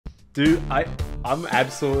Dude, I'm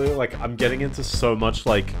absolutely, like, I'm getting into so much,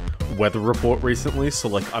 like, weather report recently, so,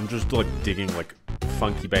 like, I'm just, like, digging, like,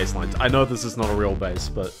 funky bass lines. I know this is not a real bass,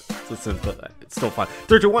 but it's still fun.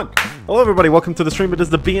 3, 2, 1. Hello, everybody. Welcome to the stream. It is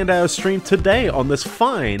the Biendeo stream today on this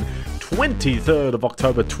fine 23rd of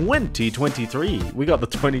October, 2023. We got the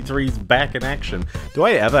 23s back in action. Do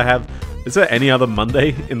I ever have... Is there any other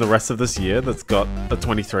Monday in the rest of this year that's got a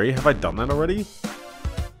 23? Have I done that already?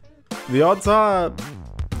 The odds are...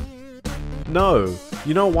 No.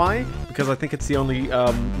 You know why? Because I think it's the only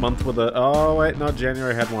month with a... Oh, wait, no,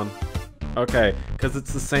 January had one. Okay, because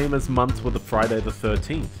it's the same as month with the Friday the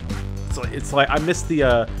 13th. It's like I missed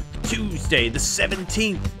the Tuesday the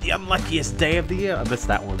 17th, the unluckiest day of the year. I missed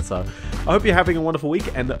that one, so I hope you're having a wonderful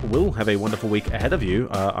week and will have a wonderful week ahead of you.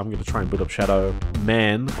 I'm going to try and boot up Shadow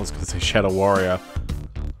Man. I was going to say Shadow Warrior.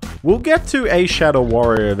 We'll get to a Shadow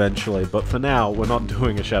Warrior eventually, but for now, we're not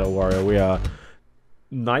doing a Shadow Warrior. We are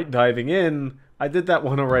night diving in. I did that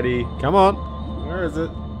one already. Come on. Where is it?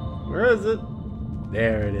 Where is it?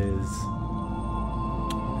 There it is.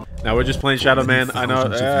 Now we're just playing Shadow Man. I know,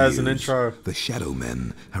 as an intro. The Shadow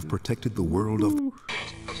Men have protected the world of...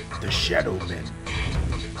 The Shadow Men.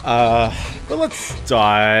 But let's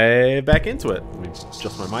dive back into it. Let me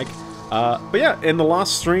adjust my mic. But yeah, in the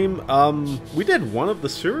last stream, we did one of the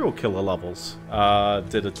serial killer levels.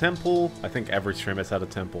 Did a temple. I think every stream has had a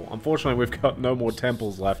temple. Unfortunately, we've got no more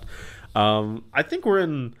temples left. I think we're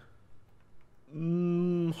in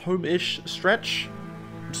home-ish stretch,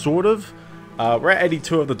 sort of. We're at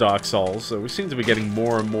 82 of the Dark Souls, so we seem to be getting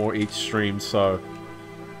more and more each stream, so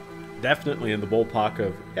definitely in the ballpark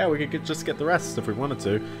of, yeah, we could just get the rest if we wanted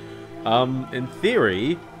to. In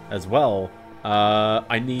theory, as well,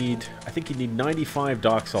 I think you need 95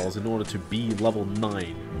 Dark Souls in order to be level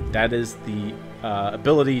 9. That is the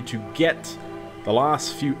ability to get the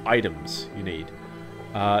last few items you need.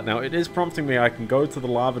 Now, it is prompting me I can go to the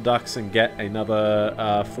Lava Ducks and get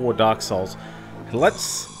another 4 Dark Souls.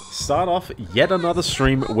 Let's start off yet another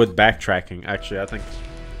stream with backtracking. Actually, I think,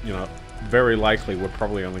 you know, very likely we're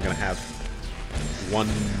probably only going to have one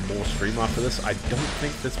more stream after this. I don't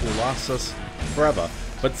think this will last us forever.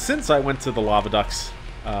 But since I went to the Lava Ducks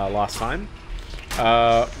last time,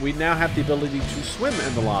 we now have the ability to swim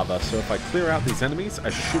in the lava. So if I clear out these enemies, I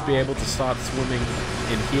should be able to start swimming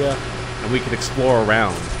in here, and we can explore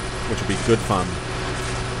around, which will be good fun.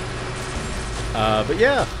 But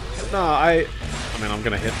yeah, no, I mean, I'm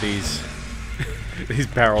gonna hit these these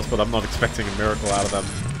barrels, but I'm not expecting a miracle out of them.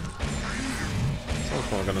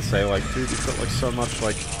 That's what I'm gonna say. Like, dude, you've got like so much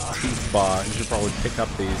like teeth bar. You should probably pick up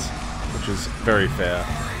these, which is very fair.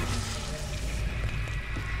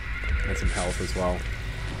 And some health as well.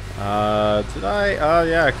 Did I? Oh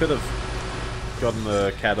yeah, I could have gotten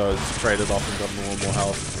the Kados traded off and gotten a little more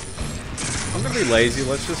health. I'm gonna be lazy.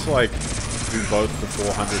 Let's just like do both the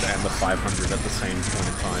 400 and the 500 at the same point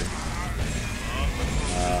in time.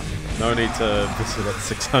 No need to visit at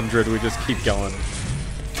 600, we just keep going.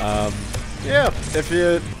 Yeah, if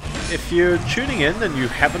you're tuning in and you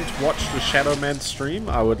haven't watched the Shadow Man stream,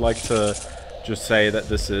 I would like to just say that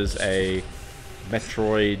this is a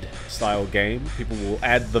Metroid-style game. People will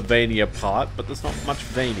add the Vania part, but there's not much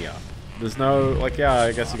Vania. There's no, like, yeah,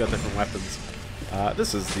 I guess you got different weapons.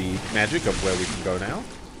 This is the magic of where we can go now.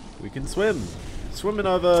 We can swim. Swimming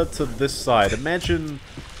over to this side. Imagine...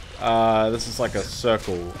 this is like a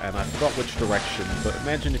circle, and I forgot which direction, but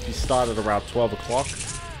imagine if you started around 12 o'clock.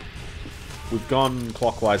 We've gone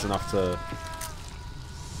clockwise enough to...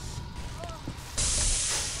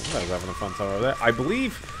 I was having a fun time over there. I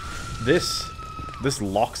believe this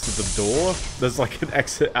locks to the door. There's like an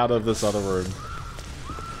exit out of this other room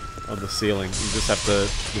on the ceiling. You just have to,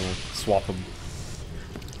 you know, swap them.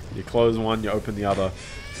 You close one, you open the other.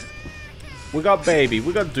 We got baby,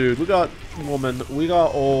 we got dude, we got woman, we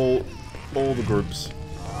got all the groups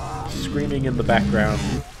screaming in the background.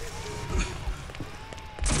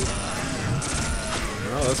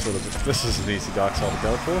 Oh, that's what it is. This is an easy Dark Soul to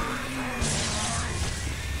go for.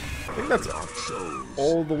 I think that's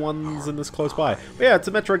all the ones in this close by. But yeah, it's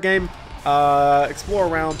a Metro game. Explore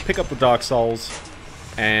around, pick up the Dark Souls,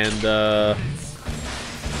 and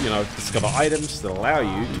you know, discover items that allow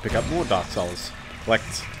you to pick up more Dark Souls.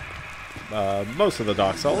 Collect most of the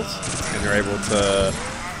Dark Souls, and you're able to,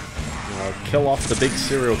 you know, kill off the big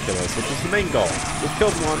serial killers, which is the main goal. We've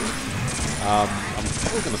killed one. I'm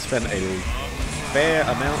probably going to spend a fair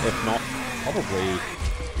amount, if not probably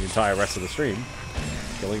the entire rest of the stream,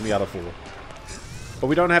 killing the other 4. But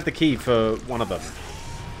we don't have the key for one of them,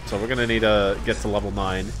 so we're going to need to get to level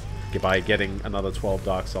 9 by getting another 12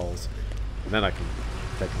 Dark Souls, and then I can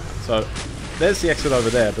take them out. So there's the exit over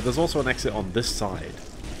there, but there's also an exit on this side.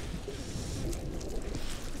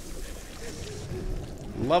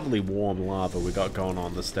 lovely warm lava we got going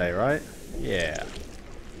on this day, right? Yeah.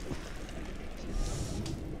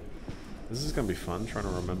 This is gonna be fun, trying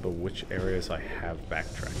to remember which areas I have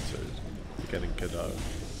backtracked to. It's getting Godot.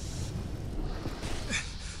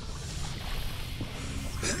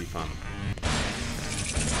 It's gonna be fun.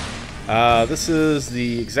 This is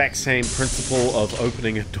the exact same principle of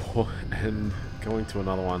opening a door and going to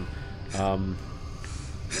another one.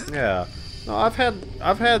 Yeah. No, I've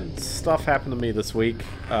had stuff happen to me this week.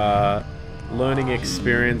 Learning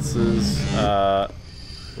experiences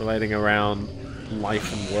relating around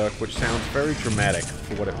life and work, which sounds very dramatic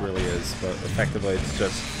for what it really is, but effectively it's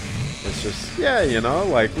just yeah, you know,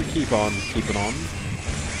 like we keep on keeping on.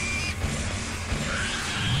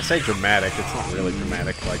 I say dramatic, it's not really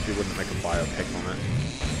dramatic, like you wouldn't make a biopic on it.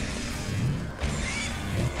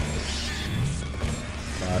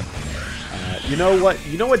 But you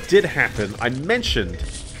know what did happen? I mentioned,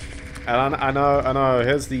 and I know,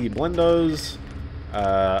 here's the Biendeo's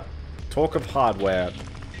talk of hardware.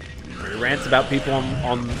 He rants about people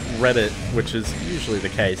on Reddit, which is usually the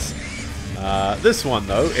case. This one,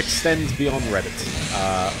 though, extends beyond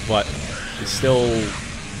Reddit, but is still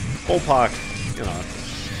ballpark, you know.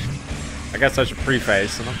 I guess I should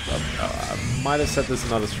preface, and I might have said this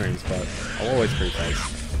in other streams, but I'll always preface.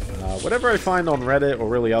 Whatever I find on Reddit or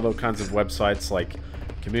really other kinds of websites, like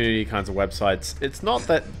community kinds of websites, it's not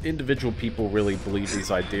that individual people really believe these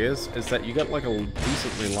ideas, it's that you get like a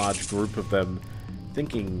decently large group of them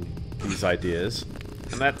thinking these ideas,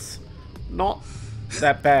 and that's not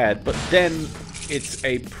that bad, but then it's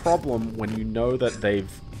a problem when you know that they've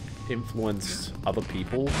influenced other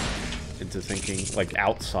people into thinking, like,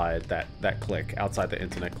 outside that clique, outside the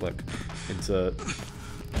internet clique, into,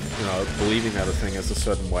 you know, believing that a thing is a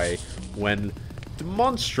certain way, when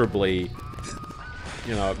demonstrably,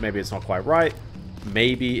 you know, maybe it's not quite right,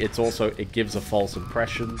 maybe it's also, it gives a false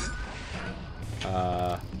impression.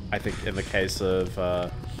 I think in the case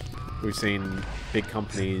of, we've seen big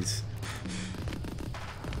companies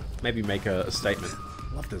maybe make a statement.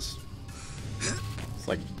 Love this. It's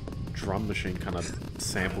like drum machine kind of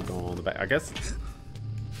sample going on in the back. I guess.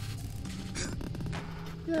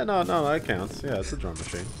 Yeah, no, that counts. Yeah, it's a drum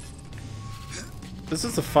machine. This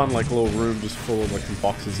is a fun, like, little room just full of, like, some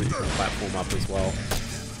boxes that you can platform up as well.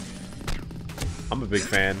 I'm a big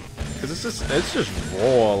fan because it's just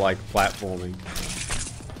raw, like, platforming.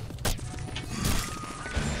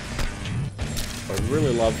 I'd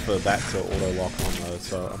really love for that to auto lock on though,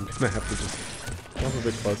 so I'm gonna have to just come a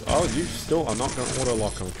bit close. Oh, you still are not gonna auto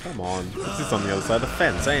lock on. Come on, this is on the other side of the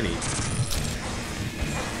fence, ain't he?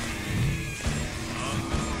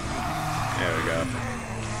 There we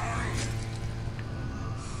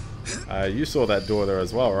go. You saw that door there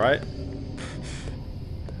as well, right?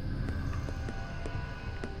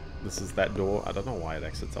 This is that door. I don't know why it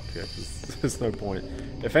exits up here, because there's no point.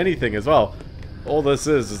 If anything as well, all this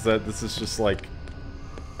is that this is just like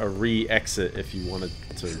a re-exit if you wanted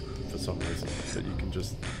to, for some reason. But you can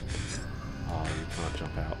just... Oh, you can't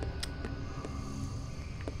jump out.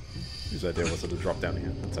 Whose idea was it to drop down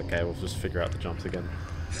here? That's okay, we'll just figure out the jumps again.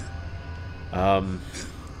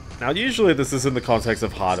 Now, usually this is in the context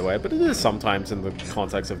of hardware, but it is sometimes in the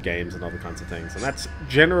context of games and other kinds of things. And that's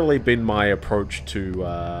generally been my approach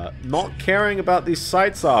to not caring about these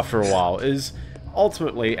sites after a while, is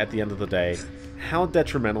ultimately, at the end of the day, how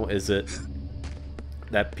detrimental is it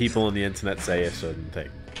that people on the internet say a certain thing?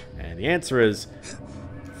 And the answer is,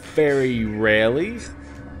 very rarely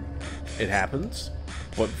it happens,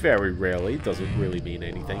 but very rarely does it really mean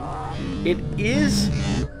anything. It is,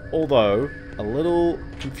 although, a little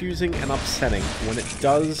confusing and upsetting when it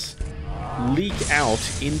does leak out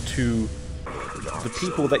into the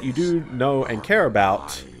people that you do know and care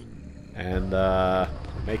about, and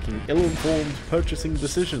making ill-informed purchasing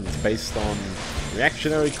decisions based on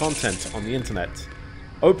reactionary content on the internet.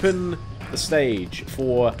 Open the stage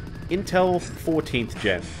for Intel 14th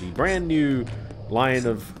Gen, the brand new line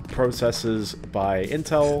of processors by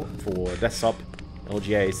Intel for desktop,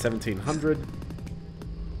 LGA 1700.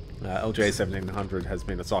 LGA 1700 has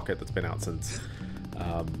been a socket that's been out since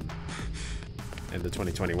end of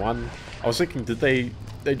 2021. I was thinking, did they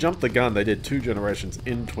jumped the gun? They did 2 generations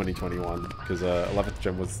in 2021, because 11th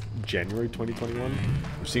gen was January 2021,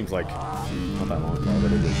 which seems like not that long ago,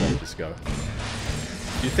 but it is ages ago.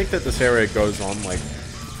 You think that this area goes on like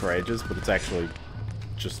for ages, but it's actually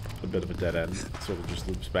just a bit of a dead end. It sort of just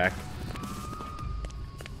loops back.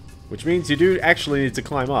 Which means you do actually need to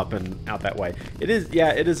climb up and out that way. It is,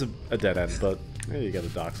 yeah, it is a dead end, but yeah, you get a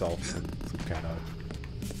Dark Soul and some kind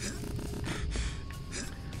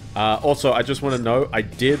of... also, I just want to know, I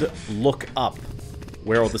did look up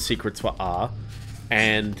where all the secrets are,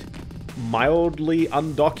 and mildly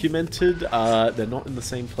undocumented. They're not in the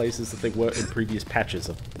same places that they were in previous patches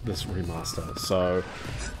of this remaster. So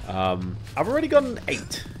I've already got an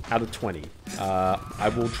 8 out of 20.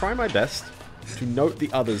 I will try my best to note the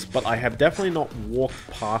others, but I have definitely not walked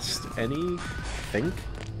past any, I think.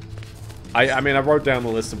 I mean, I wrote down the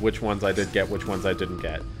list of which ones I did get, which ones I didn't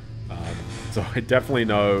get. So I definitely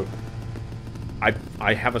know...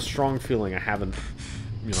 I have a strong feeling I haven't,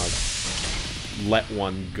 you know, let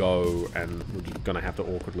one go, and we're just gonna have to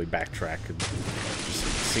awkwardly backtrack and just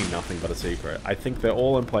see nothing but a secret. I think they're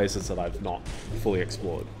all in places that I've not fully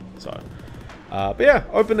explored. So, but yeah,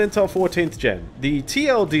 Open Intel 14th Gen. The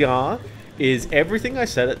TLDR is everything I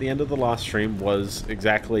said at the end of the last stream was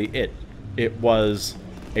exactly it. It was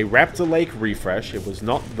a Raptor Lake refresh. It was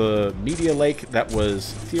not the Meteor Lake that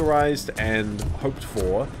was theorized and hoped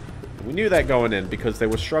for. We knew that going in because they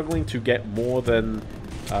were struggling to get more than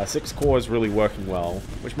 6 cores really working well,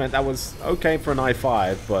 which meant that was okay for an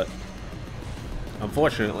i5, but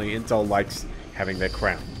unfortunately Intel likes having their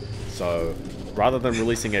crown. So rather than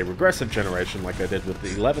releasing a regressive generation like they did with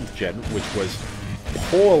the 11th gen, which was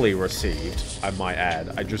poorly received, I might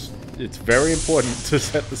add, it's very important to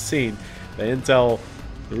set the scene that Intel,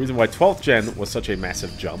 the reason why 12th gen was such a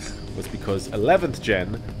massive jump was because 11th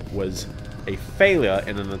gen was a failure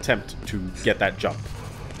in an attempt to get that jump.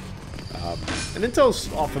 And Intel's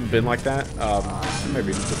often been like that,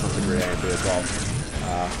 maybe to some degree AMD as well.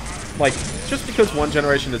 Like, just because one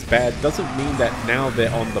generation is bad doesn't mean that now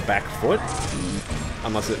they're on the back foot,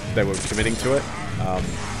 unless they were committing to it.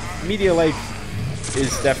 Meteor Lake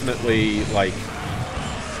is definitely, like,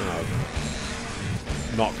 you know,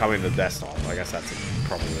 not coming to desktop. I guess that's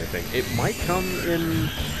probably a thing. It might come in...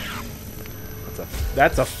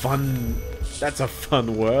 That's a fun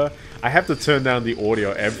whir. I have to turn down the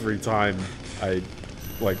audio every time I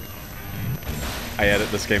edit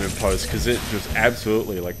this game in post, because it just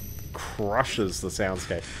absolutely, like, crushes the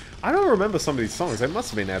soundscape. I don't remember some of these songs. They must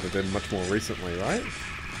have been added in much more recently, right?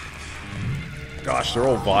 Gosh, they're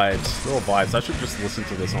all vibes. They're all vibes. I should just listen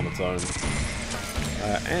to this on its own.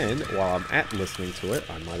 And while I'm at listening to it,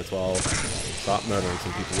 I might as well start murdering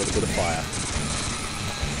some people with a bit of fire.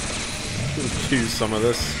 I'm gonna choose some of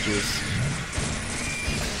this juice.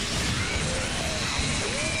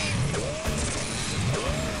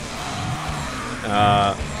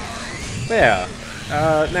 Yeah.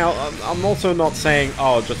 Now, I'm also not saying,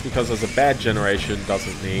 oh, just because there's a bad generation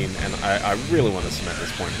doesn't mean, and I really want to cement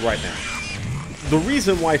this point right now. The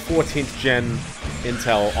reason why 14th gen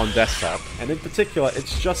Intel on desktop, and in particular,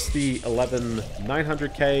 it's just the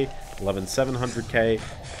 11900K, 11700K,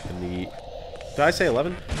 and the... Did I say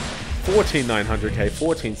 11? 14900K,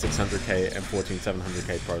 14600K, and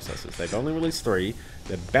 14700K processors. They've only released 3.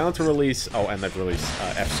 They're bound to release... Oh, and they've released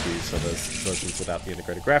F-SKUs, so there's versions without the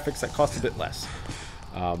integrated graphics that cost a bit less.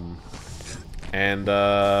 But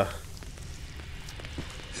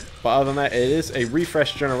other than that, it is a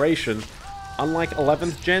refresh generation. Unlike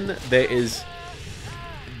 11th gen, there is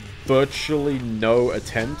virtually no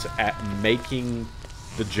attempt at making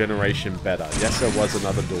the generation better. Yes, there was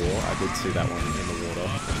another door. I did see that one in the water,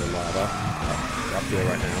 in the lava. Up there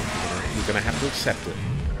right now. You're gonna have to accept it.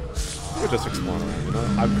 We're just exploring around, you know?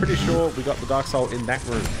 I'm pretty sure we got the Dark Soul in that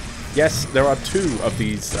room. Yes, there are 2 of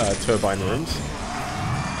these turbine rooms.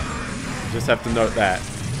 Just have to note that.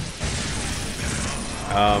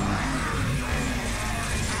 I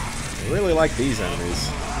really like these enemies.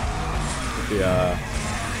 The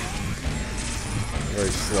very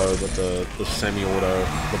slow, but the semi-auto,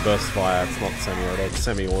 the burst fire. It's not semi-auto. It's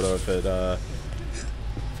semi-auto if it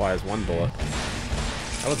fires 1 bullet.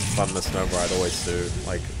 That was a fun misnomer I'd always do.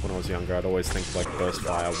 Like when I was younger, I'd always think like burst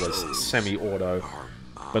fire was semi-auto,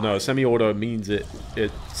 but no, semi-auto means it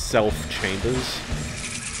self-chambers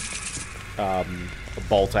a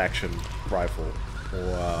bolt-action rifle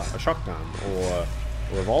or a shotgun or a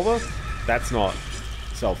revolver. That's not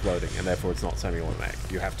self-loading, and therefore it's not semi-automatic.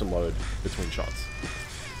 You have to load between shots.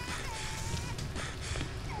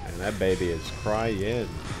 And that baby is crying.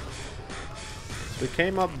 So we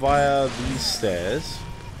came up via these stairs.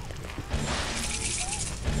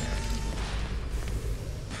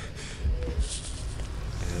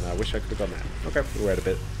 And I wish I could have gone that. Okay, we'll wait a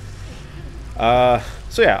bit.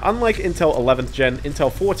 So yeah, unlike Intel 11th gen,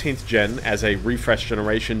 Intel 14th gen as a refresh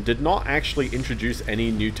generation did not actually introduce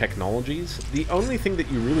any new technologies. The only thing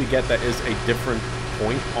that you really get that is a different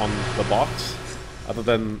point on the box, other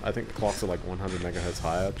than I think the clocks are like 100 megahertz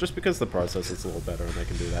higher, just because the process is a little better and they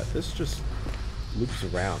can do that. This just loops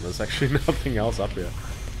around. There's actually nothing else up here.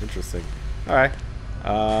 Interesting. Alright.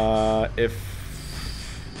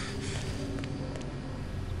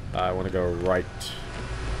 I want to go right.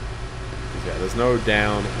 Yeah, there's no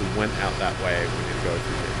down. We went out that way. We need to go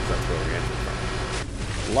through here because that's where we entered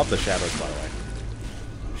from. Love the shadows, by the way.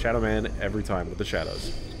 Shadow Man every time with the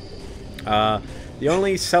shadows. The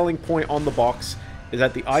only selling point on the box is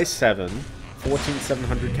that the i7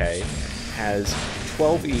 14700K has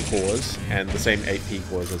 12 E-cores and the same 8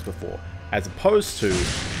 P-cores as before, as opposed to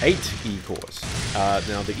 8 E-cores.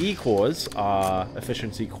 Now the E-cores are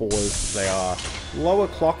efficiency cores. They are lower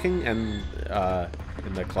clocking, and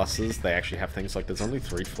in their clusters they actually have things like there's only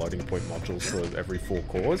 3 floating point modules for every 4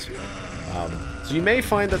 cores. So you may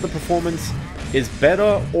find that the performance is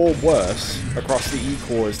better or worse across the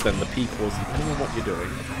E-cores than the P-cores, depending on what you're doing.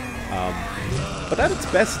 But at its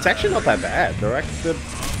best, it's actually not that bad. They're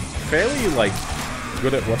fairly, like,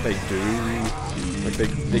 good at what they do. Like,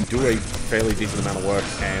 they do a fairly decent amount of work,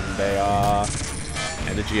 and they are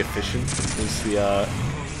energy efficient is the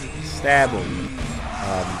stab them.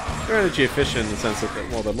 They're energy efficient in the sense that,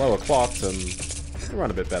 well, they're lower clocked and they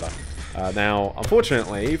run a bit better. Now,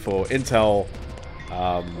 unfortunately, for Intel,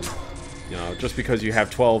 you know, just because you have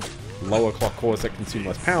 12 lower clock cores that consume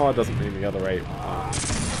less power doesn't mean the other 8 you know,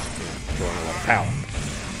 drawing a lot of power.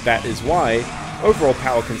 That is why overall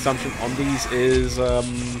power consumption on these is a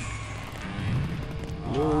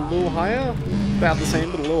little higher, about the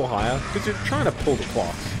same, but a little higher, because you're trying to pull the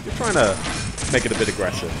clocks. You're trying to make it a bit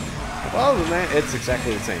aggressive. But other than that, it's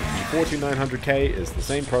exactly the same. The 14900K is the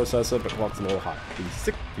same processor, but clock's a little higher.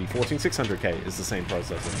 The 14600K is the same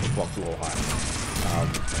processor, but clock's a little higher.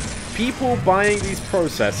 People buying these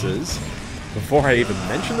processors, before I even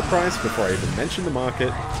mention the price, before I even mention the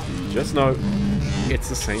market, just know it's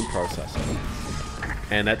the same processor.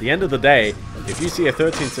 And at the end of the day, if you see a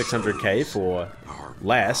 13600K for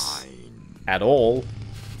less at all,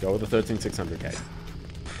 go with the 13600K.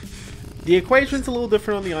 The equation's a little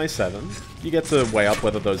different on the i7. You get to weigh up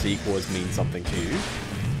whether those E-cores mean something to you.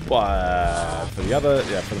 But for the other,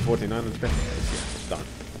 yeah, for the 14900K, yeah,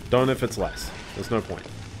 don't if it's less. There's no point.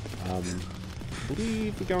 I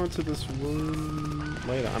believe we go into this room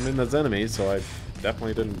later. I mean, there's enemies, so I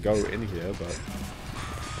definitely didn't go in here, but...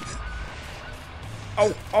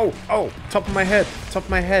 Oh, oh, oh! Top of my head! Top of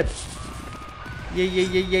my head! Yeah, yeah,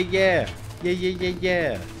 yeah, yeah, yeah! Yeah, yeah,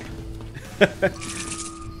 yeah, yeah!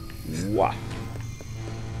 Wow.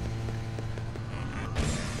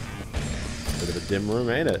 Bit of a dim room,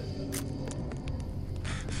 ain't it?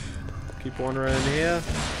 Keep wandering in here.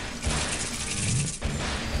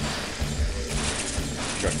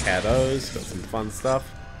 Got cados, got some fun stuff.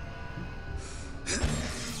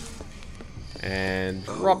 And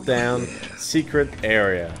drop down, secret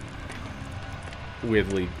area.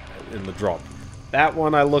 Weirdly, in the drop. That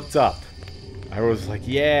one I looked up. I was like,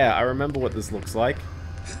 yeah, I remember what this looks like.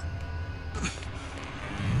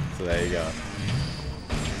 So there you go.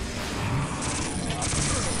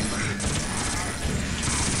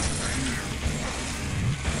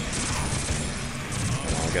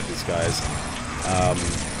 I'll get these guys.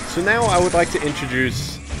 So now I would like to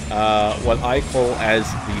introduce what I call as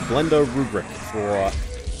the Biendeo rubric for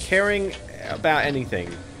caring about anything,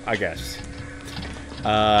 I guess.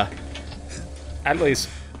 At least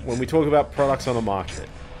when we talk about products on the market.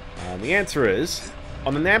 The answer is,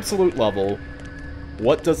 on an absolute level,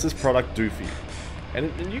 what does this product do for you?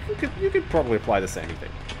 And you could probably apply this to anything.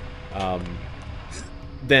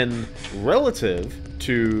 Then, relative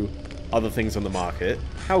to other things on the market,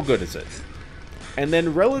 how good is it? And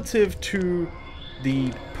then relative to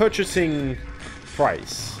the purchasing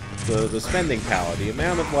price, the spending power, the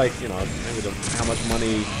amount of, like, you know, maybe how much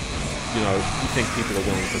money, you know, you think people are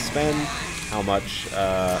willing to spend, how much, you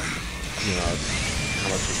know, how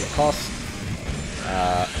much does it cost,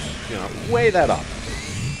 you know, weigh that up.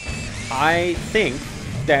 I think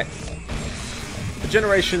that the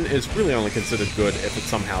generation is really only considered good if it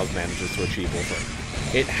somehow manages to achieve all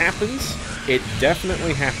three. It happens. It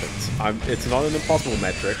definitely happens. It's not an impossible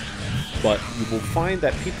metric, but you will find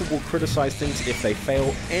that people will criticize things if they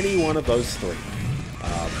fail any one of those three.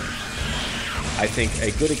 I think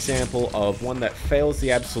a good example of one that fails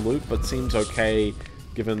the absolute but seems okay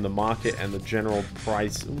given the market and the general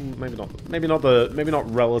price, maybe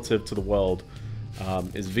not relative to the world,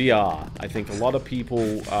 is VR. I think a lot of people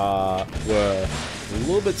were a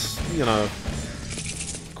little bit, you know,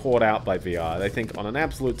 caught out by VR. They think on an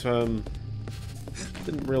absolute term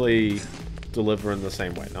didn't really deliver in the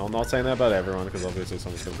same way. Now, I'm not saying that about everyone, because obviously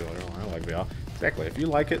someone's going to be like, oh, I like VR. Exactly. If you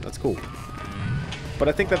like it, that's cool. But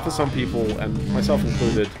I think that for some people, and myself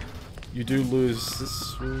included, you do lose...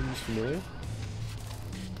 This room's familiar?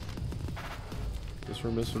 This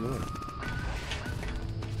room is familiar.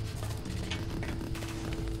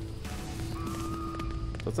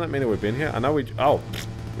 Doesn't that mean that we've been here? I know we... Oh,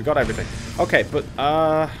 we got everything. Okay, but,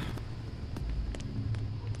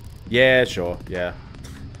 yeah, sure, yeah.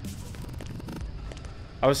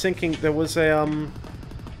 I was thinking there was a,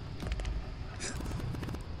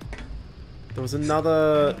 there was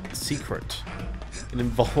another secret. It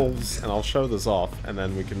involves... And I'll show this off, and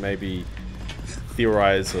then we can maybe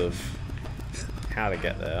theorize of how to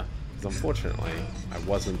get there. Because unfortunately, I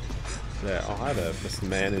wasn't there. Oh, hi there. Mr.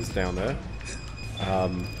 Man is down there.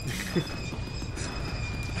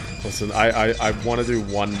 Listen, I want to do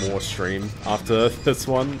one more stream after this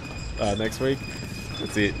one next week.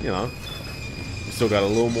 It's it, you know. We've still got a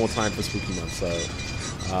little more time for Spooky Month, so.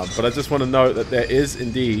 But I just want to note that there is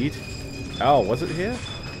indeed. Oh, was it here?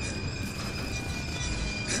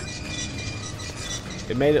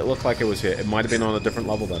 It made it look like it was here. It might have been on a different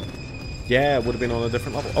level then. Yeah, it would have been on a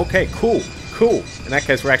different level. Okay, cool, cool. In that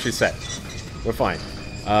case, we're actually set. We're fine.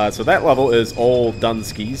 So that level is all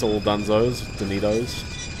Dunskies, all Dunzos, Donitos.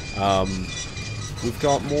 We've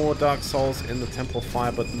got more Dark Souls in the Temple of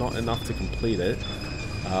Fire, but not enough to complete it.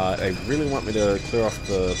 They really want me to clear off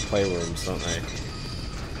the playrooms, don't they?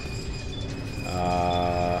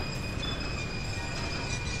 I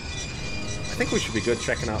think we should be good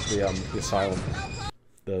checking out the Asylum.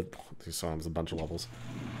 The Asylum's a bunch of levels.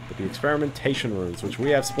 But the experimentation rooms, which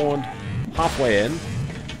we have spawned halfway in.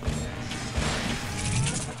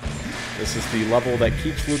 This is the level that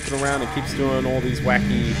keeps looping around and keeps doing all these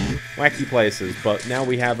wacky places. But now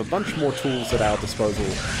we have a bunch more tools at our disposal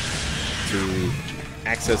to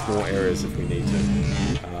access more areas if we need to.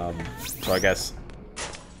 So I guess...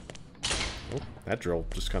 Oh, that drill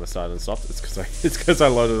just kind of started and stopped. It's because I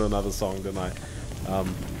loaded another song, didn't I?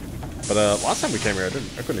 But last time we came here,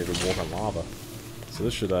 I couldn't even walk on lava. So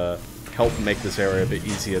this should help make this area a bit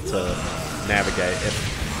easier to navigate if,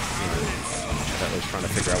 you know, I was trying to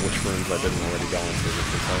figure out which rooms I didn't already go into.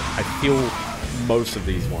 So I feel most of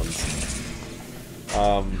these ones.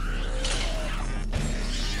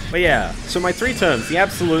 But yeah, so my three terms: the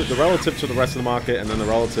absolute, the relative to the rest of the market, and then the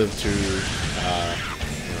relative to you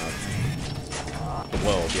know, the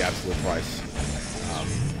world, the absolute price.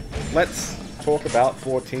 Let's talk about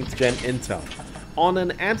 14th gen Intel. On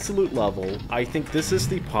an absolute level, I think this is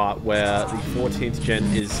the part where the 14th gen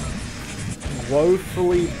is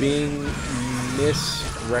woefully being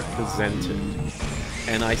misrepresented.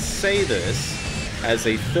 And I say this as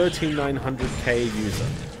a 13900K user.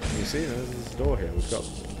 You see, there's this door here. We've got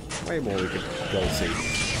way more we could go see.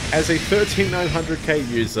 As a 13900K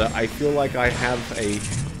user, I feel like I have a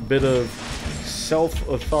bit of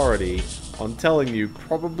self-authority on telling you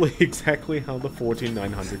probably exactly how the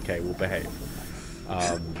 14900K will behave.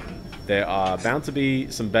 There are bound to be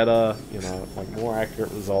some better, you know, like more accurate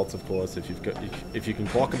results, of course. If you've got, if you can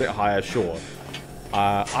clock a bit higher, sure.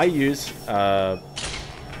 I use a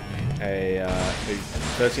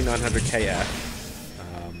 13900KF.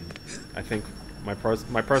 I think my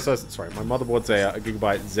motherboard's a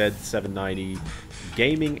Gigabyte Z790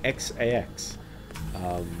 Gaming XAX,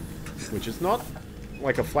 which is not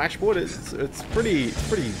like a flash board. It's pretty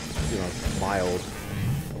you know, mild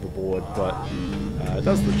of a board, but it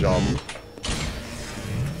does the job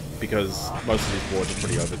because most of these boards are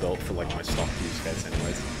pretty overbuilt for like my stock use case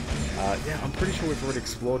anyways. Yeah, I'm pretty sure we've already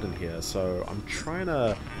explored in here, so I'm trying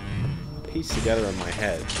to piece together in my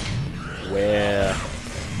head where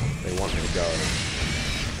they want me to go.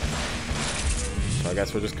 So I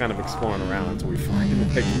guess we're just kind of exploring around until we find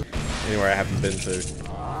like anywhere I haven't been to.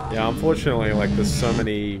 Yeah, unfortunately, like there's so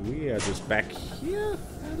many. We are just back here.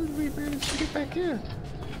 How did we manage to get back here?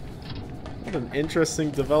 What an interesting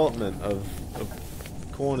development of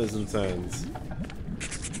corners and turns.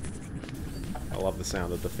 I love the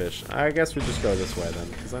sound of the fish. I guess we just go this way then,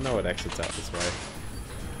 because I know it exits out this way.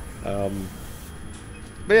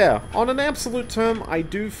 But yeah, on an absolute term, I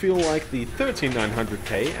do feel like the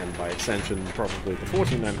 13900K, and by extension probably the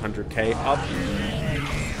 14900K, are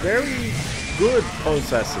very good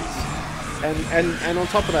processors. And on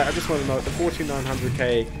top of that, I just want to note the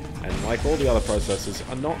 14900K, and like all the other processors,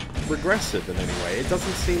 are not regressive in any way. It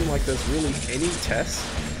doesn't seem like there's really any tests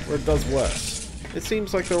where it does worse. It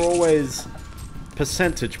seems like they're always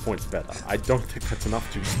percentage points better. I don't think that's enough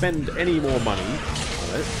to spend any more money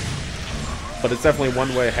on it. But it's definitely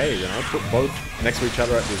one way, hey, you know, put both next to each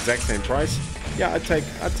other at the exact same price. Yeah, I'd take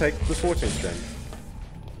the 14th gen.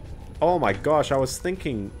 Oh my gosh, I was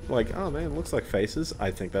thinking, like, oh man, it looks like faces.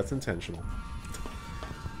 I think that's intentional.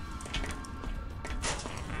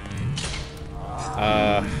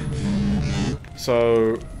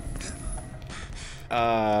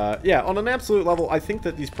 Yeah, on an absolute level, I think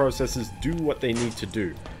that these processors do what they need to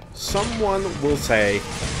do. Someone will say,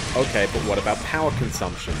 Okay, but what about power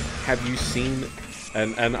consumption? Have you seen...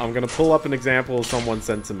 And I'm going to pull up an example someone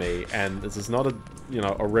sent to me, and this is not a,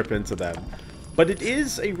 a rip into them. But it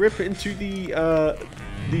is a rip into the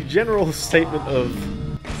general statement of,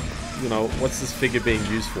 what's this figure being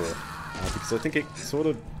used for? Because I think it sort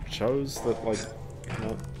of shows that, like,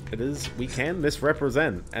 we can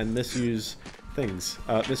misrepresent and misuse things.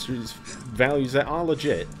 Misuse values that are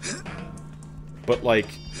legit. But, like,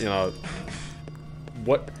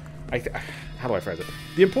 how do I phrase it?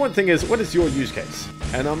 The important thing is, what is your use case?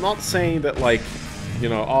 And I'm not saying that, like, the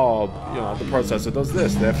processor does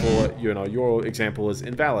this, therefore, your example is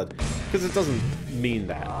invalid. Because it doesn't mean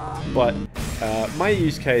that. But, my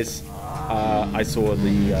use case, I saw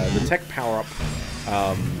the tech power-up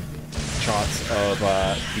charts of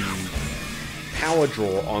the power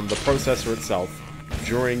draw on the processor itself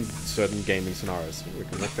during certain gaming scenarios. We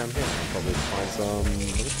can look down here and probably find some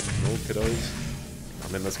little kiddos. I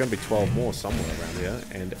mean, there's going to be 12 more somewhere around here,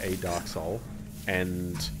 and a Dark Soul,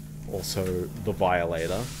 and also the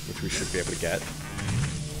Violator, which we should be able to get.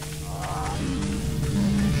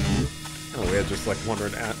 Oh, we're just like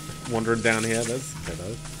wandering down here. There's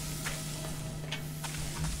kiddos.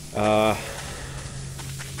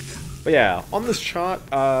 But yeah, on this chart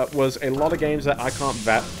was a lot of games that I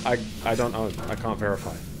don't own. I can't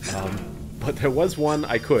verify. But there was one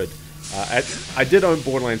I could. I did own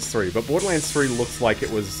Borderlands 3, but Borderlands 3 looks like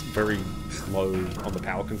it was very low on the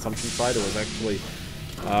power consumption side. It was actually...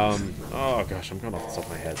 oh gosh, I'm going off the top of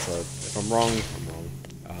my head, so if I'm wrong, I'm wrong.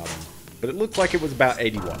 But it looked like it was about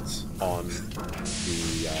 80 watts on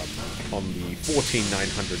the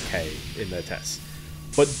 14900K in their tests.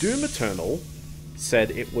 But Doom Eternal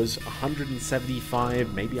said it was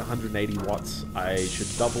 175, maybe 180 watts. I should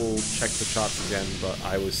double check the charts again, but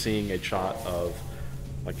I was seeing a chart of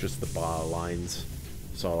like just the bar lines,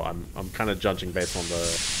 so I'm kind of judging based on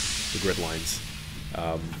the grid lines.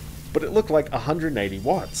 But it looked like 180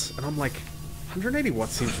 watts, and I'm like, 180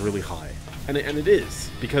 watts seems really high, and it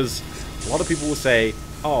is, because a lot of people will say,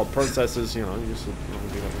 oh, processors, you used to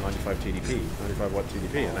be like 95 TDP, 95 watt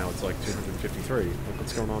TDP, and now it's like 253. Like,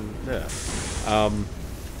 what's going on there?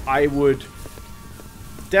 I would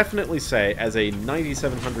definitely say, as a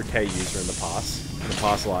 9700K user in the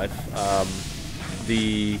past life,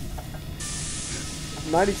 the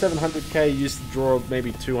 9700K used to draw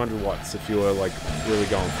maybe 200 watts if you were like really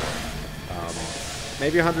going for it.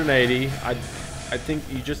 Maybe 180. I think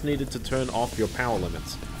you just needed to turn off your power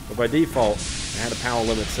limits. But by default, I had a power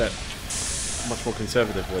limit set much more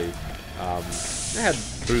conservatively. It had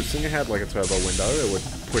boosting, it had like a turbo window, it would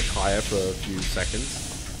push higher for a few seconds,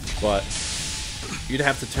 but you'd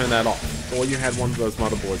have to turn that off, or you had one of those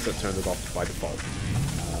motherboards that turned it off by default.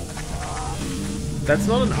 That's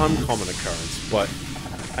not an uncommon occurrence, but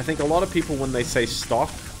I think a lot of people, when they say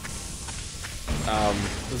stock,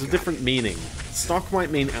 there's a different meaning. Stock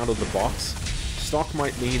might mean out of the box, stock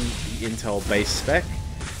might mean the Intel base spec,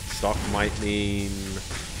 stock might mean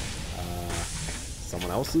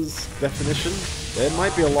someone else's definition. There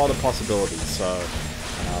might be a lot of possibilities, so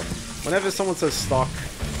whenever someone says stock,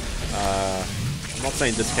 I'm not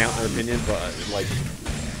saying discount their opinion, but like,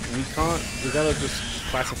 we gotta just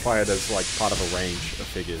classify it as like part of a range of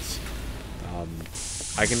figures.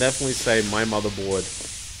 I can definitely say my motherboard,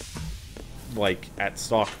 like at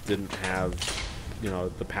stock, didn't have,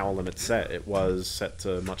 the power limit set. It was set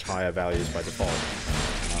to much higher values by default.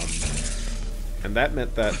 And that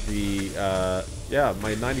meant that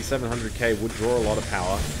my 9700K would draw a lot of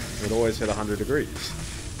power. It would always hit 100 degrees.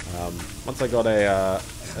 Once I got an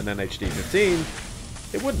NHD 15,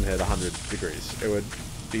 it wouldn't hit 100 degrees. It would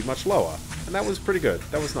be much lower. And that was pretty good.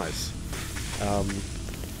 That was nice.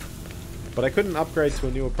 But I couldn't upgrade to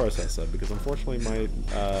a newer processor because unfortunately my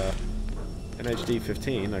NHD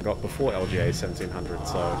 15 I got before LGA 1700,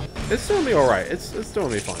 so it's doing me alright. It's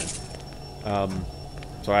doing me fine.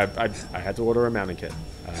 So I had to order a mounting kit,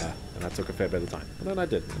 and that took a fair bit of time. And then I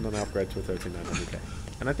did, and then I upgraded to a 13900K.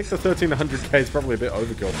 And I think the 13900K is probably a bit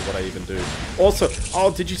overkill for what I even do. Also,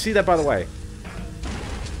 oh, did you see that, by the way?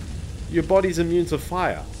 Your body's immune to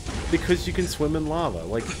fire because you can swim in lava.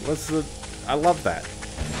 Like, I love that.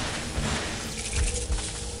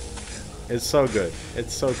 It's so good.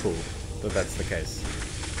 It's so cool that that's the case.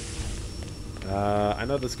 I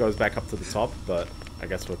know this goes back up to the top, but I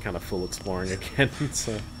guess we're kind of full exploring again,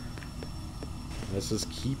 so let's just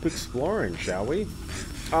keep exploring, shall we?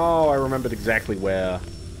 Oh, I remembered exactly where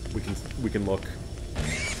we can look.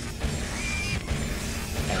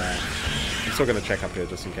 I'm still gonna check up here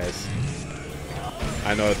just in case.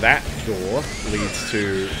 I know that door leads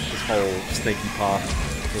to this whole snaky path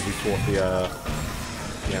where we fought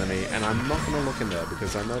the enemy, and I'm not going to look in there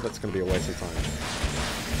because I know that's going to be a waste of time.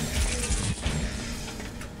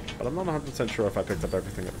 But I'm not 100% sure if I picked up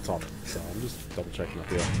everything at the top, so I'm just double checking up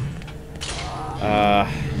here.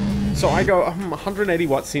 So I go, 180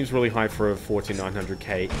 watts seems really high for a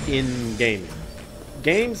 4900K in gaming.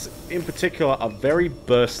 Games, in particular, are very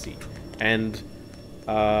bursty, and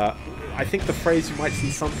I think the phrase you might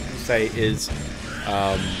see some people say is,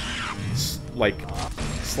 like,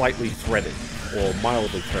 slightly threaded, or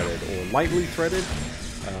mildly threaded, or lightly threaded.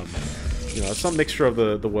 You know, some mixture of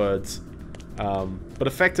the words. But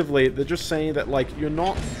effectively, they're just saying that, like, you're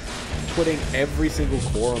not putting every single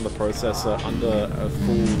core on the processor under a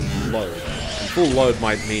full load. And full load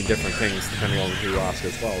might mean different things depending on who you ask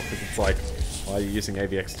as well. Because it's like, are you using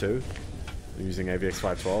AVX2? Are you using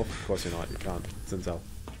AVX512? Of course you're not. You can't. It's Intel.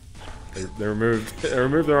 They removed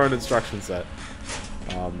their own instruction set.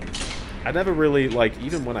 I never really, like,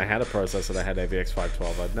 even when I had a processor that had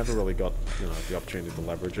AVX512, I'd never really got, you know, the opportunity to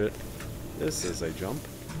leverage it. This is a jump.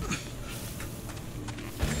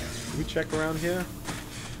 Can we check around here?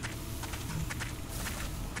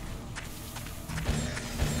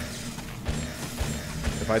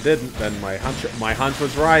 If I didn't, then my hunch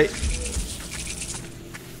was right.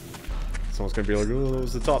 Someone's gonna be like, oh, that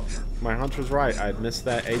was the top. My hunch was right. I had missed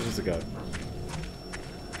that ages ago.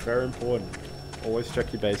 Very important. Always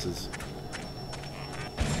check your bases.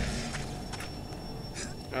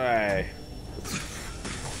 Alright.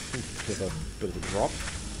 Bit of a drop.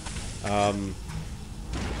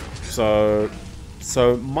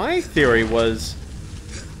 So my theory was,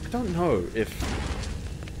 I don't know if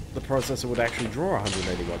the processor would actually draw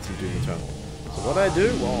 180 watts in Doom Eternal. So what I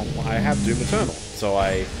do? Well, I have Doom Eternal. So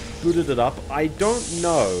I booted it up. I don't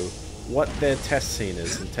know what their test scene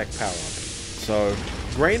is in Tech Power Up. So,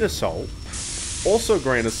 grain of salt. Also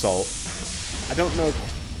grain of salt. I don't know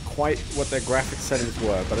quite what their graphics settings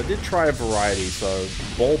were, but I did try a variety, so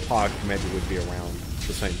ballpark maybe would be around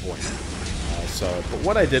the same point. But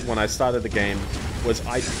what I did when I started the game was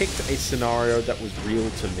I picked a scenario that was real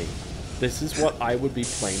to me. This is what I would be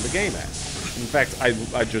playing the game at. In fact, I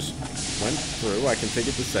just went through, I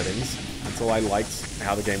configured the settings until I liked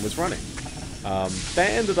how the game was running. That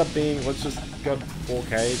ended up being, let's just go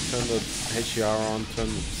 4K, turn the HDR on, turn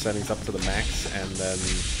the settings up to the max, and then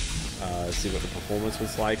see what the performance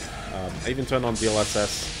was like. I even turned on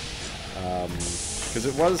DLSS, because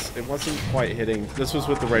it wasn't quite hitting. This was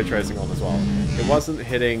with the ray tracing on as well. It wasn't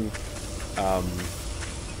hitting.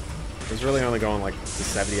 It was really only going like to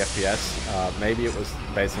 70 FPS. Maybe it was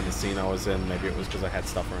based on the scene I was in. Maybe it was because I had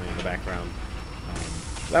stuff running in the background.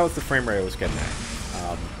 That was the frame rate I was getting at.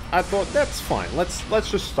 I thought that's fine. Let's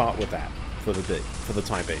just start with that for the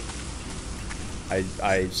time being.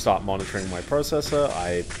 I start monitoring my processor.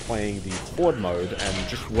 I playing the horde mode and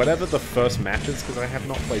just whatever the first match is, because I have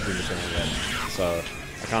not played Doom Eternal yet, so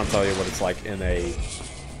I can't tell you what it's like in a,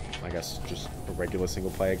 I guess, just a regular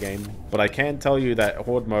single player game. But I can tell you that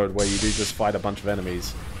horde mode, where you do just fight a bunch of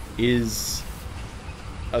enemies, is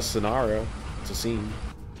a scenario. It's a scene.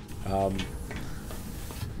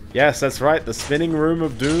 Yes, that's right. The spinning room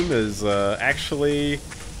of Doom is actually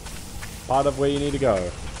part of where you need to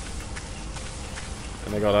go.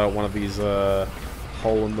 And they got one of these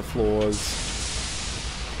hole in the floors.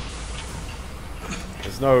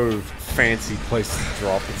 There's no fancy place to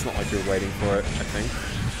drop. It's not like you're waiting for it, I think.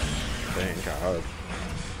 Dang, I hope.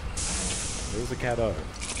 There's a Cato.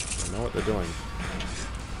 I know what they're doing.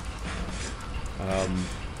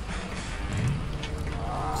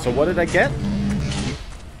 So what did I get?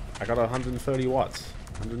 I got 130 watts.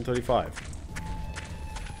 135.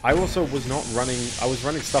 I also was not running, I was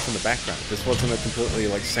running stuff in the background. This wasn't a completely,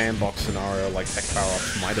 like, sandbox scenario like Tech Power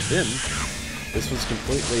Ups might have been. This was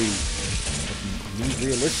completely,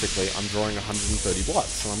 realistically, I'm drawing 130 watts.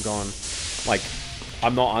 So I'm going, like,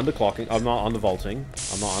 I'm not underclocking, I'm not undervolting,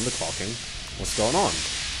 I'm not underclocking. What's going on?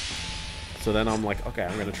 So then I'm like, okay,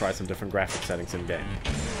 I'm going to try some different graphic settings in-game.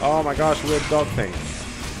 Oh my gosh, weird dog thing.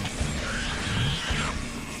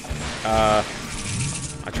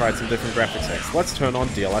 I tried some different graphics settings. Let's turn on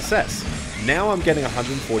DLSS. Now I'm getting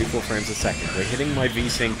 144 frames a second. We're hitting my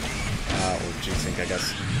VSync, or G-Sync, I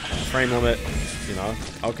guess, frame limit, you know,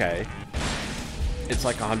 okay. It's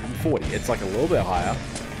like 140. It's like a little bit higher.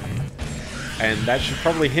 And that should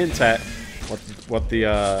probably hint at what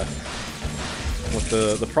the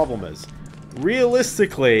problem is.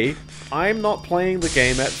 Realistically, I'm not playing the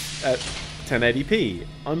game at 1080p.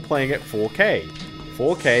 I'm playing at 4K.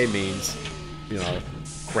 4K means, you know,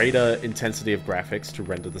 greater intensity of graphics to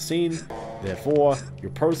render the scene. Therefore,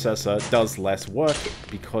 your processor does less work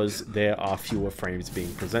because there are fewer frames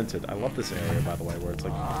being presented. I love this area, by the way, where it's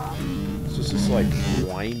like, it's just this like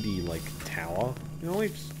windy like tower. It only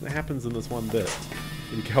just happens in this one bit.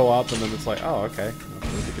 You go up and then it's like, oh, okay.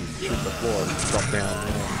 You can shoot the floor and drop down.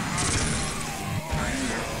 Yeah.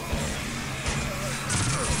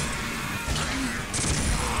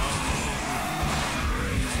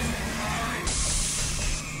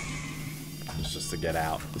 To get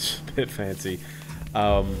out. It's a bit fancy.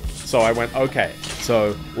 So I went, okay,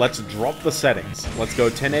 so let's drop the settings. Let's go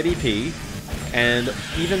 1080p, and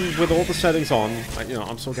even with all the settings on, you know,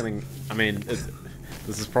 I'm still getting, I mean, this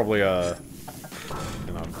is probably a,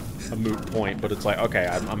 you know, a moot point, but it's like, okay,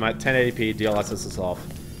 I'm at 1080p, DLSS is off,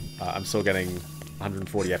 I'm still getting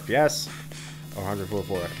 140 FPS, or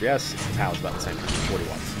 144 FPS, the power's about the same, 40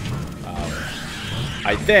 watts.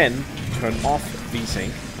 I then turn off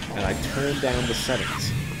VSync, and I turn down the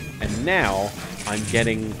settings, and now I'm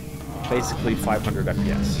getting basically 500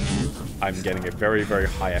 FPS. I'm getting a very, very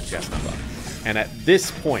high FPS number. And at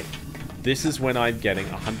this point, this is when I'm getting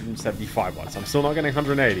 175 watts. I'm still not getting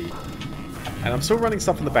 180, and I'm still running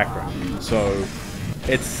stuff in the background. So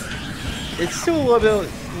it's still a little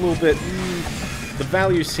bit. The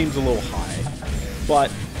value seems a little high,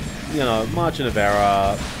 but you know, margin of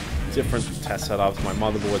error, different test setups. My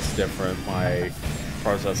motherboard's different. My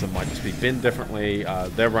processor might just be binned differently.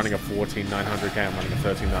 They're running a 14900K, I'm running a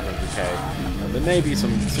 13900K. There may be some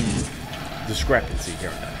discrepancy here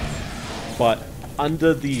and there. But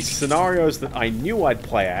under the scenarios that I knew I'd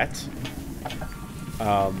play at,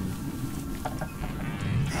 oh,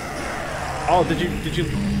 did you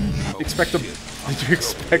expect a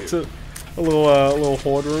little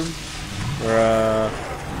horde room where at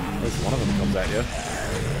least one of them comes at you?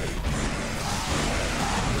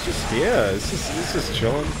 Just here, it's just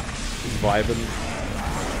chilling, just vibing.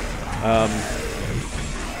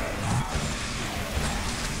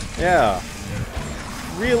 Yeah.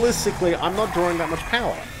 Realistically, I'm not drawing that much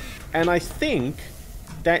power, and I think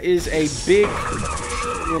that is a big,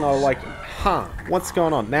 you know, like, what's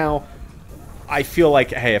going on now? I feel like,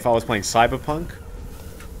 hey, if I was playing Cyberpunk,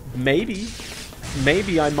 maybe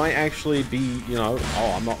I might actually be, you know,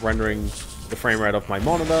 oh, I'm not rendering the frame rate of my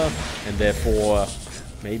monitor, and therefore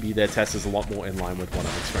maybe their test is a lot more in line with what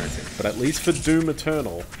I'm experiencing. But at least for Doom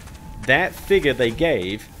Eternal, that figure they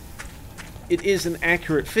gave, it is an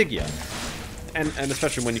accurate figure. And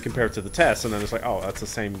especially when you compare it to the test, and then it's like, oh, that's the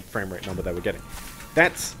same frame rate number they were getting.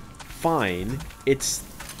 That's fine. It's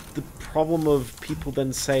the problem of people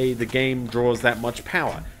then say the game draws that much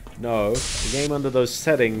power. No, the game under those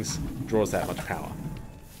settings draws that much power.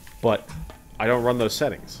 But I don't run those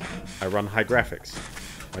settings. I run high graphics.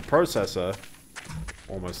 My processor,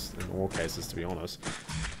 almost in all cases to be honest,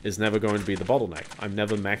 is never going to be the bottleneck. I'm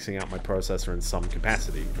never maxing out my processor in some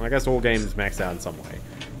capacity. I guess all games max out in some way.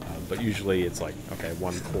 But usually it's like, okay,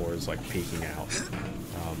 one core is like peaking out.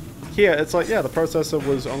 Here, it's like, yeah, the processor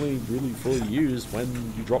was only really fully used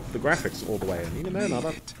when you dropped the graphics all the way. And even then, I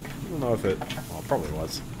don't know if it... Well, it probably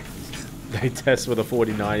was. They test with a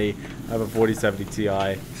 4090. I have a 4070 Ti.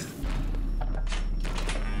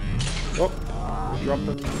 Oh, we're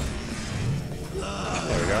dropping... There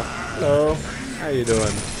we go. Hello. How you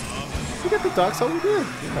doing? You got the Dark Soul? We did.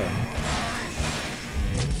 Yeah.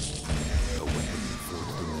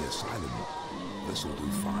 This'll do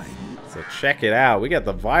fine. So check it out. We got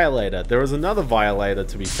the Violator. There was another Violator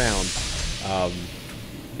to be found.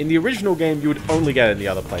 In the original game, you would only get it in the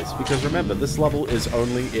other place. Because remember, this level is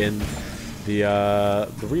only in the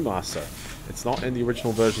remaster. It's not in the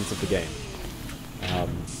original versions of the game.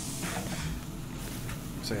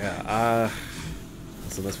 So yeah,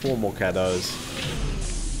 so there's 4 more Kados.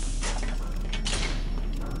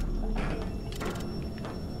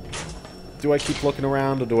 Do I keep looking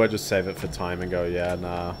around, or do I just save it for time and go, yeah,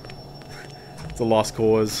 nah. It's a lost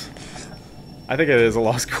cause. I think it is a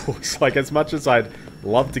lost cause. Like, as much as I'd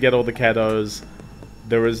love to get all the Kados,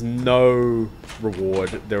 there is no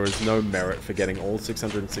reward, there is no merit for getting all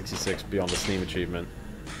 666 beyond the Steam achievement,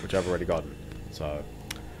 which I've already gotten. So,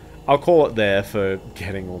 I'll call it there for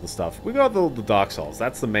getting all the stuff. We got the Dark Souls.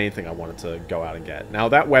 That's the main thing I wanted to go out and get. Now,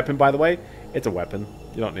 that weapon, by the way, it's a weapon.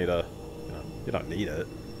 You don't need a, you don't need it.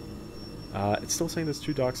 It's still saying there's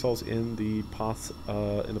 2 Dark Souls in the path,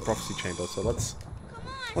 in the Prophecy Chamber, so let's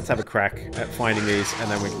have a crack at finding these, and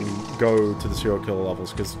then we can go to the serial killer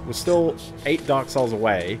levels, because we're still 8 Dark Souls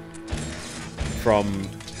away from,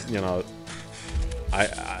 you know,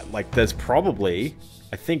 like, there's probably,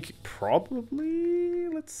 I think,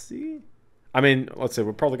 let's see, I mean, let's see,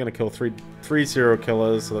 we're probably going to kill three serial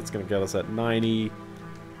killers, so that's going to get us at 90, I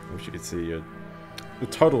wish you could see your The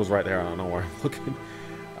total is right there. I don't know where I'm looking.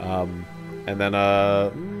 And then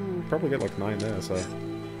probably get like 9 there, so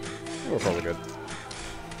we're probably good.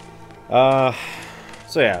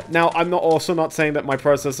 So yeah, now I'm also not saying that my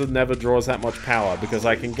processor never draws that much power, because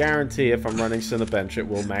I can guarantee if I'm running Cinebench it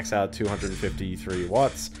will max out 253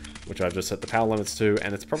 watts, which I've just set the power limits to,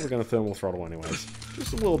 and it's probably going to thermal throttle anyways.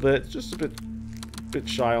 Just a little bit, just a bit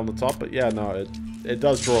shy on the top, but yeah, no, it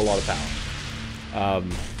does draw a lot of power.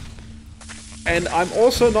 And I'm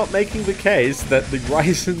also not making the case that the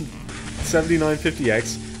Ryzen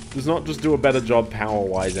 7950X does not just do a better job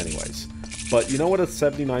power-wise anyways. But you know what a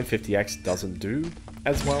 7950X doesn't do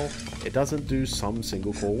as well? It doesn't do some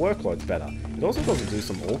single-core workloads better. It also doesn't do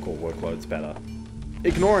some all-core workloads better.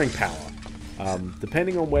 Ignoring power.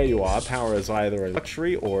 Depending on where you are, power is either a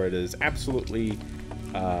luxury or it is absolutely,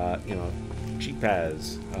 you know, cheap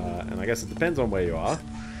as. And I guess it depends on where you are.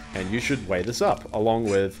 And you should weigh this up, along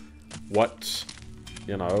with what,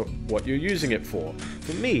 you know, what you're using it for.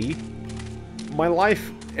 For me, my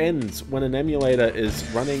life ends when an emulator is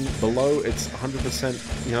running below its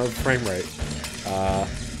 100%, you know, frame rate.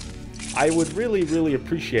 I would really, really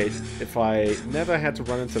appreciate if I never had to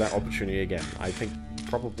run into that opportunity again. I think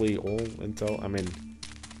probably all Intel, I mean,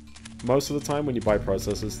 most of the time when you buy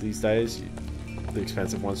processors these days, the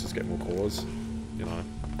expensive ones just get more cores. You know,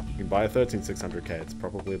 you can buy a 13600K, it's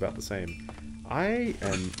probably about the same. I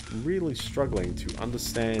am really struggling to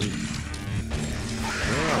understand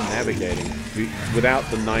where I'm navigating without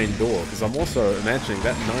the 9-door, because I'm also imagining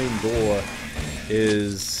that 9-door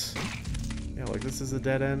is... Yeah, like this is a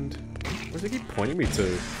dead end. Where does it keep pointing me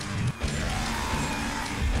to?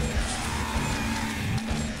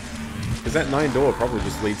 Because that 9-door probably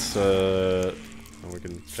just leads to... Oh, we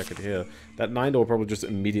can check it here. That 9-door probably just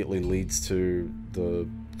immediately leads to the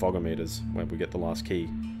fogometers when we get the last key.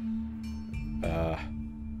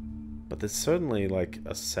 But there's certainly like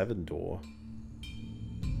a 7-door.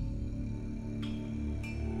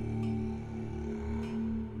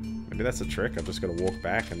 Maybe that's a trick. I've just got to walk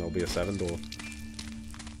back and there'll be a 7-door.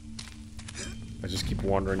 I just keep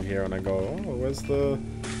wandering here and I go, oh, where's the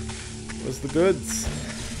goods?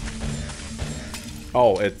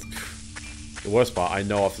 Oh, it's the worst part. I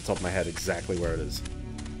know off the top of my head exactly where it is,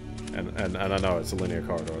 and I know it's a linear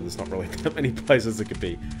corridor. There's not really that many places it could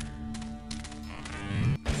be.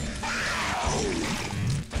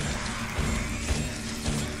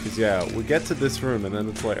 Because yeah, we get to this room and then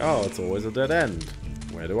it's like, oh, it's always a dead end.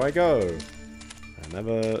 Where do I go? I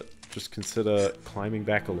never just consider climbing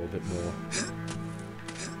back a little bit more.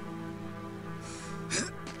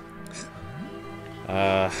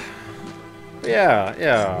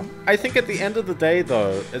 Yeah. I think at the end of the day,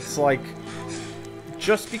 though, it's like,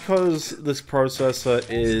 just because this processor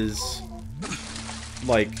is,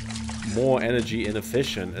 like, more energy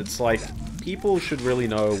inefficient, it's like, people should really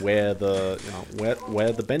know where the, you know,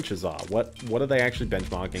 where the benches are. What are they actually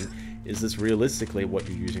benchmarking? Is this realistically what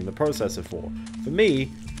you're using the processor for? For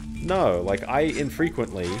me, no. Like, I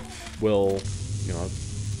infrequently will, you know,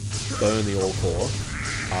 burn the all-core.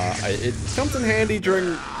 It comes in handy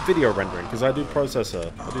during video rendering, because I do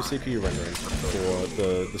CPU rendering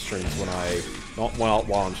for the streams when not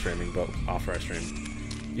while I'm streaming, but after I stream.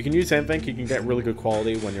 You can use NVENC, you can get really good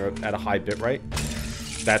quality when you're at a high bitrate.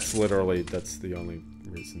 That's the only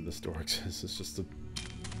reason this door exists, is just to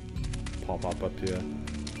pop up here.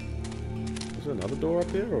 Is there another door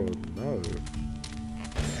up here, or no?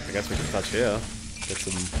 I guess we can touch here, get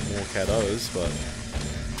some more cadeaux, but...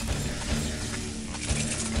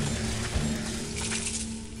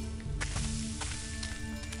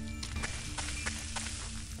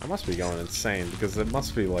 I must be going insane, because there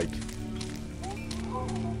must be, like,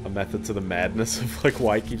 a method to the madness of, like,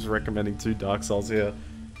 why he keeps recommending 2 Dark Souls here.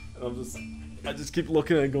 And I just keep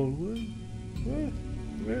looking at it and going,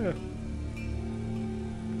 where?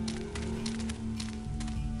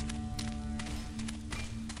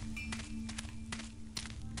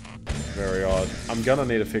 Very odd. I'm gonna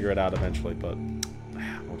need to figure it out eventually, but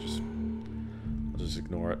I'll just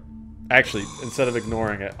ignore it. Actually, instead of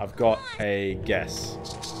ignoring it, I've got a guess.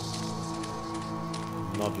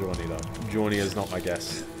 Not Journey though. Journey is not my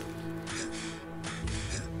guess.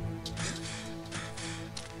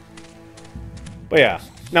 But yeah,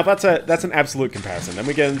 now that's an absolute comparison. Then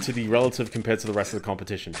we get into the relative compared to the rest of the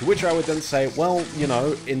competition, to which I would then say, well, you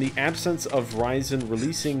know, in the absence of Ryzen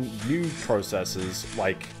releasing new processors,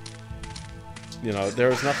 like, you know, there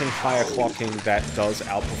is nothing higher clocking that does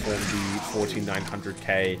outperform the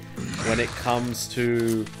 14900K when it comes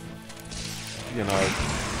to, you know,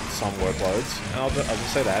 some workloads. And I'll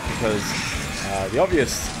just say that because the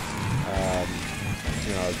obvious,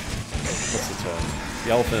 you know, what's the term?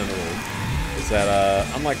 The elephant in the room is that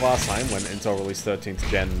unlike last time when Intel released 13th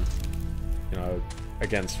gen, you know,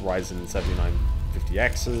 against Ryzen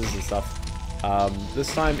 7950Xs and stuff,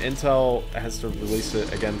 this time Intel has to release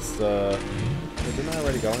it against the... Didn't I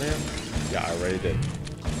already go in here? Yeah, I already did.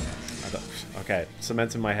 Okay,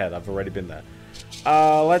 cement in my head. I've already been there.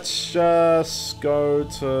 Let's just go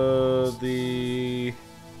to the...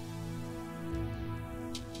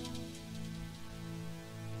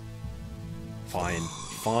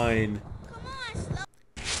 Fine.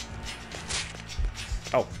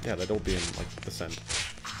 Oh, yeah, they'd all be in, like, the send.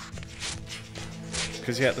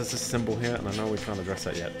 Because, yeah, there's this symbol here, and I know we can't address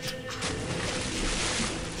that yet.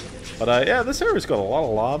 But, yeah, this area's got a lot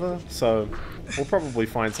of lava, so we'll probably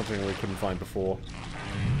find something that we couldn't find before.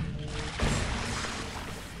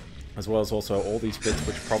 As well as also all these bits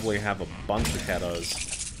which probably have a bunch of shadows.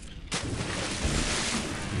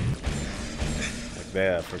 Like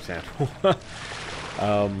there, for example.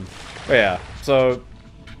 But yeah, so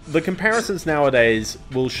the comparisons nowadays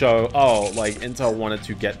will show, oh, like Intel wanted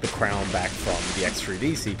to get the crown back from the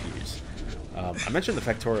X3D CPUs. I mentioned the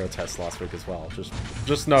Factorio test last week as well.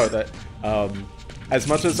 Just know that as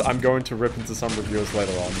much as I'm going to rip into some reviewers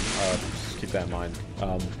later on, just keep that in mind.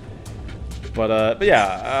 But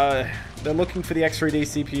yeah, they're looking for the X3D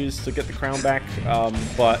CPUs to get the crown back.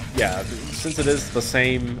 But yeah, since it is the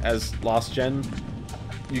same as last gen,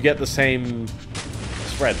 you get the same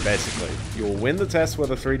spread basically. You'll win the test where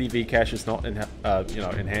the 3D V-cache is not in, you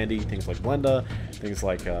know, in handy. Things like Blender, things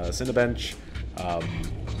like Cinebench.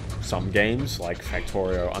 Some games like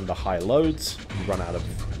Factorio under high loads, you run out of,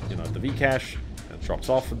 you know, the V-cache, it drops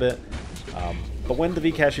off a bit. But when the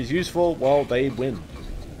V-cache is useful, well, they win.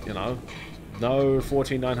 You know, no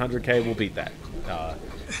 14900K will beat that.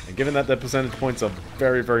 And given that the percentage points are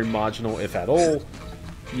very, very marginal, if at all,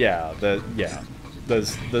 yeah,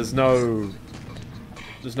 there's no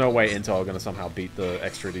way Intel are going to somehow beat the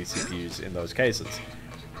X3D CPUs in those cases.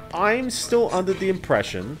 I'm still under the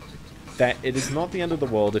impression that it is not the end of the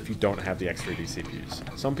world if you don't have the X3D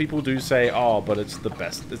CPUs. Some people do say, oh, but it's the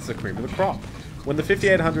best, it's the cream of the crop. When the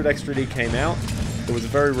 5800 X3D came out, it was a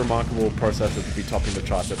very remarkable processor to be topping the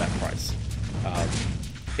charts at that price.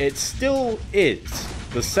 It still is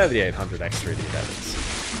the 7800 X3D, that is.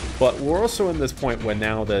 But we're also in this point where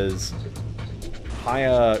now there's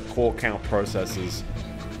higher core count processors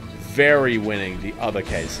very winning the other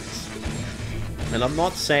cases. And I'm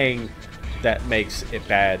not saying that makes it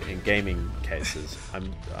bad in gaming cases.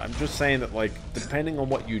 I'm just saying that, like, depending on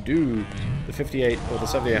what you do, the 58 or the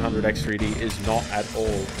 7800 X3D is not at all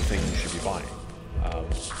the thing you should be buying.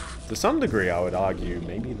 To some degree, I would argue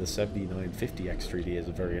maybe the 7950 X3D is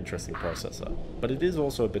a very interesting processor, but it is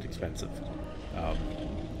also a bit expensive.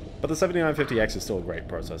 But the 7950X is still a great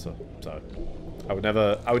processor, so I would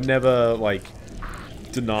never like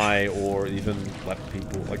deny or even let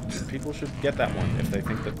people, like, people should get that one if they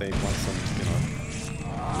think that they want some, you know,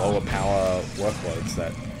 lower power workloads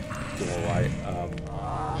that do alright.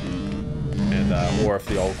 Or if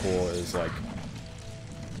the old core is like,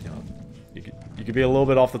 you know, you could be a little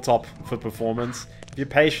bit off the top for performance. If you're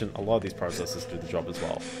patient, a lot of these processors do the job as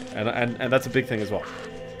well, and that's a big thing as well.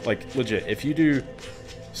 Like, legit, if you do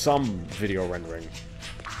some video rendering,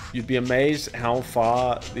 you'd be amazed how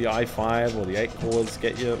far the i5 or the 8 cores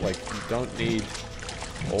get you. Like, you don't need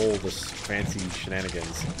all this fancy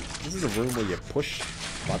shenanigans. This is a room where you push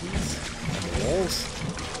buttons on the walls.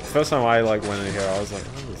 The first time I, like, went in here, I was like,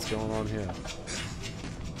 oh, what's going on here?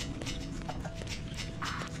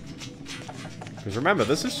 Because remember,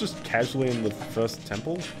 this is just casually in the first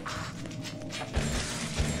temple.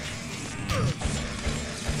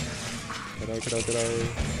 G'day.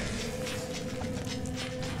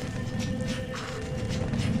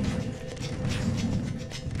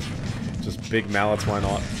 Just big mallets, why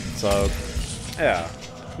not? So, yeah.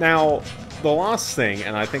 Now, the last thing,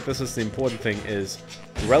 and I think this is the important thing, is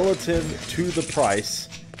relative to the price,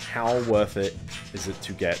 how worth it is it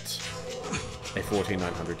to get a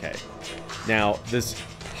 14900K? Now, this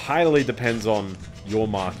highly depends on your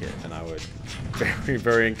market, and I would very,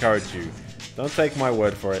 very encourage you, don't take my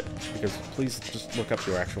word for it, because please just look up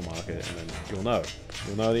your actual market, and then you'll know.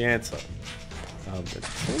 You'll know the answer. It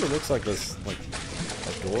sort of looks like there's, like,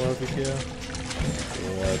 a door over here,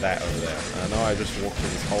 or that over there. I know I just walked through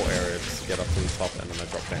this whole area just to get up to the top, and then I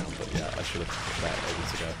dropped down, but yeah, I should have put that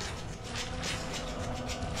ages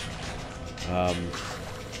ago.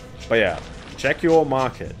 But yeah, check your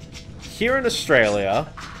market. Here in Australia,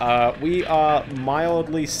 we are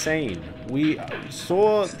mildly sane. We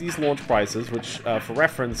saw these launch prices, which, for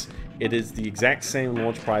reference, it is the exact same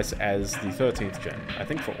launch price as the 13th gen. I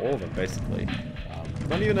think for all of them, basically.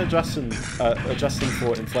 Not even adjusting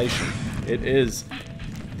for inflation. It is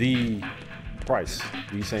the price,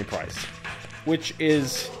 the same price, which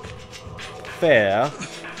is fair.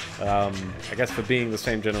 I guess for being the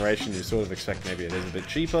same generation, you sort of expect maybe it is a bit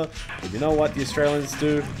cheaper. But you know what the Australians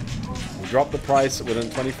do? We drop the price within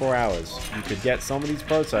 24 hours. You could get some of these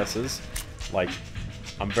processors, like,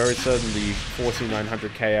 I'm very certain the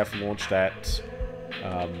 14900KF launched at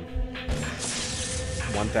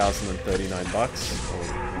 1,039 bucks, or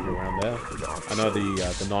maybe around there. I know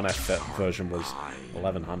the non-F version was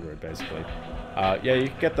 1,100 basically. Yeah, you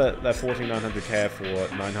can get that 14900KF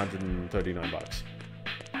for 939 bucks.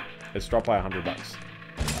 It's dropped by 100 bucks.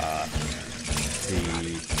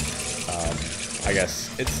 I guess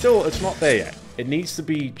it's not there yet. It needs to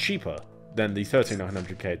be cheaper than the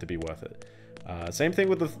 13900K to be worth it. Same thing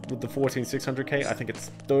with the 14600K. I think it's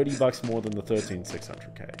 30 bucks more than the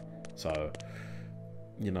 13600K. So,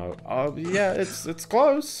 you know, yeah, it's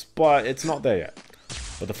close, but it's not there yet.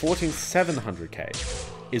 But the 14700K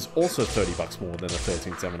is also 30 bucks more than the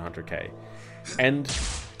 13700K. And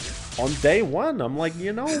on day one, I'm like,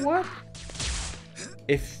 you know what?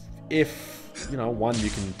 If you know, one, you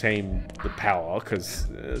can tame the power, because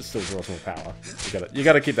it still draws more power. You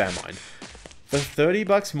gotta keep that in mind. For 30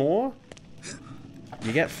 bucks more,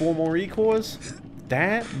 you get 4 more E-cores.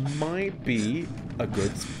 That might be a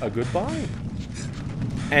good buy.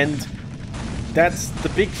 And that's the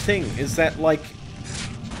big thing, is that, like,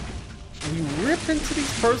 you rip into these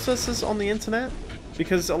processors on the internet,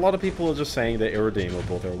 because a lot of people are just saying they're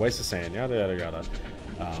irredeemable, they're a waste of sand, yada yada yada.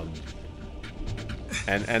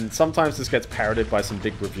 And sometimes this gets parroted by some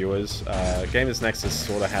big reviewers. Gamers Nexus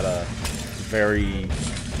sort of had a very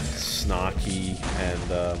snarky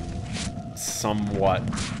and somewhat...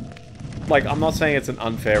 Like, I'm not saying it's an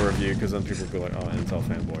unfair review, because then people will be like, oh, Intel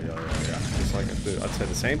fanboy, yeah. Just like, dude, I'd say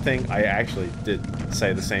the same thing. I actually did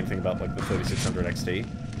say the same thing about, like, the 3600 XT.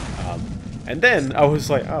 And then I was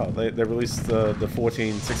like, oh, they released the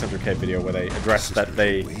 14600K video where they addressed that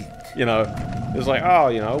they, you know, it was like, oh,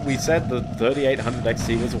 you know, we said the 3800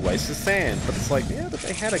 XT was a waste of sand. But it's like, yeah, but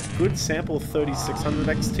they had a good sample of 3600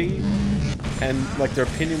 XT. And, like, their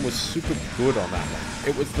opinion was super good on that one.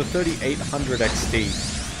 It was the 3800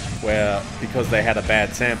 XT where, because they had a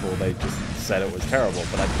bad sample, they just said it was terrible.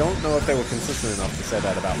 But I don't know if they were consistent enough to say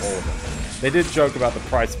that about all of them. They did joke about the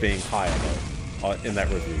price being higher, though, in that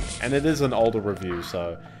review. And it is an older review,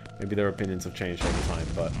 so maybe their opinions have changed over time.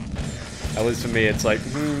 But at least for me, it's like,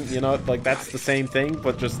 you know, like, that's the same thing,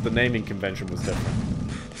 but just the naming convention was different.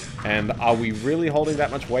 And are we really holding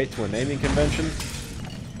that much weight to a naming convention?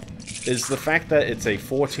 Is the fact that it's a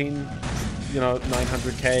 14, you know,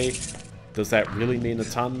 900K... Does that really mean a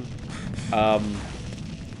ton?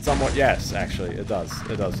 Somewhat, yes, actually, it does.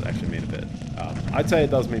 It does actually mean a bit. I'd say it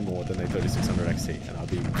does mean more than a 3600 XT, and I'd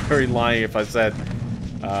be very lying if I said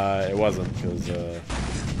it wasn't, because it's a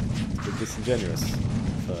bit disingenuous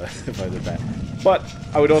if I did that. But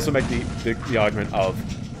I would also make the argument of,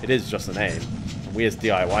 it is just a name, and we as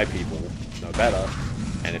DIY people know better,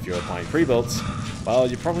 and if you're applying pre-builds, well,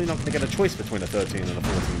 you're probably not going to get a choice between a 13 and a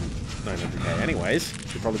 14 900K anyways.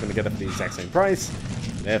 You're probably going to get it for the exact same price.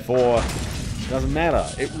 Therefore, it doesn't matter.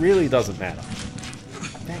 It really doesn't matter.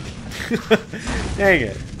 Dang it. Dang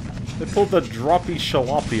it. They pulled the droppy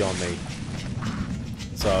jalopy on me.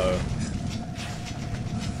 So,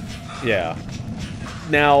 yeah.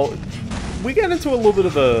 Now, we get into a little bit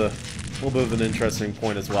of an interesting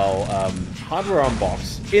point as well. Hardware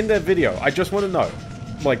Unbox. In their video, I just want to know.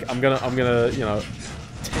 Like, I'm gonna, you know,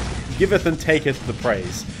 giveth and taketh the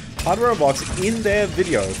praise. Hardware Unbox, in their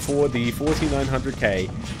video for the 14900K,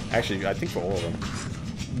 actually, I think for all of them,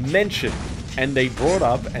 mentioned, and they brought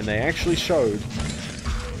up, and they actually showed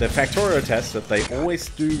the Factorio test that they always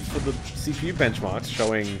do for the CPU benchmarks,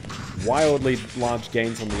 showing wildly large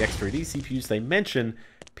gains on the X3D CPUs. They mention,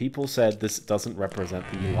 people said this doesn't represent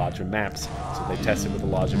the larger maps, so they tested with a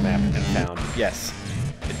larger map and found, yes,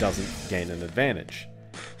 it doesn't gain an advantage.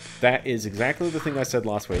 That is exactly the thing I said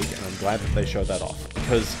last week, and I'm glad that they showed that off.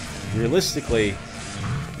 Because, realistically,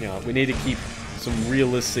 you know, we need to keep some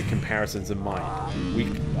realistic comparisons in mind.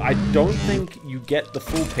 I don't think you get the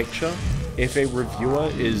full picture if a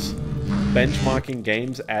reviewer is benchmarking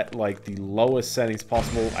games at, like, the lowest settings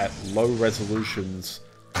possible, at low resolutions.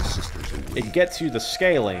 It gets you the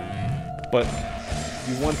scaling, but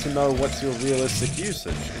you want to know what's your realistic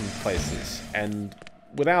usage in places. And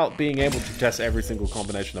without being able to test every single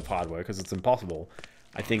combination of hardware, because it's impossible,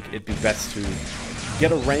 I think it'd be best to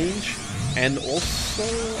get a range, and also,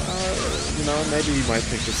 you know, maybe you might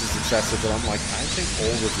think this is excessive, but I'm like, I think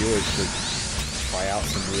all reviewers should try out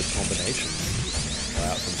some weird combinations, try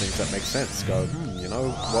out some things that make sense, go, you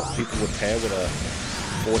know, what people would pair with a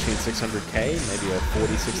 14600K, maybe a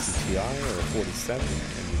 4060 Ti or a 47,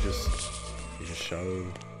 and you just show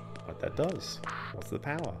what that does. What's the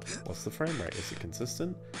power? What's the frame rate? Is it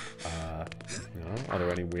consistent? You know, are there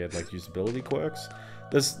any weird like usability quirks?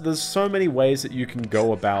 There's so many ways that you can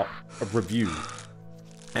go about a review,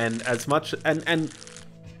 and as much and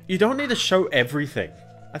you don't need to show everything.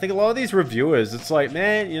 I think a lot of these reviewers, it's like,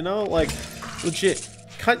 man, you know, like legit,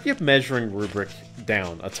 cut your measuring rubric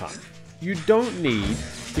down a ton. You don't need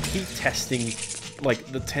to keep testing like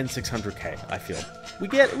the 10600K. I feel we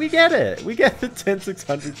get it. We get the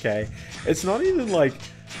 10600K. It's not even like,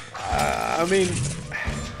 I mean,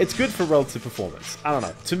 it's good for relative performance. I don't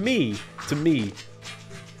know. To me,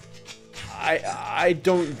 I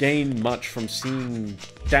don't gain much from seeing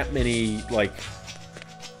that many like.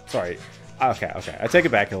 Sorry. Okay. I take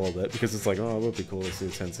it back a little bit because it's like, oh, it would be cool to see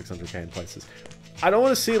the 10600K in places. I don't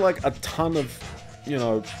want to see like a ton of, you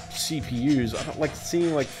know, CPUs. I don't like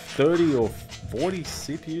seeing like 30 or 40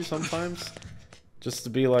 CPUs sometimes. Just to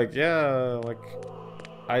be like, yeah, like,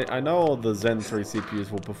 I know the Zen 3 CPUs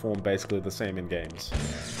will perform basically the same in games.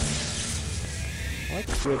 I like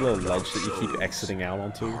this weird little ledge that you keep exiting out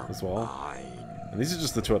onto as well. And these are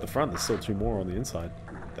just the two at the front. There's still two more on the inside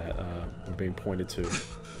that are being pointed to.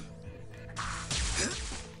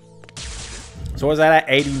 So was that at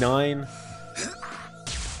 89?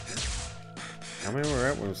 How many were we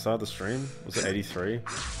at when we started the stream? Was it 83?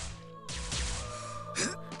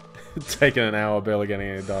 Taking an hour, barely getting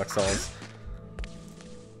any Dark Souls.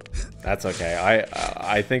 That's okay.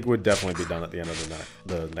 I think we'd definitely be done at the end of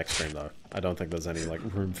the next stream though. I don't think there's any like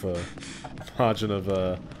room for margin of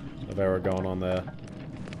error going on there.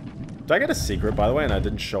 Did I get a secret by the way, and I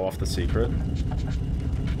didn't show off the secret?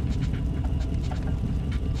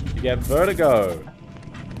 You get vertigo,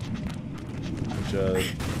 which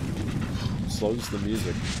slows the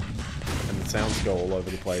music, and the sounds go all over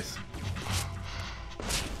the place.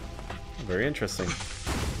 Very interesting.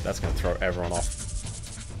 That's going to throw everyone off.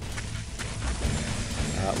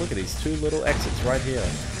 Look at these two little exits right here.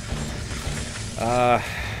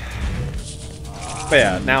 But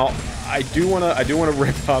yeah, now I do wanna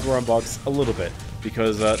rip Hardware Unboxed a little bit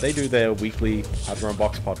because they do their weekly Hardware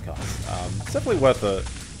Unboxed podcast. It's definitely worth a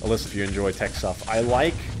listen if you enjoy tech stuff. I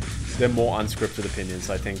like their more unscripted opinions.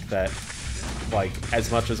 I think that, like, as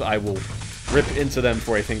much as I will rip into them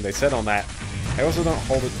for anything they said on that, I also don't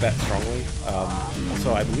hold it that strongly.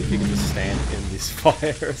 Also, I believe you can just stand in this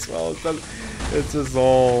fire as well. It's just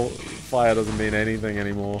all fire doesn't mean anything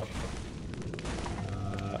anymore.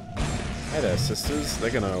 Hey there, sisters. They're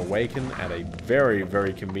gonna awaken at a very,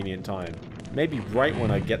 very convenient time. Maybe right when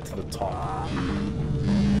I get to the top.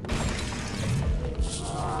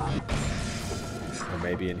 Or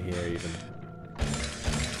maybe in here even.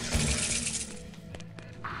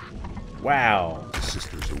 Wow. The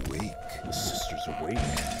sister's awake. The sister's awake.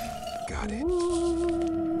 Got it.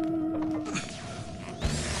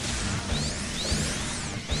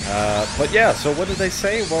 But yeah, so what did they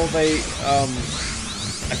say? Well, they,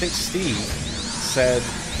 I think Steve said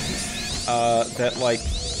that, like,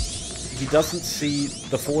 he doesn't see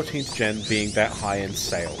the 14th gen being that high in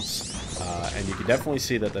sales. And you can definitely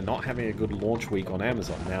see that they're not having a good launch week on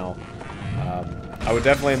Amazon. Now, I would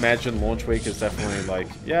definitely imagine launch week is definitely, like,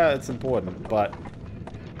 yeah, it's important, but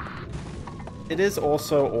it is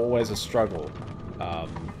also always a struggle.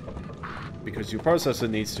 Because your processor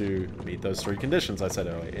needs to meet those three conditions I said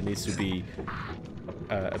earlier. It needs to be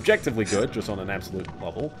objectively good, just on an absolute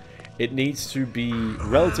level. It needs to be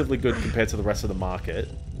relatively good compared to the rest of the market,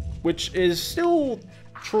 which is still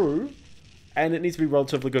true, and it needs to be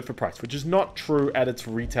relatively good for price, which is not true at its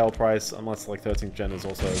retail price, unless like 13th gen is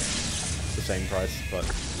also the same price, but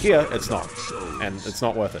here it's not, and it's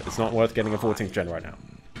not worth it. It's not worth getting a 14th gen right now.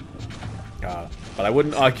 But I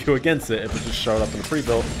wouldn't argue against it if it just showed up in the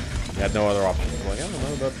pre-built. You had no other option. Like, I don't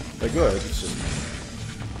know, they're good. It's just,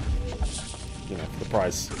 you know, the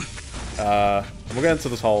price. We'll get into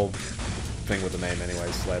this whole thing with the name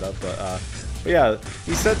anyways later, but yeah,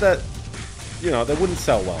 he said that, you know, they wouldn't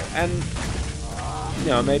sell well, and, you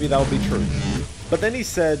know, maybe that would be true. But then he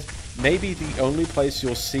said, maybe the only place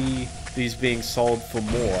you'll see these being sold for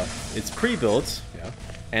more is pre-builds, yeah,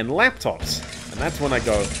 and laptops. And that's when I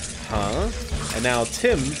go, huh? And now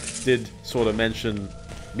Tim did sort of mention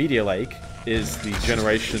Media Lake is the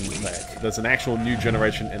generation, there's an actual new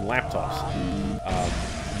generation in laptops.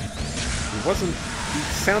 He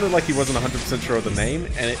sounded like he wasn't 100% sure of the name,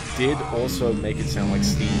 and it did also make it sound like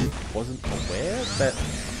Steve wasn't aware that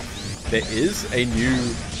there is a new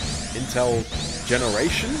Intel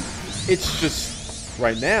generation. It's just,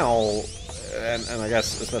 right now, and I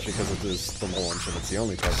guess especially because it is the launch and it's the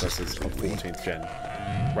only processors of 14th gen.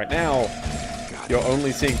 Right now, you're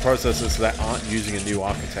only seeing processors that aren't using a new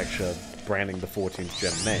architecture branding the 14th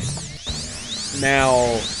gen name. Now,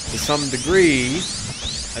 to some degree,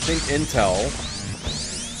 I think Intel,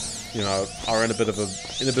 you know, are in a bit of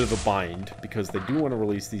a bind because they do want to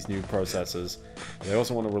release these new processors, and they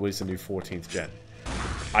also want to release a new 14th gen.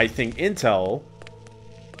 I think Intel,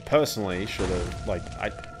 personally, should have, like,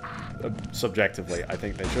 subjectively, I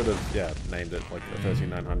think they should have, yeah, named it like the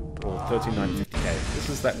 13900 or 13950K. This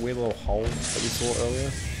is that weird little hole that we saw earlier.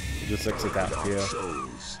 You just exit out here.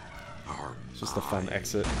 It's just a fun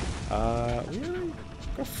exit. We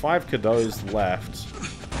got 5 Cadeaux left.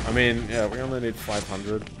 I mean, yeah, we only need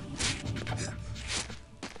 500.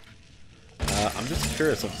 I'm just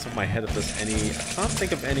curious off the top of my head if there's any... I can't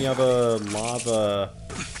think of any other lava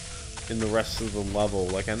in the rest of the level.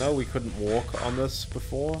 Like, I know we couldn't walk on this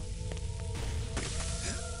before,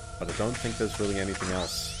 but I don't think there's really anything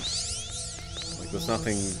else. Like, there's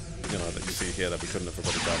nothing, you know, that you see here that we couldn't have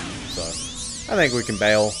already done. So, I think we can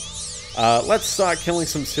bail. Let's start killing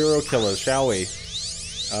some serial killers, shall we?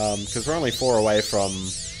 Because we're only 4 away from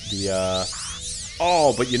the,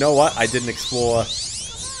 Oh, but you know what? I didn't explore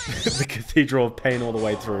the Cathedral of Pain all the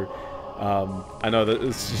way through. I know that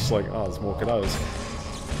it's just like, oh, there's more Cadeaux.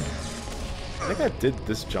 I think I did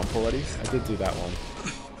this jump already. I did do that one.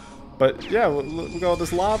 But yeah, we got all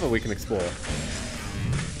this lava we can explore.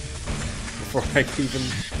 Before I can even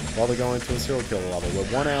bother going to a serial killer level. We're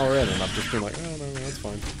 1 hour in and I've just been like, oh no, that's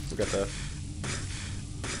fine. We'll get there.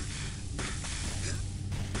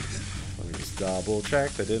 Let me just double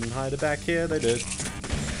check. They didn't hide it back here. They did.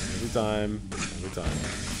 Every time. Every time.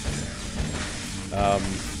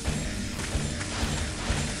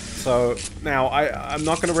 So, now, I'm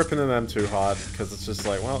not going to rip into them too hard, because it's just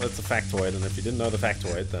like, well, it's a factoid, and if you didn't know the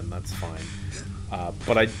factoid, then that's fine.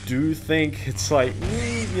 But I do think it's like,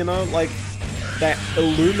 you know, like, that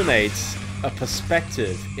illuminates a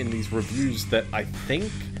perspective in these reviews that I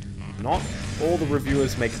think not all the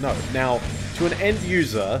reviewers make note. Now, to an end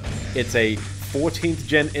user, it's a 14th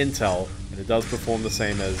gen Intel, and it does perform the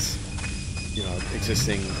same as, you know,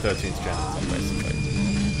 existing 13th gen Intel, basically.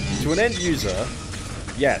 To an end user,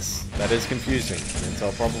 yes, that is confusing, and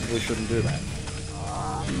Intel probably shouldn't do that.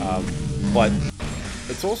 But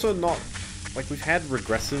it's also not, like, we've had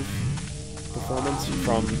regressive performance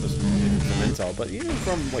from Intel, but even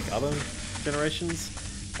from, like, other generations.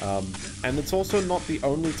 And it's also not the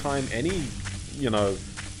only time any, you know,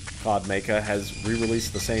 card maker has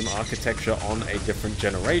re-released the same architecture on a different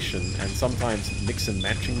generation, and sometimes mix and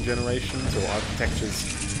matching generations or architectures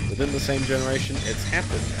within the same generation. It's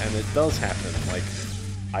happened, and it does happen. Like,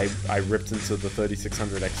 I ripped into the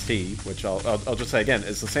 3600 XT, which I'll just say again,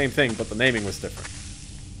 it's the same thing, but the naming was different.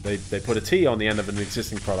 They put a T on the end of an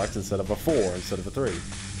existing product instead of a 4 instead of a 3.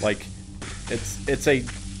 Like, it's a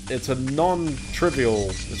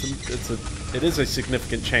non-trivial, it is a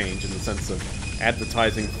significant change in the sense of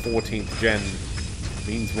advertising 14th gen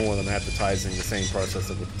means more than advertising the same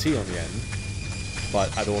processor with a T on the end.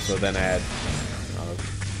 But I'd also then add, you know,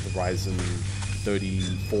 the Ryzen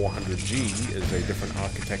 3400G is a different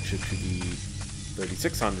architecture to the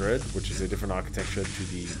 3600, which is a different architecture to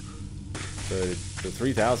the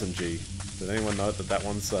 3000G. Did anyone note that that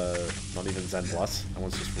one's not even Zen Plus? That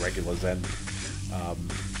one's just regular Zen.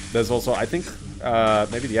 There's also, I think,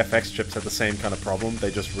 maybe the FX chips had the same kind of problem. They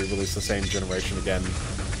just re-released the same generation again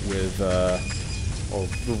with, or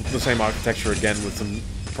the same architecture again with some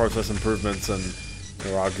process improvements, and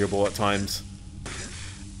they're arguable at times.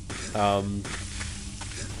 On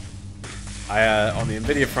the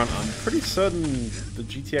NVIDIA front, I'm pretty certain the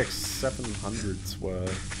GTX 700s were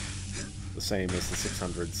the same as the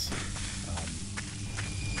 600s.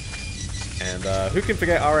 And who can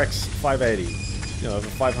forget RX 580? You know, the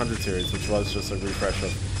 500 series, which was just a refresh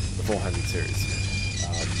of the 400 series.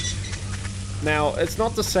 Now, it's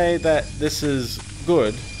not to say that this is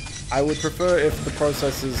good. I would prefer if the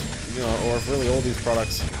processors, you know, or if really all these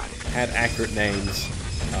products had accurate names.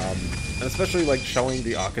 And especially, like, showing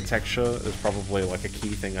the architecture is probably, like, a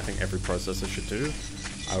key thing I think every processor should do.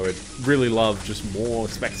 I would really love just more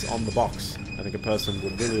specs on the box. I think a person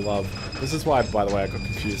would really love... This is why, by the way, I got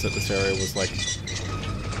confused that this area was, like...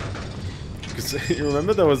 Because you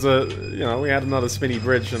remember there was a... You know, we had another spinny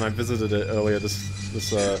bridge and I visited it earlier this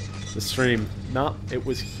stream. Nah, it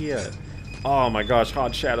was here. Oh my gosh,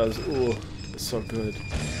 hard shadows. Ooh, it's so good.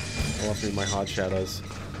 I love me my hard shadows.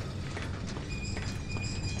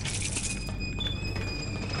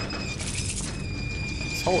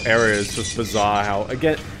 This whole area is just bizarre how,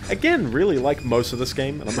 again, again, really like most of this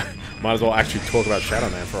game, and I might as well actually talk about Shadow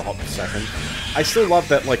Man for a hot second. I still love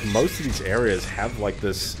that, like, most of these areas have, like,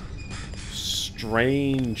 this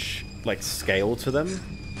strange, like, scale to them.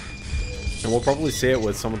 And we'll probably see it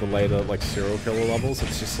with some of the later, like, serial killer levels.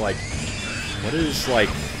 It's just like, what is, like,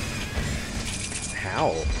 how?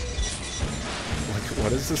 Like,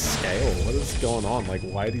 what is the scale? What is going on? Like,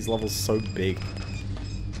 why are these levels so big?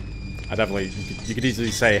 I definitely, you could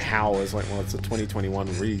easily say how is like, well, it's a 2021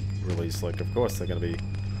 re-release. Like, of course they're going to be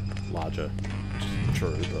larger. Which is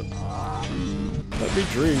true, but let me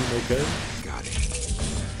dream, okay? Got it.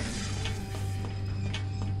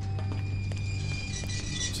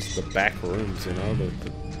 Just the back rooms, you know?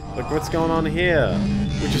 Look what's going on here.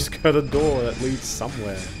 We just got a door that leads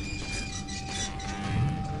somewhere.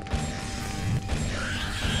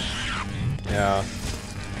 Yeah.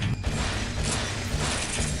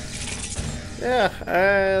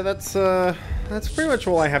 Yeah, that's pretty much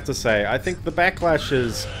all I have to say. I think the backlash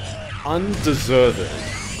is undeserved.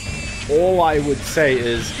 All I would say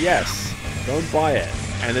is, yes, don't buy it.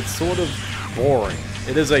 And it's sort of boring.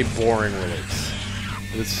 It is a boring release.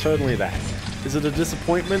 It is certainly that. Is it a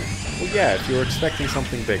disappointment? Well, yeah, if you're expecting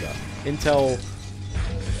something bigger. Intel...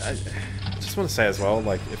 I just want to say as well,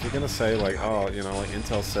 like, if you're going to say, like, oh, you know, like,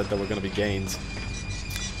 Intel said there were going to be gains,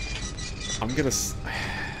 I'm going to...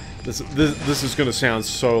 This is gonna sound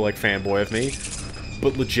so like fanboy of me,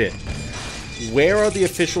 but legit. Where are the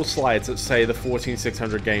official slides that say the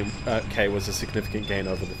 14600 K was a significant gain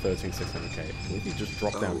over the 13600K? I believe you just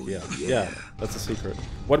dropped down here. Yeah, that's a secret.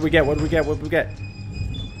 What do we get? What do we get? What do we get?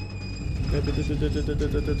 What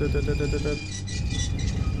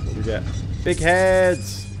do we get? Big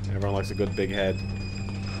heads! Everyone likes a good big head.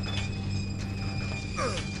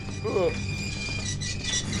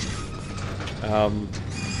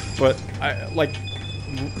 But like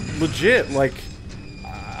legit, like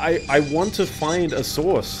I want to find a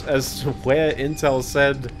source as to where Intel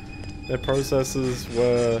said their processors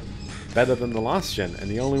were better than the last gen,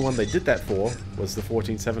 and the only one they did that for was the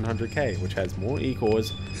 14700K, which has more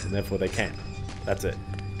E-cores, and therefore they can. That's it.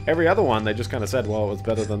 Every other one they just kind of said, well, it was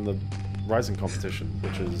better than the Ryzen competition,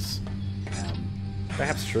 which is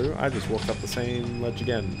perhaps true. I just walked up the same ledge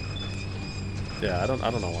again. Yeah, I don't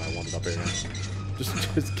know why I wanted up here.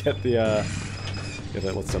 Just get the, yeah,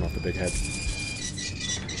 let's turn off the big head.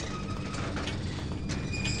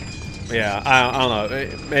 Yeah, I don't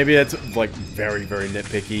know. Maybe it's, like, very, very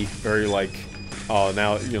nitpicky. Very, like, oh,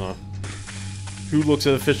 now, you know, who looks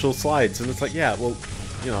at official slides? And it's like, yeah, well,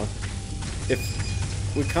 you know, if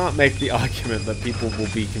we can't make the argument that people will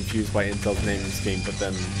be confused by Intel's naming scheme, but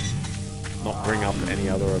then not bring up any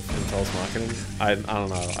other of Intel's marketing, I don't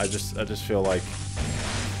know. I just feel like,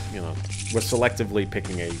 you know, we're selectively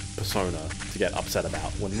picking a persona to get upset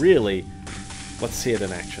about, when really, let's see it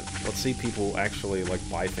in action. Let's see people actually, like,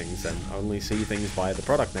 buy things and only see things by the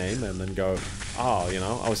product name and then go, oh, you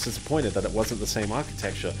know, I was disappointed that it wasn't the same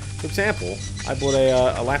architecture. For example, I bought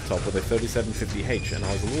a laptop with a 3750H, and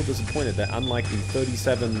I was a little disappointed that unlike the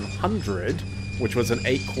 3700, which was an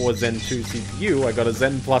 8-core Zen 2 CPU, I got a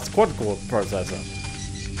Zen Plus quad-core processor.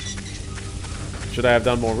 Should I have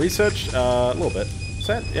done more research? A little bit.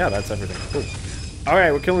 Yeah, that's everything. Cool.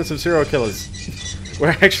 Alright, we're killing some serial killers. We're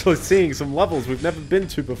actually seeing some levels we've never been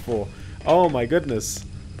to before. Oh my goodness.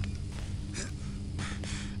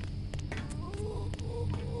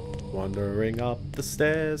 Wandering up the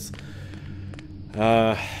stairs.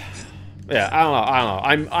 Yeah, I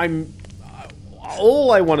don't know.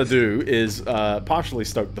 All I want to do is partially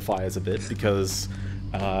stoke the fires a bit, because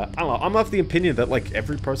I don't know, I'm of the opinion that, like,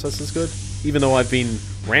 every processor is good, even though I've been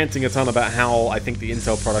ranting a ton about how I think the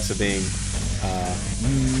Intel products are being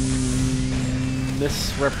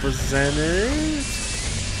misrepresented.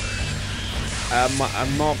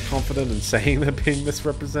 I'm not confident in saying they're being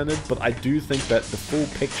misrepresented, but I do think that the full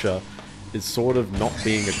picture is sort of not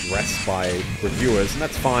being addressed by reviewers, and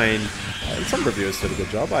that's fine. And some reviewers did a good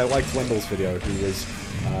job. I liked Wendell's video, who was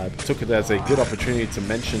took it as a good opportunity to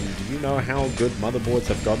mention, do you know how good motherboards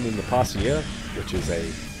have gotten in the past year? Which is a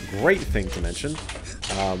great thing to mention.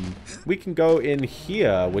 We can go in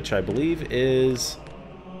here, which I believe is...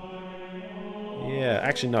 Yeah,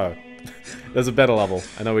 actually no. There's a better level.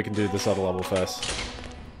 I know we can do this other level first.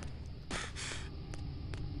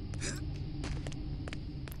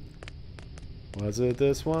 Was it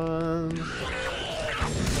this one?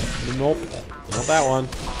 Nope, not that one.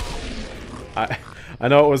 I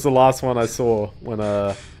know it was the last one I saw when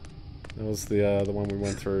it was the one we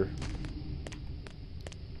went through.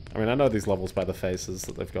 I mean, I know these levels by the faces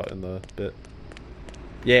that they've got in the bit.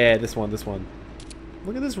 Yeah, this one.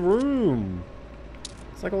 Look at this room.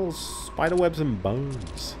 It's like all spider webs and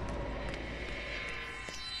bones.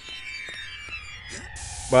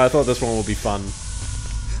 But I thought this one would be fun.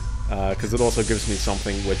 Because it also gives me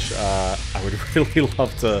something which I would really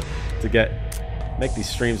love to make these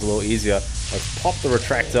streams a little easier. Let's pop the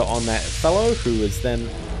retractor on that fellow, who is then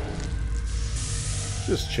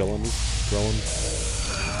just chilling, just growing.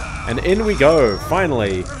 And in we go,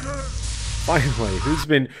 finally. Finally, who's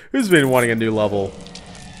been wanting a new level?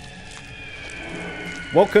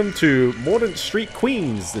 Welcome to Mordant Street,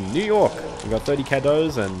 Queens in New York. We've got 30 Cadeaux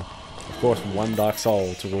and, of course, one Dark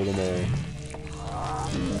Soul to rule them all.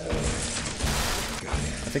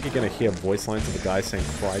 I think you're gonna hear voice lines of the guy saying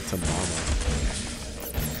 "Cry to Mama."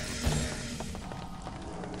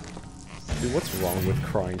 Dude, what's wrong with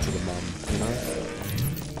crying to the mum? You know?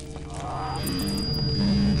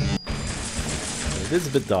 It is a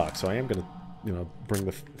bit dark, so I am gonna, you know, bring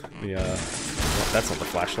the well, that's not the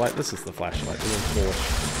flashlight. This is the flashlight.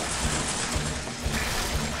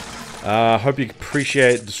 Hope you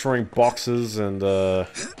appreciate destroying boxes and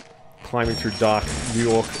climbing through dark New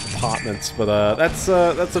York apartments, but that's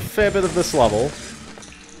a fair bit of this level.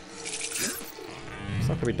 It's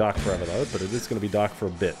not gonna be dark forever though, but it is gonna be dark for a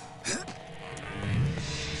bit.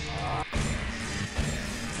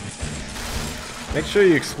 Make sure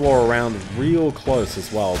you explore around real close as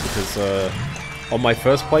well, because on my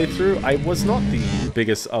first playthrough, I was not the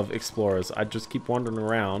biggest of explorers. I'd just keep wandering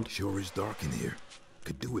around. Sure is dark in here.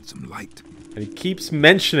 Could do with some light. And he keeps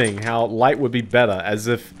mentioning how light would be better, as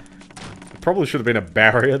if it probably should have been a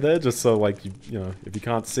barrier there, just so, like, you know, if you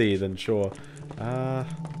can't see, then sure.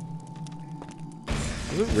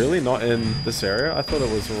 Is it really not in this area? I thought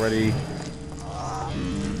it was already...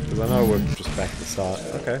 Because I know we're just back at the start.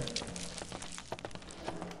 Okay.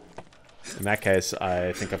 In that case,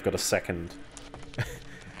 I think I've got a second...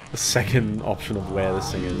 a second option of where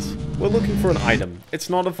this thing is. We're looking for an item. It's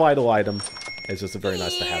not a vital item. It's just a very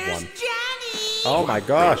nice to have one. Johnny! Oh my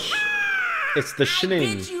gosh! It's the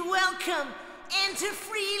Shining. Bid you welcome. Enter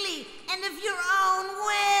freely and of your own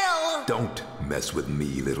will. Don't mess with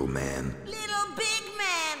me, little man. Little big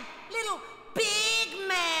man. Little big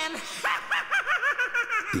man.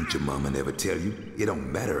 Didn't your mama never tell you? It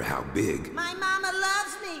don't matter how big. My mama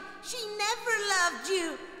loves me. She never loved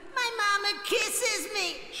you. My mama kisses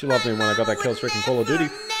me. She loved me when I got that kill streak in Call of Duty.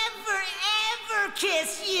 Never ever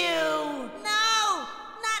kiss you. No,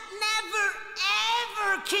 not never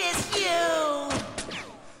ever kiss you.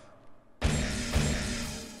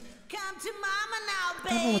 Come to mama now, baby. I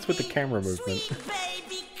don't know what's with the camera movement. Sweet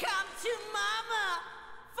baby, come to mama,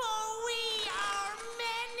 for we are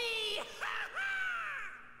many.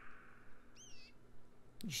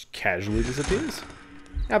 Just casually disappears.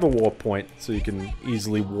 Have a warp point so you can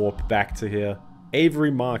easily warp back to here.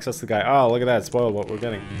 Avery Marks, that's the guy. Oh, look at that. Spoil what we're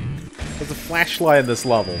getting. There's a flashlight in this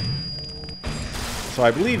level. So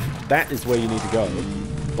I believe that is where you need to go.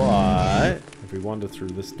 But if we wander through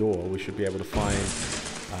this door, we should be able to find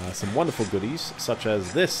some wonderful goodies, such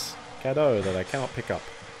as this Cadeau that I cannot pick up.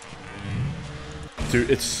 Dude,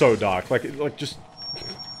 it's so dark. Like just...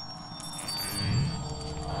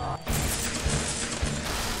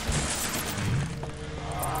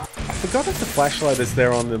 I forgot if the flashlight is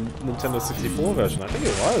there on the Nintendo 64 version. I think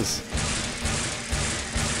it was.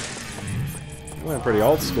 We went pretty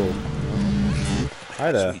old school.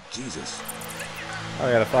 Hi there. Sweet Jesus. Oh,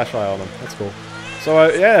 yeah, the flashlight on them. That's cool. So,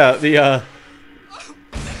 yeah, the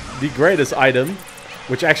greatest item,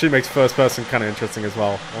 which actually makes first person kind of interesting as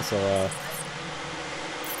well. Also,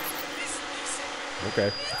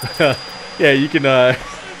 okay. Yeah, you can,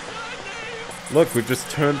 look, we've just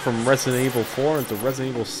turned from Resident Evil 4 into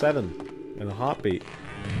Resident Evil 7 in a heartbeat.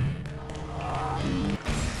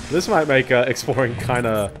 This might make exploring kind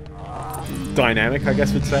of dynamic, I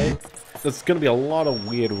guess we'd say. There's going to be a lot of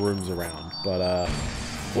weird rooms around, but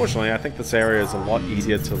fortunately, I think this area is a lot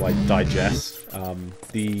easier to like digest.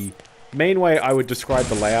 The main way I would describe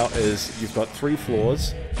the layout is you've got 3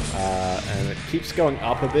 floors, and it keeps going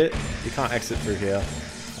up a bit. You can't exit through here,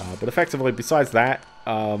 but effectively, besides that,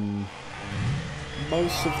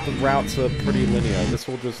 most of the routes are pretty linear. This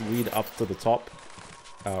will just lead up to the top,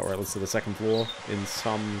 or at least to the second floor in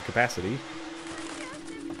some capacity.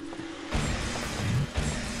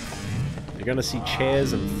 You're gonna see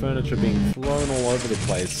chairs and furniture being thrown all over the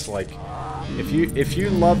place. Like, if you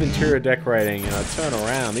love interior decorating, you know, turn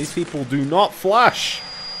around. These people do not flush.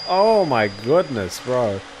 Oh my goodness,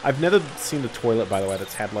 bro. I've never seen a toilet, by the way,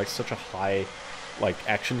 that's had like such a high, like,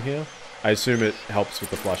 action here. I assume it helps with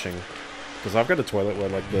the flushing. Because I've got a toilet where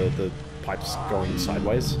like the pipe's going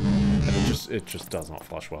sideways, and it just does not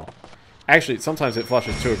flush well. Actually, sometimes it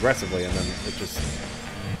flushes too aggressively, and then it just...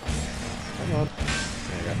 Come on.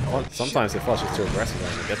 Yeah, Yeah. Well, sometimes they flush us too aggressively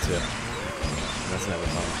when it gets here. And that's never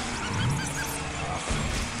fun.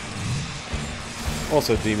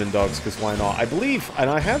 Also demon dogs, because why not? I believe, and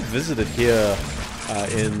I have visited here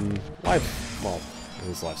in life, well, it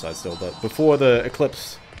was life size still, but before the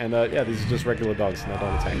eclipse. And yeah, these are just regular dogs, and they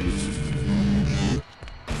don't attack you.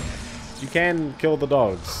 You can kill the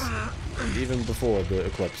dogs, even before the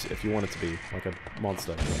eclipse, if you want it to be like a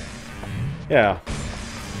monster. Yeah.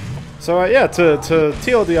 So yeah, to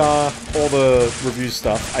TLDR all the review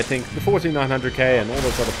stuff, I think the 14900K and all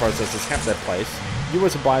those other processors have their place. You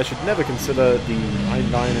as a buyer should never consider the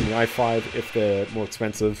i9 and the i5 if they're more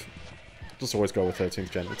expensive. Just always go with 13th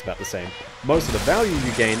gen, it's about the same. Most of the value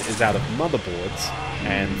you gain is out of motherboards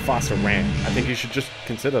and faster RAM. I think you should just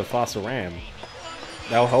consider faster RAM.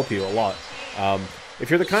 That'll help you a lot. If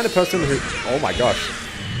you're the kind of person who... Oh my gosh.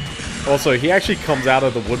 Also, he actually comes out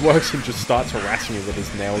of the woodworks and just starts harassing me with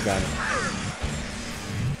his nail gun.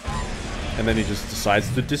 And then he just decides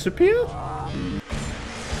to disappear?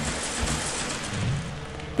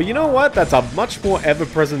 But you know what? That's a much more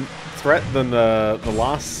ever-present threat than the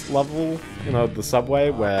last level, you know, the subway,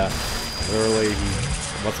 where literally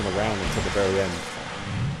he wasn't around until the very end.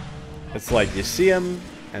 It's like, you see him,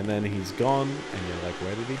 and then he's gone, and you're like,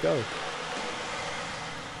 where did he go?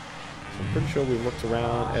 So I'm pretty sure we looked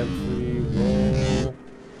around every wall.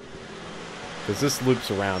 Because this loops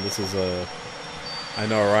around. This is a... I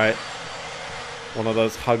know, right? One of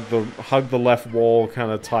those hug the left wall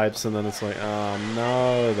kind of types, and then it's like, oh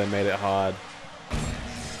no, they made it hard. I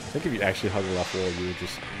think if you actually hug the left wall, you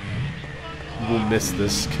will miss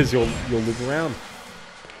this, because you'll loop around.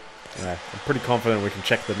 Yeah, I'm pretty confident we can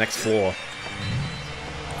check the next floor.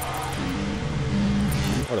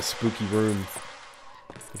 What a spooky room.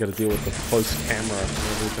 You gotta deal with the close camera and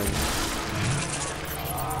everything.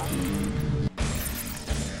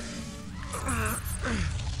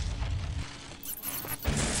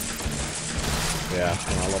 Yeah,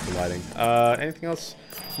 I love the lighting. Anything else?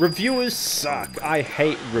 Reviewers suck. I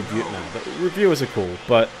hate reviewers are cool,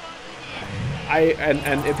 but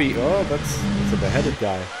and it'd be, oh, that's a beheaded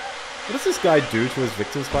guy. What does this guy do to his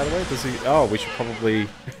victims, by the way? Does he? Oh, we should probably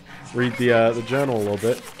read the journal a little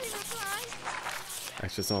bit.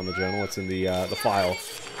 Actually, it's not in the journal. It's in the file.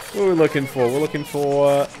 What are we looking for? We're looking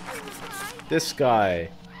for this guy,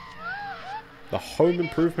 the home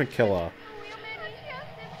improvement killer.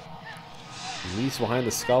 He leaves behind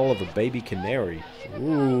the skull of a baby canary.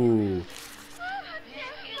 Ooh.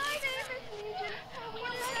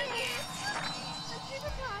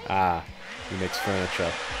 Ah, he makes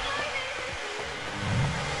furniture.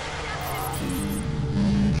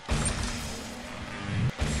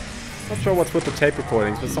 Not sure what's with the tape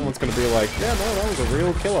recordings, but someone's gonna be like, yeah, no, that was a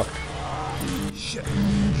real killer.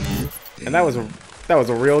 And that was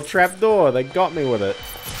a real trapdoor. They got me with it.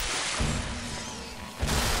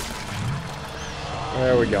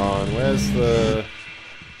 Where are we going? Where's the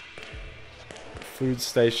food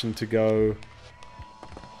station to go?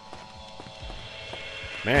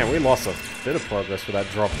 Man, we lost a bit of progress with that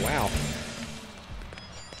drop. Wow.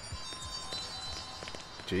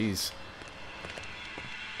 Jeez.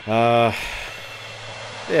 Yeah.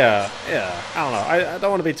 I don't know. I don't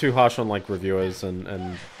want to be too harsh on like reviewers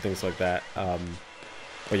and things like that.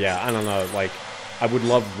 But yeah, I don't know. Like, I would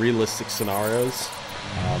love realistic scenarios.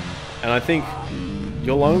 And I think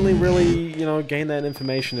you'll only really, you know, gain that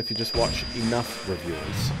information if you just watch enough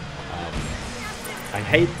reviewers. I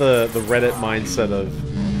hate the Reddit mindset of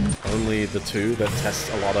only the two that test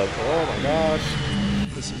a lot of, oh my gosh.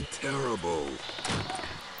 This is terrible.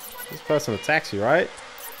 This person attacks you, right?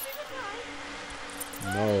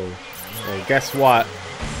 No. Well, guess what?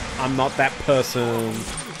 I'm not that person.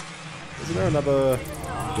 Isn't there another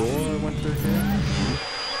door I went through here?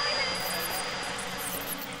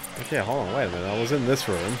 Okay, hold on, wait a minute. I was in this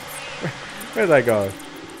room. Where did I go?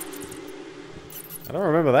 I don't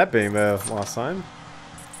remember that being there last time.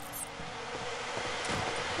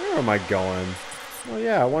 Where am I going? Well,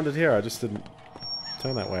 yeah, I wandered here. I just didn't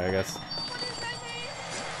turn that way, I guess.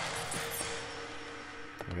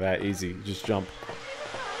 That easy. Just jump.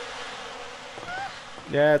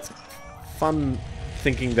 Yeah, it's fun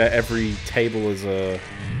thinking that every table is a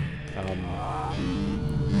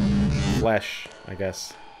flesh, I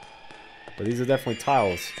guess. But these are definitely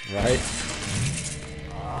tiles, right?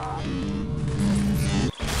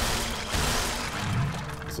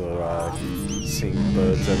 So, seeing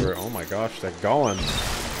birds everywhere. Oh my gosh, they're going.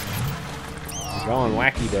 They're going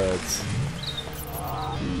wacky birds.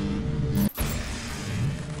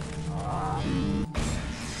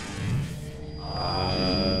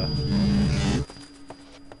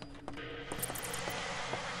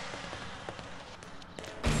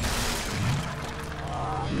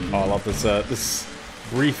 Oh, I love this, this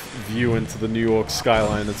brief view into the New York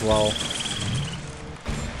skyline as well.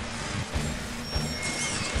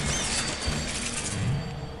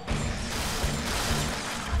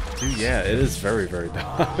 Dude, yeah, it is very, very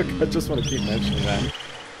dark. I just want to keep mentioning that.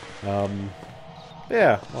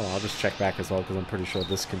 Yeah, well, I'll just check back as well, because I'm pretty sure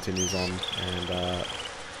this continues on, and,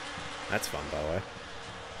 that's fun, by the way.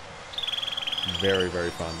 Very, very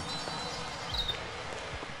fun.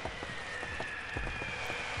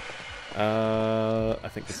 I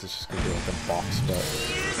think this is just gonna be like a box, but...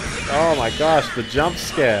 Oh my gosh, the jump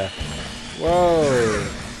scare! Whoa!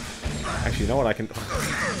 Actually, you know what I can...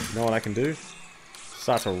 You know what I can do?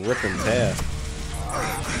 Start to rip and tear.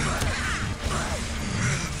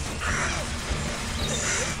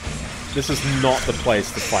 This is not the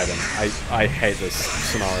place to fight him. I hate this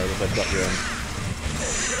scenario that they've got you in.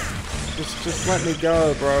 Just let me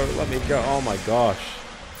go, bro. Let me go. Oh my gosh.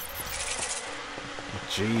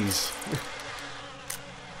 Jeez.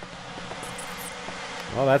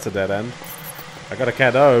 Well, that's a dead end. I got a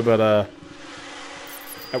KO, but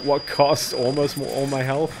at what cost? Almost all my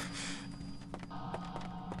health.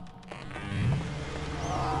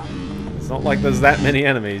 It's not like there's that many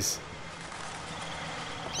enemies.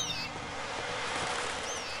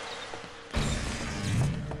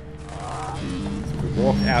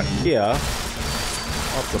 Walk out here.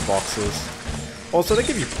 Lots of boxes. Also, they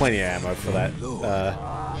give you plenty of ammo for that.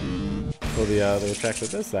 For the attractor.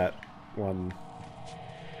 There's that one.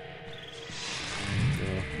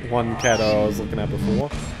 One Kato I was looking at before.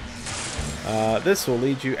 This will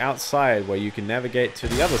lead you outside, where you can navigate to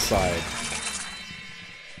the other side.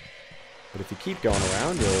 But if you keep going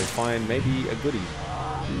around, you'll find maybe a goodie.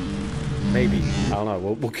 Maybe. I don't know.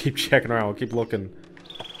 We'll keep checking around. We'll keep looking.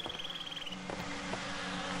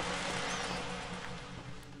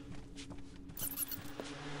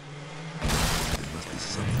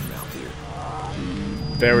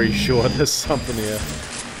 Very sure there's something here.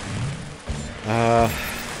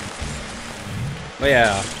 But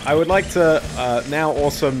yeah, I would like to now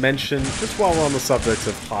also mention, just while we're on the subject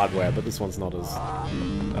of hardware, but this one's not as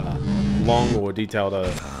long or detailed.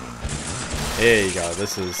 There you go.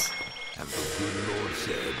 This is. And the good Lord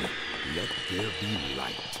said, "Let there be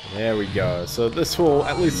light." There we go. So this will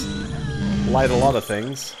at least light a lot of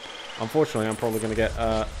things. Unfortunately, I'm probably going to get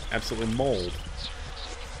absolutely mauled.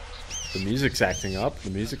 The music's acting up. The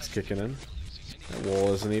music's kicking in. That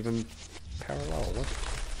wall isn't even parallel. What?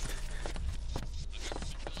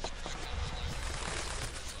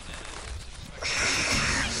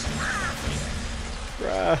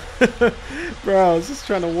 Bruh. Bro, I was just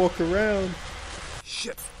trying to walk around.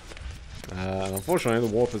 Shit. Unfortunately,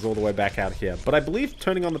 the warp is all the way back out here. But I believe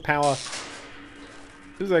turning on the power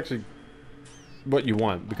is actually what you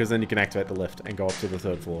want, because then you can activate the lift and go up to the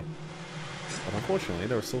 3rd floor. But unfortunately,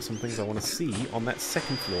 there are still some things I want to see on that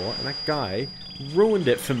 2nd floor, and that guy ruined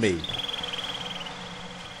it for me.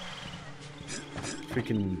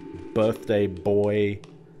 Freaking birthday boy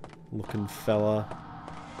looking fella.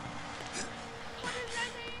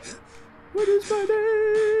 What is my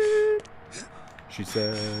name? She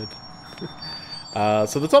said.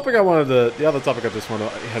 So the topic I wanted to, the other topic I just want to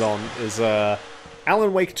hit on is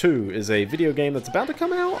Alan Wake 2 is a video game that's about to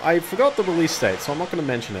come out. I forgot the release date, so I'm not going to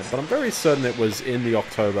mention it, but I'm very certain it was in the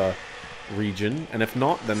October region, and if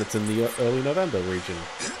not, then it's in the early November region.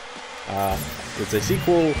 It's a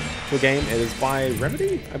sequel to a game. It is by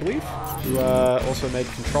Remedy, I believe, who also made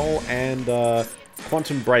Control, and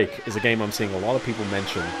Quantum Break is a game I'm seeing a lot of people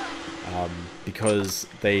mention, because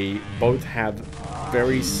they both have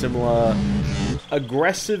very similar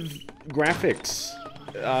aggressive graphics.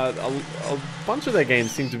 A bunch of their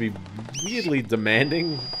games seem to be weirdly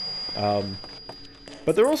demanding,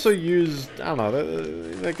 but they're also used, I don't know,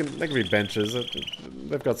 they can be benches.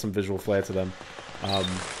 They've got some visual flair to them.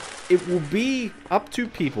 It will be up to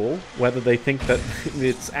people whether they think that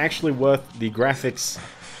it's actually worth the graphics,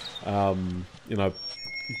 you know,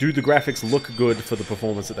 do the graphics look good for the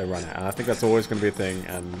performance that they run at. And I think that's always going to be a thing,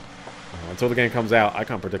 and until the game comes out, I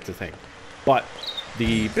can't predict a thing. But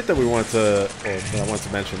the bit that we wanted to, or that I wanted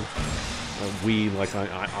to mention,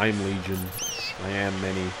 I'm Legion, I am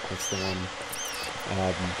many, that's the one.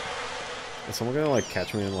 Is someone gonna like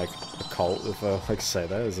catch me in like a cult if I like say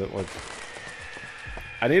that? Is it like,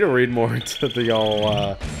 I need to read more into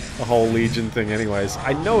the whole Legion thing anyways.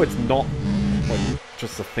 I know it's not like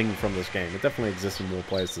just a thing from this game. It definitely exists in more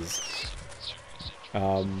places.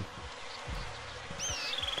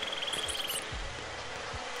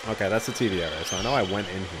 Okay, that's the TV area, so I know I went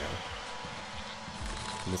in here.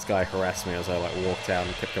 And this guy harassed me as I like walked out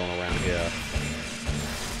and kept going around here.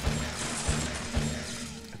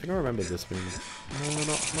 I think I remember this being No,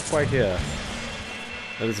 not quite here.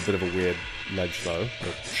 That is a bit of a weird ledge, though.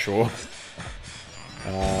 But sure.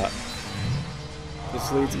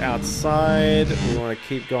 This leads outside. We want to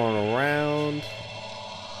keep going around.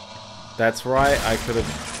 That's right. I could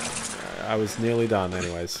have... I was nearly done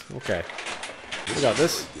anyways. Okay. We got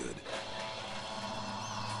this.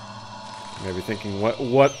 Maybe thinking,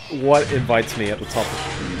 what invites me at the top?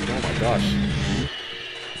 Oh my gosh.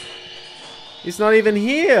 He's not even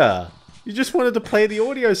here! You just wanted to play the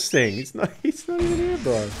audio sting. He's not even here,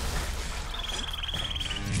 bro.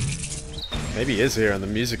 Maybe he is here and the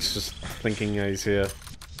music's just thinking he's here.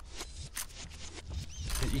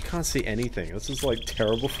 You can't see anything. This is like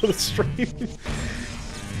terrible for the stream.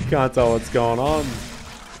 You can't tell what's going on.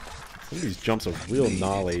 Some of these jumps are real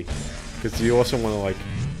gnarly. Because you also want to like...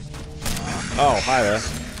 Oh, hi there.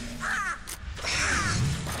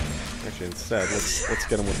 Actually, instead, let's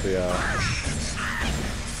get him with the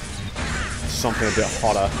something a bit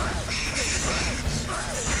hotter.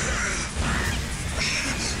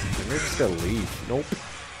 Maybe just gotta leave. Nope.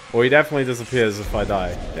 Well, he definitely disappears if I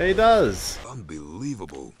die. Yeah, he does.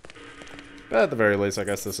 Unbelievable. But at the very least, I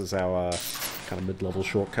guess this is our kind of mid-level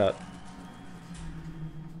shortcut.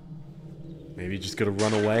 Maybe you just gotta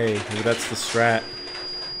run away. Maybe that's the strat.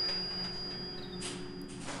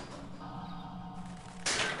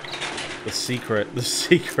 The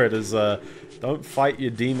secret is, don't fight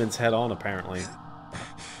your demons head on, apparently.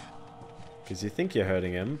 Because you think you're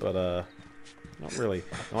hurting him, but, not really.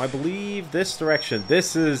 Now, I believe this direction.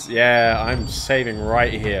 This is, yeah, I'm saving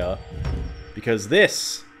right here. Because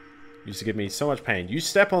this used to give me so much pain. You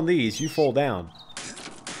step on these, you fall down.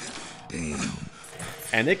 Damn.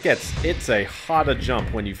 And it's a harder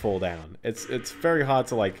jump when you fall down. It's very hard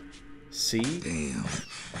to, like, see. Damn.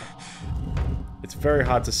 It's very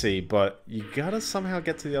hard to see, but you gotta somehow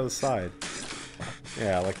get to the other side.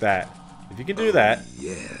 Yeah, like that. If you can do that,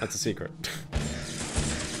 yeah, that's a secret.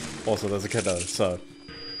 Also, there's a Cadeau, so...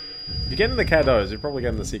 If you get in the Cadeaus, you're probably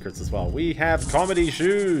getting the secrets as well. We have comedy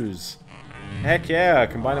shoes! Heck yeah!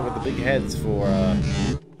 Combine it with the big heads for,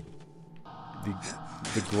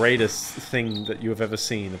 the greatest thing that you have ever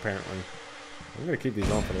seen, apparently. I'm gonna keep these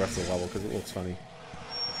on for the rest of the level, because it looks funny.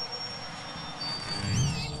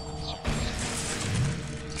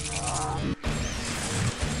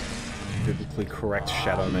 Biblically correct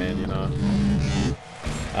Shadow Man, you know.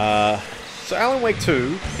 So Alan Wake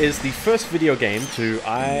 2 is the first video game to...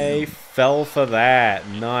 I fell for that.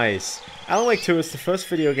 Nice. Alan Wake 2 is the first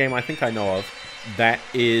video game I think I know of that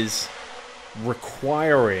is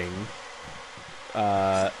requiring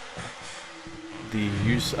the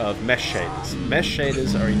use of mesh shaders. Mesh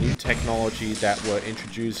shaders are a new technology that were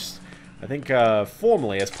introduced, I think,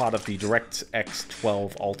 formally as part of the DirectX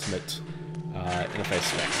 12 Ultimate interface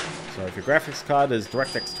spec. So if your graphics card is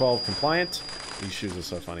DirectX 12 compliant, these shoes are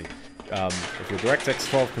so funny. If you're DirectX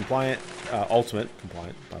 12 compliant, Ultimate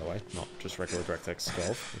compliant, by the way, not just regular DirectX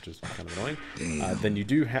 12, which is kind of annoying, then you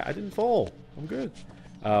do have... I didn't fall. I'm good.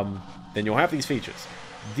 Then you'll have these features.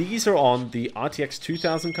 These are on the RTX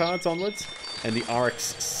 2000 cards onwards, and the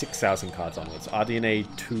RX 6000 cards onwards. RDNA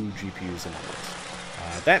 2 GPUs and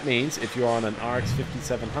onwards. That means if you're on an RX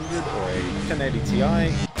 5700 or a 1080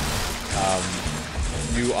 Ti,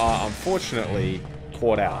 you are unfortunately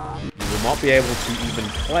caught out. You will not be able to even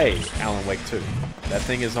play Alan Wake 2. That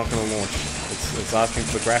thing is not going to launch. It's asking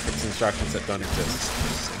for graphics instructions that don't exist.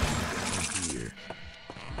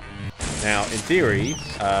 Now, in theory,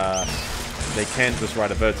 they can just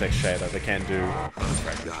write a vertex shader. They can do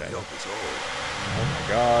refractive shader. Oh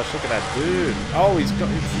my gosh, look at that dude. Oh, he's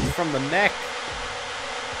from the neck.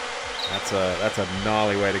 That's a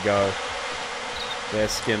gnarly way to go. Bare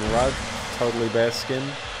skin rug. Totally bare skin.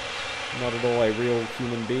 Not at all a real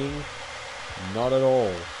human being. Not at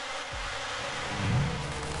all.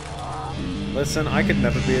 Listen, I could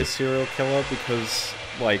never be a serial killer because,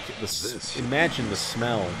 like, imagine the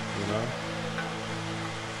smell, you know?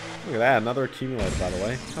 Look at that, another accumulator, by the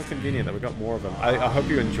way. How convenient that we got more of them. I hope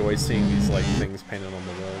you enjoy seeing these, like, things painted on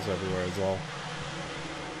the walls everywhere as well.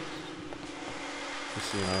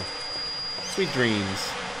 Just, you know, sweet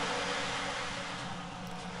dreams.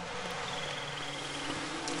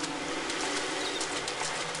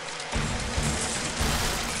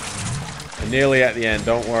 Nearly at the end,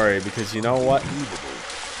 don't worry, because you know what? I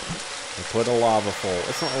put a lava fall.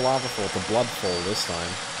 It's not a lava fall, it's a blood fall this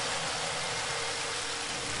time.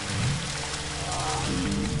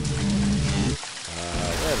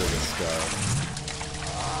 Where did this go?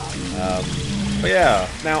 But yeah,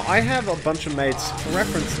 now I have a bunch of mates for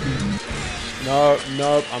reference.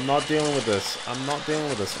 Nope, I'm not dealing with this. I'm not dealing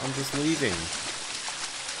with this. I'm just leaving.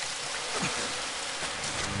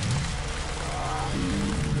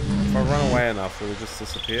 If I run away enough, will it just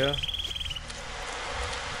disappear? I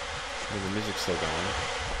mean, the music's still going.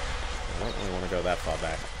 I don't really want to go that far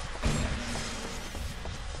back.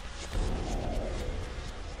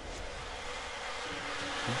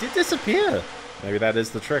 It did disappear! Maybe that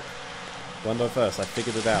is the trick. Biendeo first, I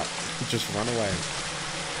figured it out. Just run away.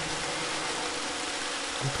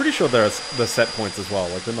 I'm pretty sure there's set points as well.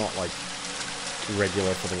 Like, they're not, like,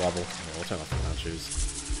 regular for the level. Oh, I'll turn off the mount shoes.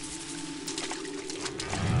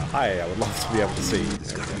 Hi, I would love to be able to see.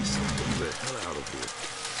 There's gotta be something the hell out of here.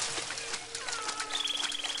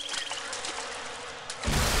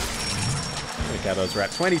 Look at those, we're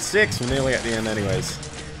at 26. We're nearly at the end anyways.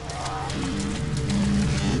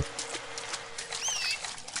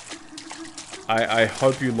 I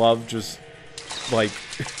hope you love just, like,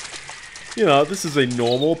 you know, this is a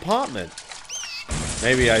normal apartment.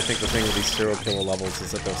 Maybe I think the thing with these serial killer levels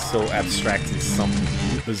is that they're still abstract in some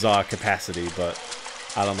bizarre capacity, but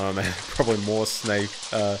I don't know, man. Probably more snake,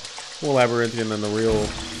 more labyrinthian than the real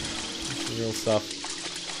stuff.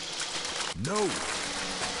 No.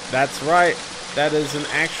 That's right. That is an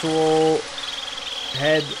actual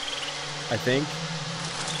head, I think.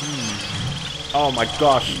 Oh my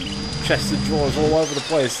gosh. Chest of drawers all over the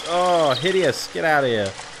place. Oh, hideous. Get out of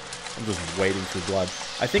here. I'm just wading through blood.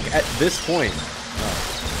 I think at this point...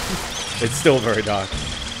 Oh, it's still very dark.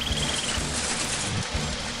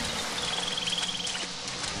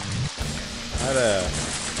 Hi there.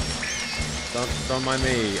 Don't mind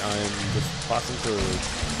me. I'm just passing through.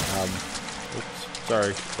 Oops.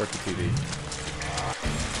 Sorry. Broke the TV.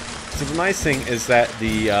 So the nice thing is that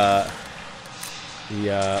the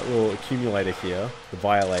little accumulator here, the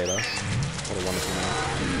violator. What a wonderful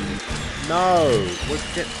name. No!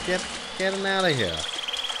 Get him out of here.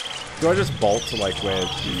 Do I just bolt to like where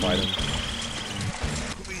you fight him?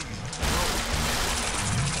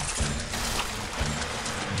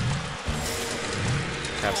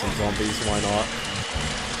 Have some zombies, why not?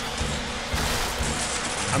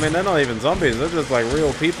 I mean, they're not even zombies, they're just like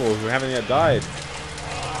real people who haven't yet died.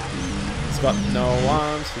 He's got no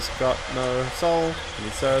arms, he's got no soul, and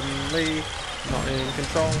he's certainly not in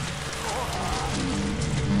control.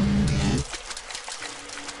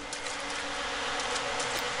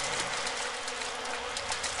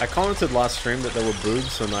 I commented last stream that there were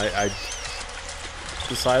boobs, and I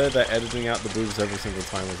decided that editing out the boobs every single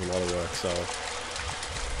time was a lot of work, so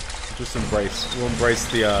just we'll embrace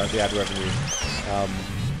the ad revenue.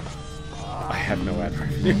 I have no ad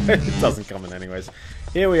revenue. It doesn't come in anyways.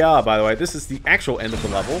 Here we are, by the way. This is the actual end of the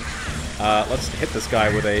level. Let's hit this guy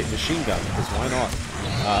with a machine gun, because why not?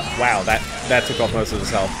 Wow, that took off most of his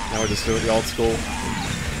health. Now we'll just do it the old school.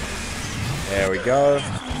 There we go.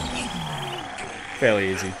 Fairly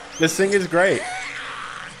easy. This thing is great.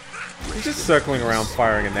 He's just circling around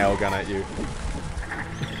firing a nail gun at you.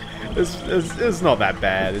 It's not that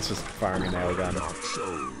bad. It's just firing a nail gun.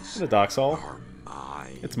 The Dark Soul.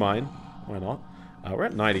 It's mine. Why not? We're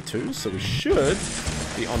at 92, so we should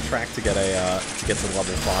be on track to get to level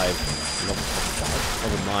 5,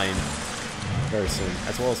 level 9 very soon.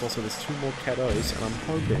 As well as also there's 2 more Cados, and I'm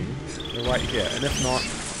hoping they're right here. And if not,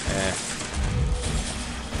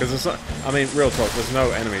 because there's not, I mean, real talk, there's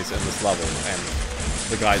no enemies in this level, and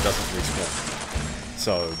the guy doesn't respawn.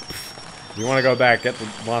 So, if you want to go back, get the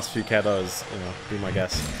last few Cados, you know, be my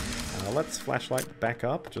guest. Let's flashlight back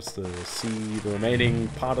up, just to see the remaining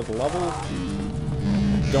part of the level.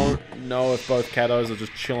 Don't know if both Cados are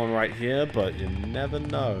just chilling right here, but you never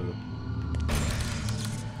know.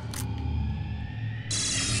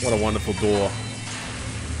 What a wonderful door.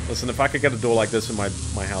 Listen, if I could get a door like this in my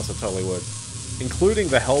house, I totally would. Including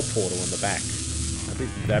the hell portal in the back.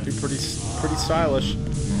 That'd be pretty stylish.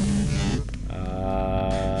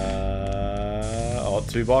 Oh,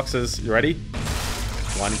 2 boxes. You ready?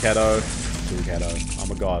 1 Cado, 2 Cado. Oh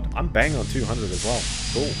my god. I'm banging on 200 as well.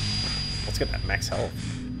 Cool. Let's get that max health.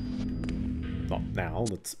 Not now.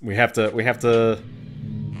 We have to you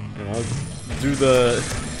know, do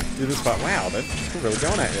this part. Wow, they're really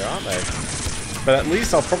going at you, aren't they? But at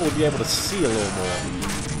least I'll probably be able to see a little more.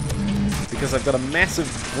 Because I've got a massive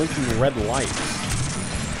blinking red light.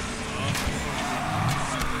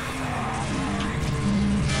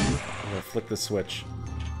 I'm gonna flick the switch.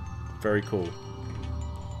 Very cool.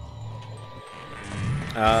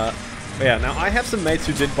 But yeah, now I have some mates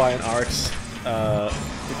who did buy an RX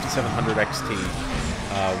 5700 XT.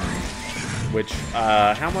 Which,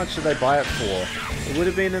 how much did they buy it for? It would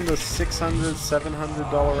have been in the $600,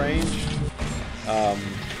 $700 range.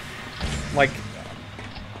 Like,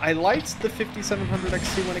 I liked the 5700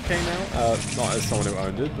 XT when it came out, not as someone who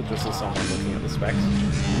owned it, but just as someone looking at the specs.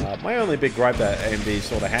 My only big gripe that AMD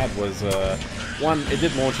sort of had was, one, it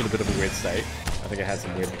did launch in a bit of a weird state. I think it had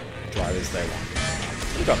some weird drivers there.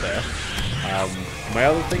 We got there. My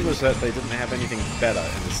other thing was that they didn't have anything better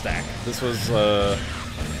in the stack. This was a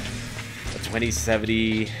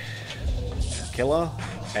 2070 killer,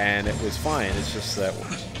 and it was fine. It's just that,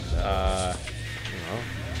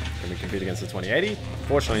 can we compete against the 2080?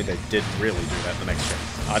 Fortunately, they did really do that in the next gen.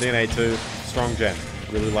 RDNA 2, strong gen.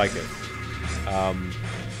 Really like it.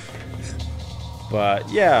 But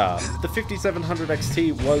yeah, the 5700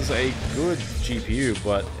 XT was a good GPU,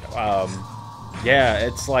 but yeah,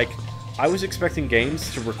 it's like, I was expecting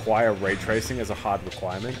games to require ray tracing as a hard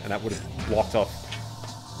requirement, and that would have blocked off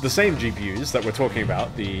the same GPUs that we're talking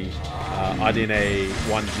about, the RDNA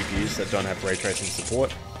 1 GPUs that don't have ray tracing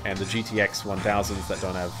support, and the GTX 1000s that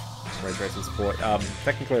don't have ray tracing support.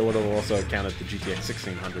 Technically, I would have also counted the GTX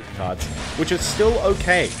 1600 cards, which is still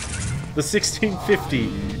okay. The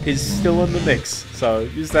 1650 is still in the mix, so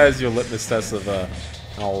use that as your litmus test of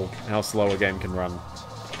how slow a game can run.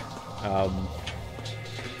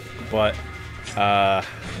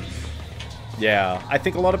 Yeah, I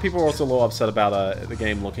think a lot of people are also a little upset about the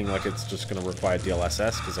game looking like it's just going to require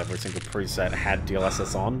DLSS, because every single preset had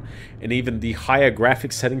DLSS on, and even the higher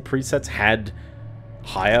graphics setting presets had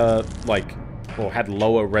higher, had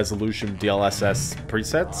lower resolution DLSS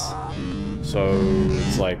presets. So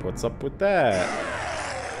it's like, what's up with that?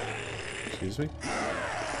 Excuse me?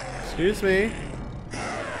 Excuse me?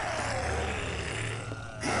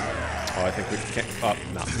 Oh, I think we can't. Oh,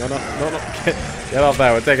 no. Get off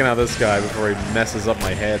that. We're taking out this guy before he messes up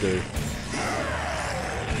my hairdo.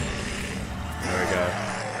 There we go.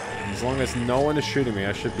 And as long as no one is shooting me,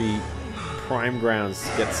 I should be prime grounds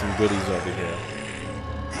to get some goodies over here.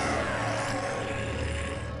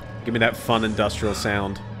 Give me that fun industrial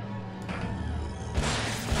sound.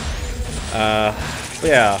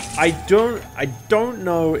 Yeah, I don't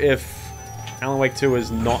know if Alan Wake 2 is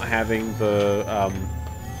not having the, I'll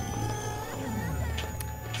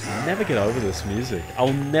never get over this music.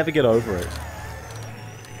 I'll never get over it.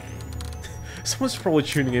 Someone's probably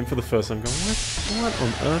tuning in for the first time going, what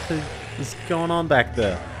on earth is going on back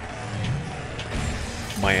there?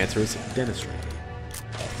 My answer is dentistry.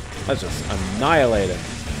 Let's just annihilate him.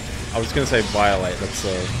 I was gonna say violate, that's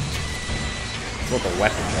what the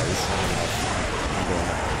weapon does. I don't know if I'm doing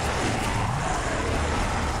it.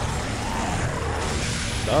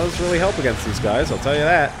 Does really help against these guys, I'll tell you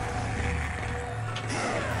that.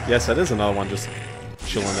 Yes, that is another one just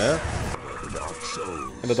chilling there.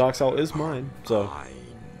 And the Dark Soul is mine, so.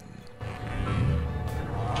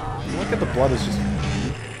 Look at the blood is just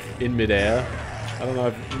in midair. I don't know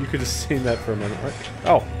if you could have seen that for a minute, right?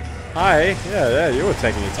 Oh, hi. Yeah, you were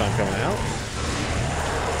taking your time coming out.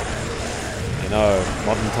 I know,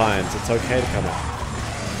 modern times, it's okay to come out.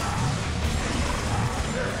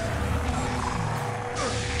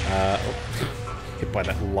 Hit by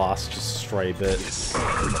that last just stray bit.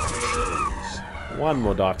 One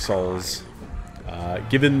more Dark Souls.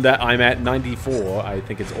 Given that I'm at 94, I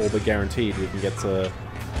think it's all but guaranteed we can get to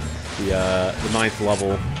the 9th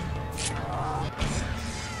level.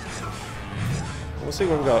 We'll see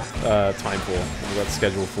what we've got time for, what we've got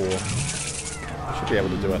scheduled for. I should be able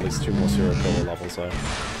to do at least 2 more serial killer levels, though.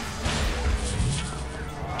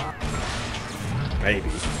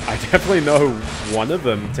 Maybe. I definitely know one of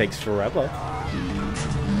them takes forever.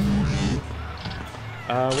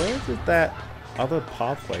 Where did that other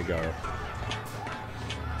pathway go?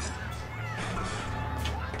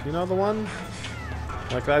 You know the one?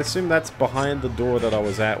 Like, I assume that's behind the door that I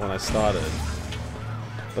was at when I started.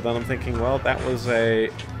 But then I'm thinking, well, that was a...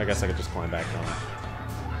 I guess I could just climb back on.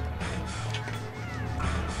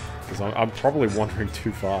 Because I'm probably wandering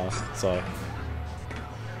too far, so...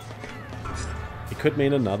 It could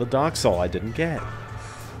mean another Dark Soul I didn't get.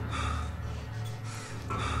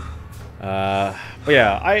 But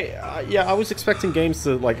yeah, I was expecting games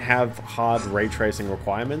to like have hard ray tracing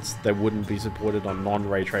requirements that wouldn't be supported on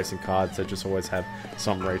non-ray tracing cards. They just always have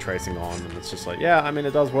some ray tracing on, and it's just like, yeah, I mean,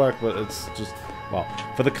 it does work, but it's just, well,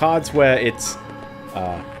 for the cards where it's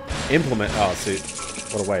implement. Oh, see,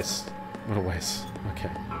 what a waste! What a waste.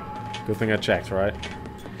 Okay, good thing I checked, right?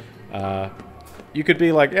 You could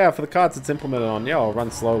be like, yeah, for the cards it's implemented on, yeah, I'll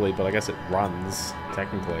run slowly, but I guess it runs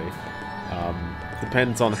technically.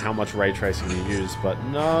 Depends on how much ray tracing you use, but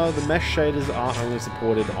no, the mesh shaders are only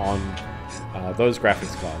supported on those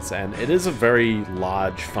graphics cards, and it is a very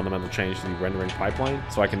large fundamental change to the rendering pipeline,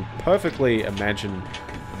 so I can perfectly imagine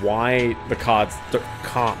why the cards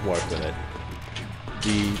can't work with it.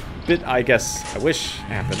 The bit I guess I wish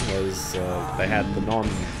happened was they had the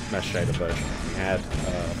non-mesh shader version. You had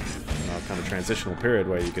kind of transitional period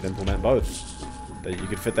where you could implement both. That you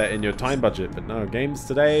could fit that in your time budget, but no, games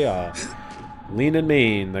today are lean and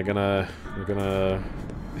mean. They're gonna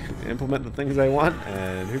implement the things they want,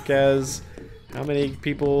 and who cares how many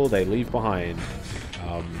people they leave behind.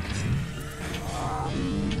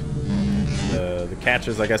 The catch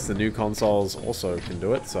is, I guess, the new consoles also can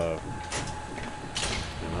do it, so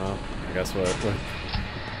I guess we're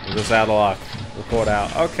just out of luck. We're caught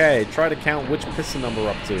out. Okay, try to count which piston number we're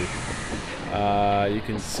up to. You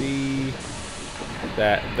can see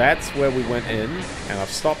that that's where we went in, and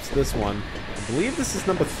I've stopped this one. I believe this is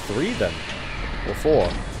number 3 then, or 4.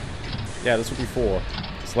 Yeah, this would be 4.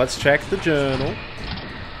 So let's check the journal.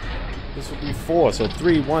 This would be 4, so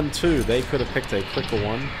 3, 1, 2. They could have picked a quicker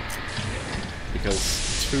one,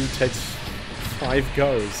 because 2 takes 5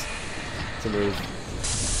 goes to move.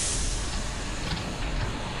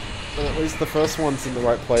 But at least the first one's in the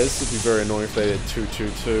right place. It'd be very annoying if they did 2, 2,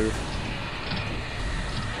 2.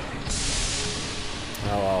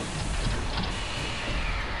 Oh well.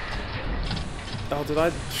 Oh, did I?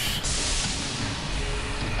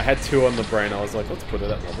 I had 2 on the brain. I was like, let's put it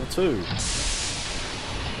at level 2.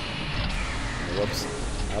 Whoops.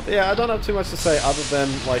 Yeah, I don't have too much to say other than,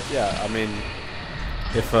 like, yeah, I mean,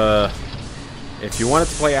 if you wanted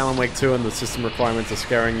to play Alan Wake 2 and the system requirements are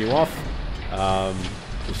scaring you off,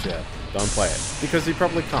 just, yeah, don't play it. Because you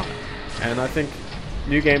probably can't. And I think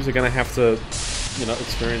new games are going to have to, you know,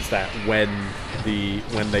 experience that when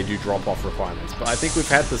they do drop off requirements. But I think we've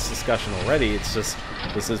had this discussion already. It's just,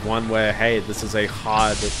 this is one where, hey, this is a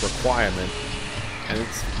hard requirement, and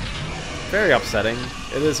it's very upsetting.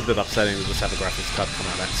 It is a bit upsetting to just have a graphics card come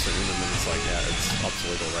out that soon, and then it's like, yeah, it's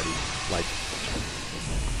obsolete already. Like,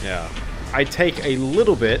 yeah. I take a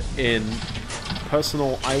little bit in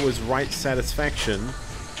personal I was right satisfaction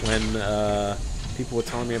when people were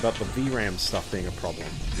telling me about the VRAM stuff being a problem,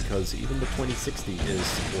 because even the 2060 is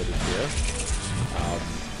supported here,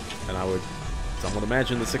 and I would somewhat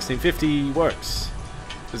imagine the 1650 works.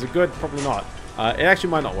 Is it good? Probably not. It actually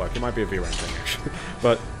might not work. It might be a VRAM thing, actually.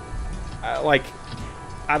 But, like,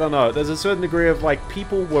 I don't know. There's a certain degree of, like,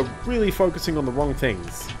 people were really focusing on the wrong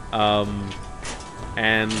things.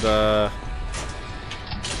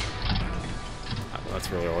 That's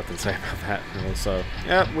really all I can say about that. So,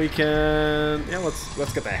 yeah, we can... Yeah,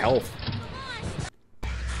 let's get the health.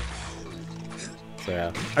 So,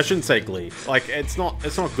 yeah. I shouldn't say Glee. Like, it's not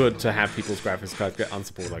good to have people's graphics cards get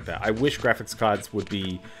unsupported like that. I wish graphics cards would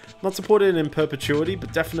be not supported in perpetuity,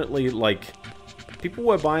 but definitely, like... People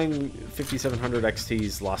were buying 5700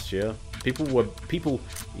 XTs last year. People,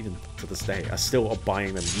 even to this day, are still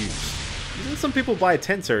buying them used. Even some people buy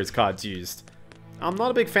 10 series cards used. I'm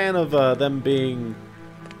not a big fan of them being,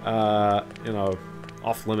 you know,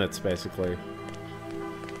 off limits, basically.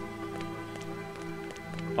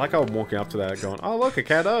 I like how I'm walking up to that going, oh look, a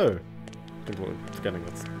Cadeau! Forgetting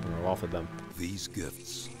what's offered them. These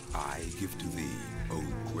gifts I give to thee, O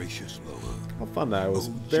gracious Loa. How fun that was.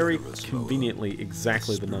 Very conveniently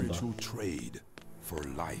exactly the number. Spiritual trade for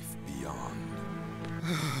life beyond.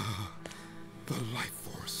 The life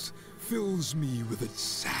force fills me with its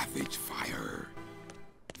savage fire.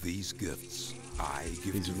 These gifts I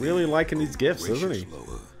give He's to really thee, liking these gifts, isn't he?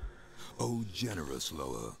 Loa. O generous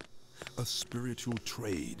Loa, a spiritual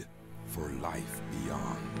trade for life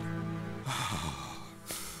beyond.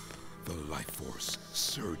 The life force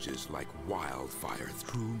surges like wildfire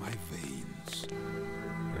through my veins.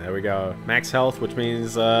 There we go. Max health, which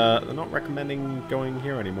means they're not recommending going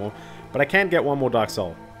here anymore. But I can get one more Dark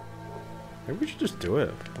Soul. Maybe we should just do it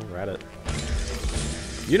while we're at it.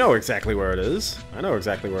 You know exactly where it is. I know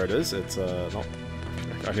exactly where it is. It's not...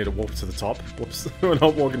 I need to walk to the top. Whoops. We're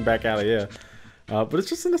not walking back out of here. But it's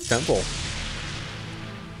just in this temple.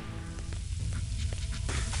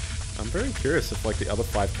 I'm very curious if, like, the other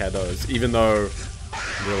 5 Cadeaus, even though,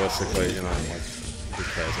 realistically, you know, like, who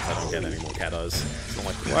cares if I don't get any more Cadeaus? It's not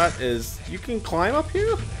like, what is... You can climb up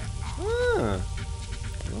here? Ah.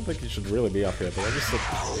 I don't think you should really be up here, but I just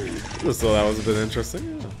thought that was a bit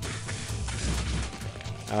interesting.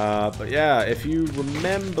 Yeah. But yeah, if you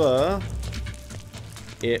remember,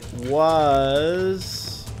 it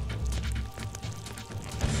was...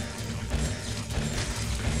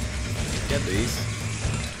 Get these.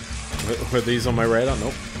 Were these on my radar? Nope.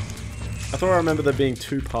 I thought I remember there being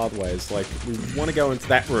 2 pathways. Like, we want to go into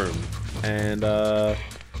that room, and I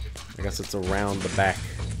guess it's around the back.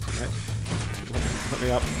 Okay. Let me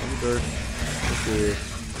up. Let me through.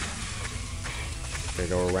 Okay,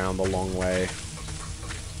 go around the long way.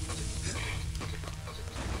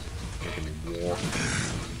 Making me walk.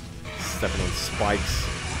 Stepping on spikes.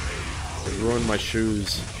 They ruined my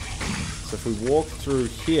shoes. So if we walk through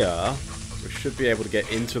here, we should be able to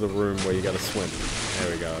get into the room where you gotta swim.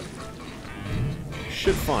 There we go.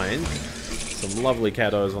 Should find some lovely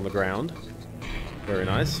caddos on the ground. Very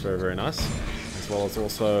nice, very, very nice. As well as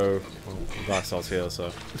also, well, Dark Souls here,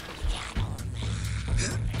 so.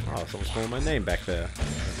 Oh, someone's calling my name back there.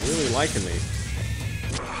 They're really liking me.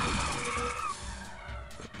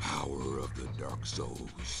 The power of the Dark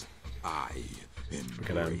Souls. I We're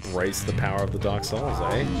gonna embrace the power of the Dark Souls,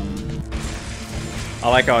 eh? I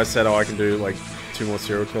like how I said, oh, I can do like 2 more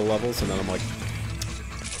serial kill levels, and then I'm like,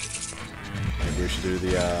 maybe we should do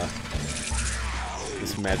the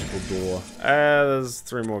this magical door. There's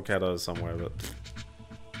 3 more caddos somewhere, but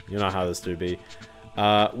you know how this do be.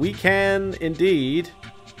 We can indeed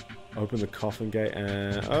open the coffin gate,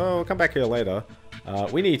 and oh, we'll come back here later.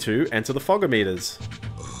 We need to enter the Fogometers.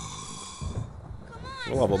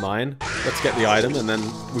 We're level 9. Let's get the item, and then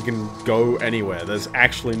we can go anywhere. There's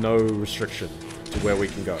actually no restriction to where we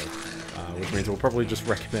can go, which means we'll probably just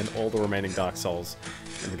recommend all the remaining Dark Souls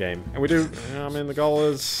in the game. And we do, I mean, the goal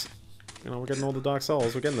is, you know, we're getting all the Dark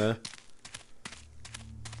Souls. We're getting there.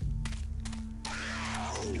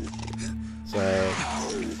 So,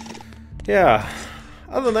 yeah.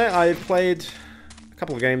 Other than that, I played a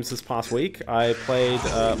couple of games this past week. I played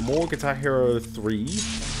more Guitar Hero 3,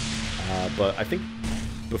 but I think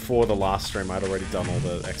before the last stream I'd already done all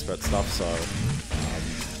the expert stuff, so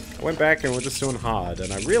I went back and we're just doing hard,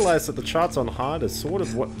 and I realized that the charts on hard is sort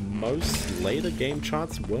of what most later game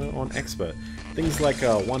charts were on expert. Things like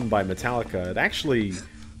one by Metallica, it actually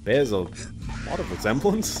bears a lot of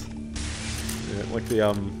resemblance. Yeah, like the,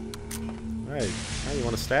 hey, how you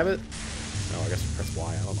want to stab it? Oh, I guess we press Y,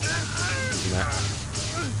 I don't know. Using that.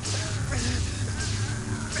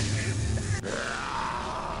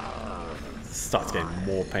 Starts getting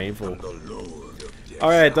more painful.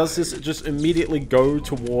 Alright, does this just immediately go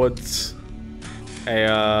towards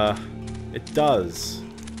a, it does.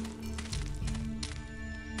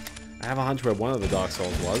 I have a hunch where one of the Dark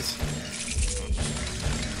Souls was.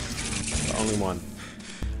 The only one.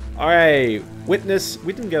 Alright, witness.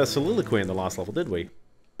 We didn't get a soliloquy in the last level, did we?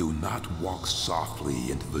 Do not walk softly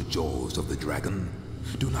into the jaws of the dragon.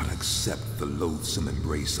 Do not accept the loathsome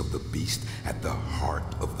embrace of the beast at the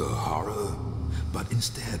heart of the horror, but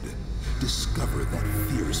instead discover that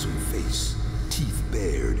fearsome face, teeth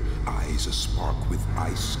bared, eyes aspark with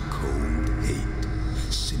ice-cold hate,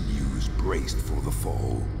 sinews braced for the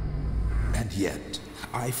fall. And yet,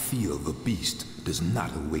 I feel the beast does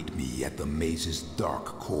not await me at the maze's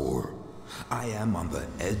dark core. I am on the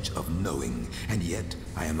edge of knowing, and yet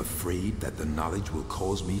I am afraid that the knowledge will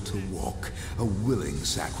cause me to walk, a willing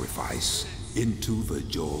sacrifice, into the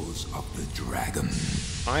jaws of the dragon.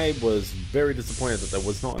 I was very disappointed that there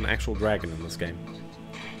was not an actual dragon in this game.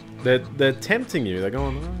 They're tempting you. They're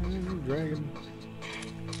going, oh, dragon.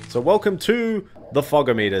 So welcome to the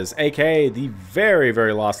Fogometers, aka the very,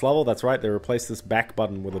 very last level. That's right, they replaced this back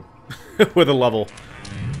button with a with a level.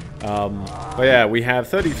 But yeah, we have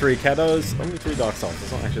 33 caddos, only 3 Dark Souls.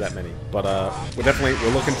 There's not actually that many, but we're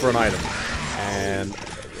looking for an item, and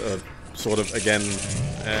sort of again,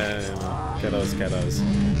 caddos.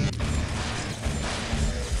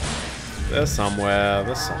 They're somewhere.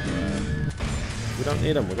 We don't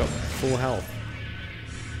need them. We got full health.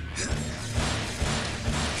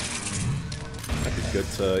 That'd be good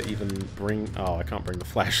to even bring. Oh, I can't bring the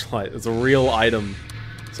flashlight. It's a real item.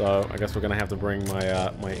 So I guess we're gonna have to bring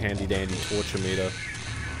my my handy dandy torture meter.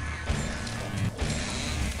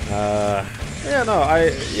 Yeah,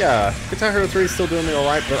 Guitar Hero 3 is still doing me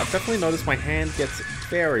alright, but I've definitely noticed my hand gets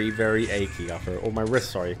very, very achy after, or my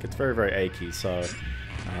wrist, sorry, it gets very, very achy. So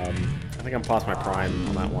I think I'm past my prime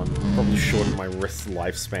on that one. Probably shortened my wrist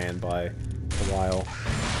lifespan by a while.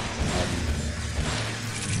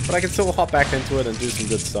 But I can still hop back into it and do some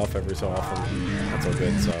good stuff every so often. That's all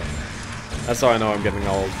good. So. That's how I know I'm getting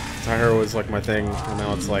old. Guitar Hero was like my thing, and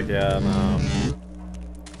now it's like, yeah, no.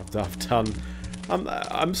 I've done.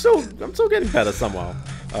 I'm still getting better somehow,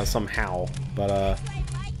 but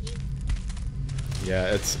yeah,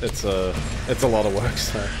 it's a lot of work.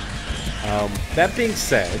 So, that being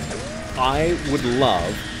said, I would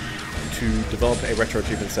love to develop a retro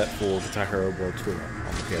achievement set for Guitar Hero World Tour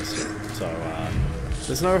on the PS2. So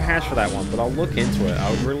there's no hash for that one, but I'll look into it. I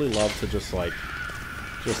would really love to just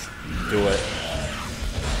do it.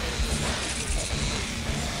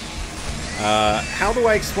 How do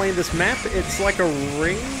I explain this map? It's like a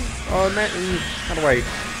ring. Oh, how do I?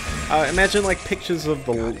 Imagine like pictures of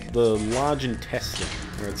the large intestine,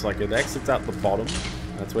 where it's like it exits out the bottom.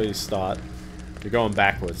 That's where you start, You're going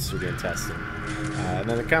backwards through the intestine. And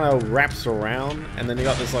then it kind of wraps around, and then you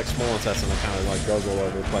got this like small intestine that kind of like goes all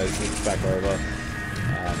over the place, loops back over.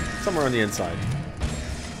 Somewhere on the inside.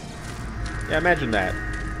 Yeah, imagine that.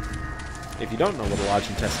 If you don't know what a large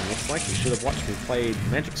intestine looks like, you should have watched me play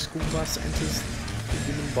Magic School Bus Enters the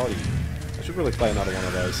Human Body. I should really play another one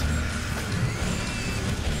of those.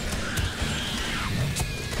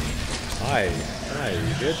 Hi,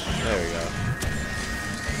 you good? There we go.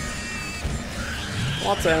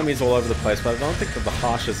 Lots of enemies all over the place, but I don't think they're the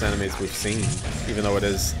harshest enemies we've seen, even though it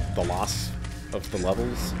is the last of the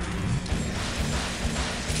levels.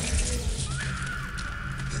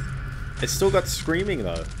 It's still got screaming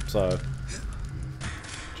though, so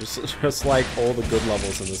just like all the good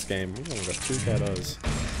levels in this game. Ooh, we've got 2 Shadows.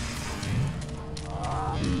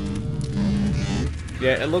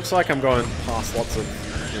 Yeah, it looks like I'm going past lots of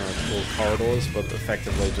little corridors, but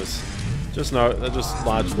effectively no, they're just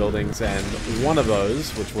large buildings, and one of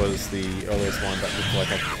those, which was the earliest one that looked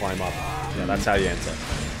like I could climb up. Yeah, that's how you enter.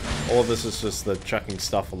 All of this is just the chucking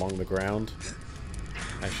stuff along the ground.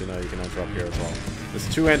 Actually, no, you can enter up here as well.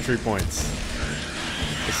 There's 2 entry points.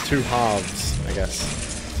 It's 2 halves, I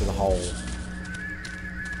guess, to the hole.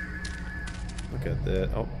 Look at that.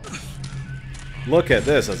 Oh. Look at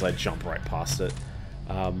this as I jump right past it.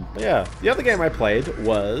 But yeah, the other game I played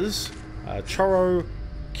was Choro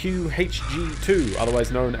Q HG 2,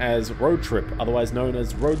 otherwise known as Road Trip, otherwise known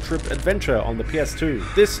as Road Trip Adventure on the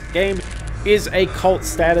PS2. This game is a cult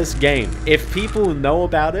status game. If people know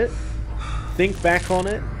about it, think back on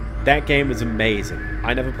it, that game is amazing.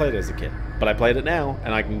 I never played it as a kid, but I played it now,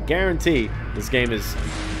 and I can guarantee this game is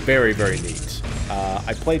very, very neat.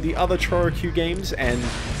 I played the other Choro Q games, and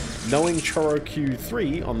knowing Choro Q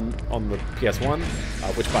 3 on the PS1,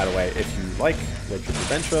 which, by the way, if you like Road Trip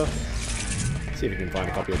Adventure, see if you can find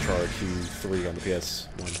a copy of Choro Q 3 on the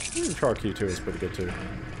PS1. Choro Q 2 is pretty good too.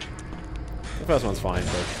 The first one's fine,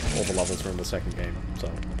 but all the levels are in the second game,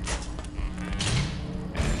 so.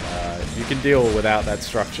 You can deal without that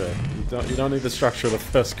structure. You don't need the structure of the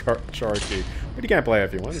first Choro Q, but you can play it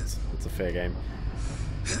if you want. It's a fair game.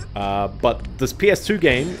 But this PS2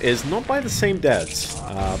 game is not by the same devs,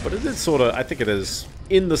 but it is sort of, I think it is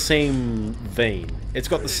in the same vein. It's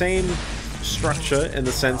got the same structure in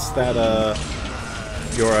the sense that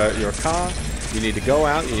you're a car, you need to go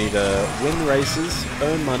out, you need to win races,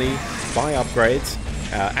 earn money, buy upgrades,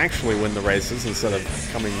 actually win the races instead of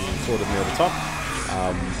coming sort of near the top.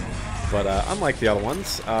 But unlike the other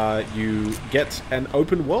ones, you get an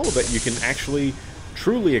open world that you can actually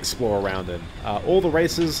truly explore around in. All the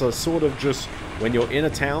races are sort of just when you're in a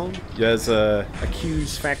town. There's a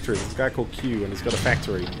Q's factory. There's a guy called Q, and he's got a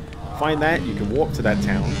factory. Find that, you can walk to that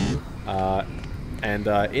town, and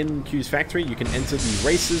in Q's factory you can enter the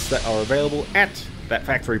races that are available at that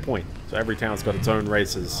factory point. So every town's got its own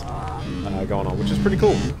races going on, which is pretty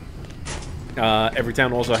cool. Every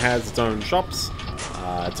town also has its own shops,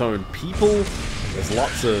 its own people. There's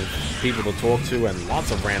lots of people to talk to and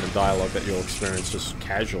lots of random dialogue that you'll experience just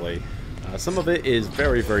casually. Some of it is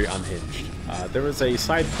very, very unhinged. There is a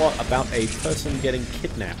side plot about a person getting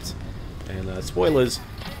kidnapped. And spoilers,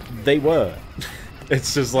 they were.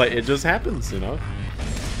 It's just like, it just happens, you know?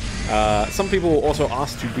 Some people also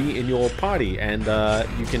ask to be in your party, and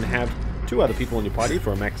you can have 2 other people in your party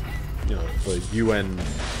for a max, you know, for you and,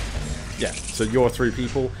 yeah, so you're 3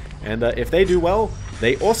 people. And if they do well,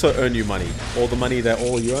 they also earn you money. All the money that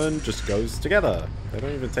all you earn just goes together. They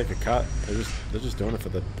don't even take a cut. They're just doing it for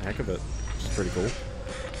the heck of it, which is pretty cool.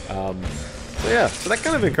 So yeah, so that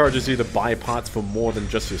kind of encourages you to buy parts for more than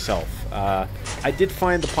just yourself. I did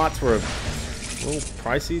find the parts were a little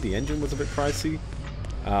pricey. The engine was a bit pricey.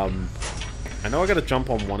 I know I got to jump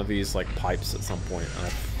on one of these like pipes at some point. And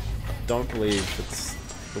I don't believe it's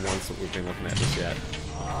the ones that we've been looking at just yet.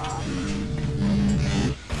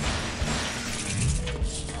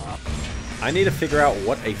 I need to figure out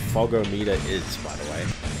what a fogometer is, by the way.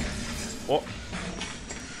 Oh.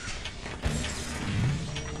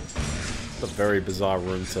 It's a very bizarre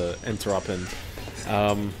room to enter up in.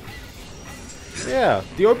 Yeah,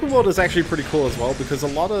 the open world is actually pretty cool as well, because a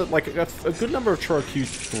lot of, like, a good number of Choro Q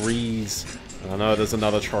 3s. I know there's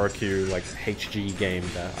another Choro Q, like, HG game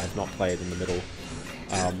that I've not played in the middle.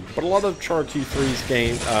 But a lot of Choro Q 3's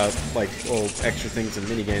game, like, all extra things and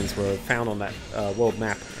mini-games were found on that world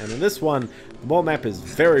map. And in this one, the world map is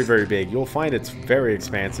very, very big. You'll find it's very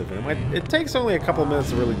expansive. And it takes only a couple of minutes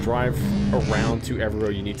to really drive around to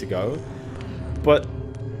everywhere you need to go. But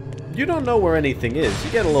you don't know where anything is.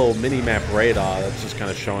 You get a little mini-map radar that's just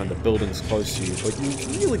kind of showing the buildings close to you. But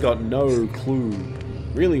you've really got no clue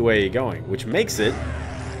really where you're going, which makes it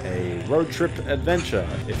a road trip adventure,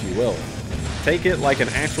 if you will. take it like an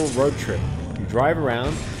actual road trip. You drive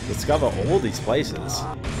around, discover all these places,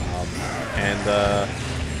 and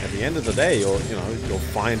at the end of the day, you'll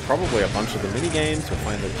find probably a bunch of the mini games. You'll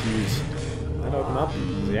find the queues that open up.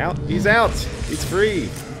 Is he out? He's out. He's free.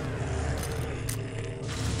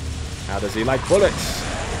 How does he like bullets?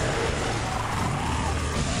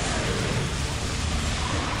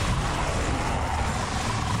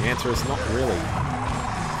 The answer is not really.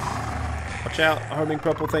 Watch out, homing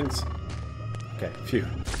purple things. Okay, phew.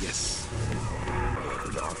 Yes.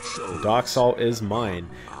 Dark Soul is mine.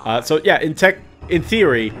 So yeah, in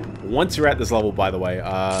theory, once you're at this level, by the way,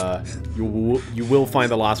 you will find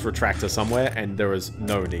the last retractor somewhere, and there is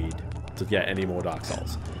no need to get any more Dark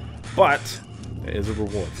Souls. But there is a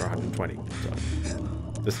reward for 120. So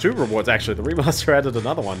there's 2 rewards actually. The remaster added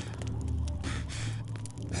another one.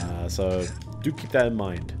 So do keep that in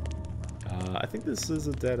mind. I think this is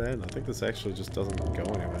a dead end. I think this actually just doesn't go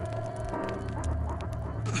anywhere.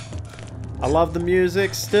 I love the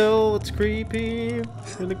music still. It's creepy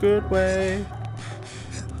in a good way.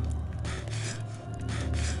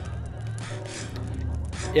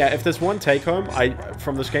 Yeah, if there's one take home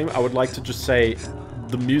from this game, I would like to just say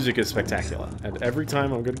the music is spectacular. And every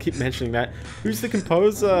time I'm going to keep mentioning that. Who's the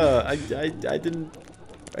composer? I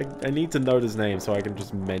need to note his name so I can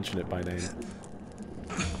just mention it by name.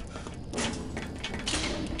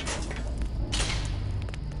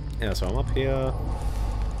 Yeah, so I'm up here.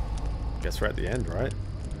 Guess we're at the end, right?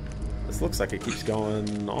 This looks like it keeps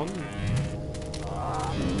going on.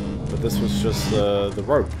 But this was just the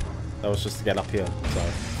rope. That was just to get up here. So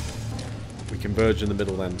we converge in the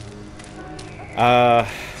middle then.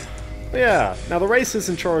 Yeah. Now the race is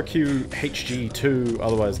in Choro Q HG 2,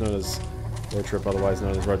 otherwise known as Road Trip, otherwise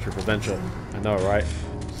known as Road Trip Adventure. I know, right?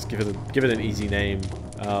 Just give it an easy name.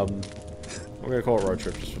 We're gonna call it Road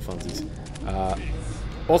Trip just for funsies.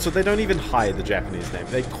 Also, they don't even hide the Japanese name.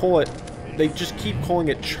 They just keep calling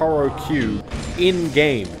it Choro Q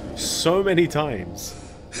in-game so many times.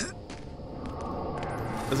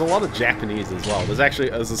 There's a lot of Japanese as well.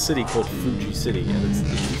 There's a city called Fuji City, and it's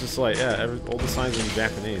just like, yeah, all the signs are in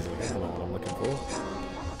Japanese. I don't know what I'm looking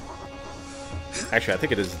for. Actually, I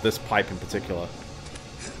think it is this pipe in particular.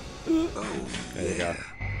 There you go.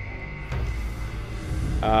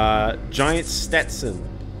 Giant Stetson.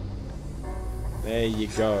 There you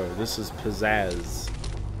go. This is pizzazz.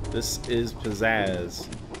 This is pizzazz.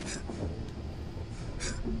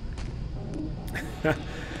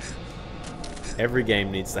 Every game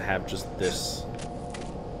needs to have just this.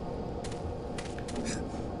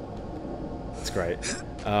 It's great.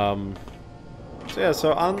 So yeah,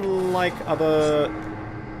 so unlike other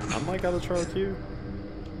Choro Q.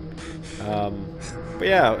 But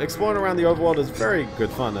yeah, exploring around the overworld is very good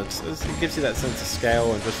fun. It gives you that sense of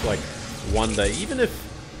scale and just like wonder, even if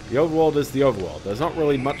the overworld is the overworld. There's not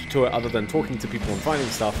really much to it other than talking to people and finding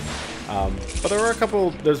stuff. But there are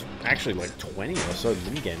there's actually like 20 or so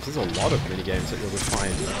minigames. There's a lot of minigames that you'll just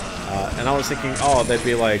find. And I was thinking, oh, they'd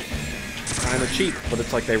be like kind of cheap, but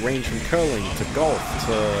it's like they range from curling to golf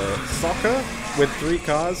to soccer with 3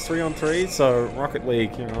 cars, 3-on-3. So Rocket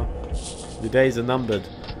League, you know, your days are numbered.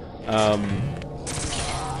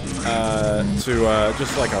 To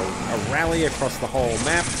just like a rally across the whole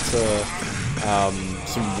map to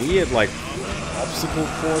some weird like obstacle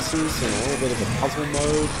courses and a little bit of a puzzle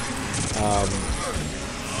mode.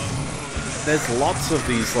 There's lots of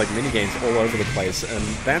these like minigames all over the place, and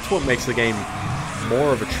that's what makes the game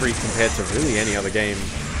more of a treat compared to really any other game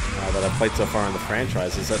that I've played so far in the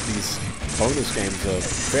franchise, is that these bonus games are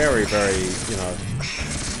very, very, you know,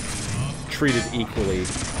 treated equally.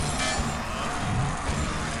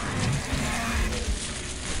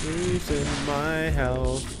 Losing my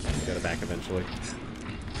health. Get it back eventually.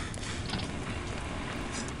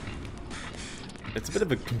 It's a bit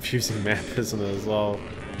of a confusing map, isn't it, as well?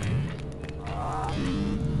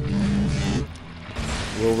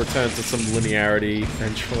 We'll return to some linearity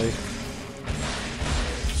eventually.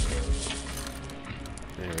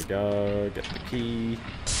 There we go. Get the key.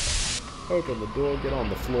 Open the door. Get on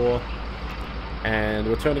the floor. And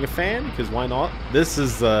we're turning a fan, because why not? This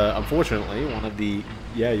is, unfortunately, one of the...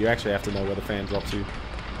 Yeah, you actually have to know where the fan drops you.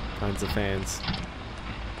 Kinds of fans.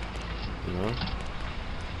 You know?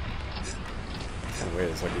 It's kind of weird.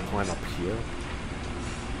 It's like you climb up here.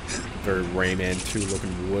 Very Rayman 2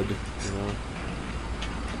 looking wood, you know?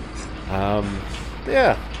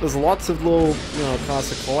 Yeah, there's lots of little, you know, cards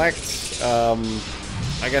to collect.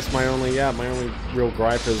 I guess my only real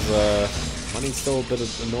gripe is, money's still a bit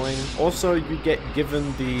annoying. Also, you get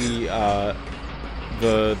given the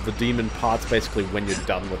demon parts basically when you're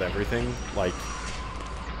done with everything. Like,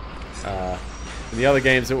 In the other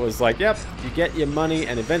games, it was like, yep, you get your money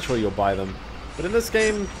and eventually you'll buy them. But in this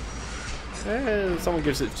game, someone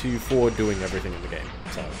gives it to you for doing everything in the game.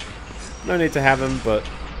 So, no need to have them, but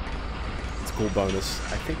it's a cool bonus.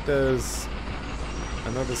 I think there's...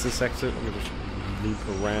 I know there's this exit. Let me just loop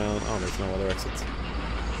around. Oh, there's no other exits.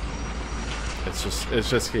 It's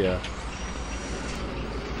just here.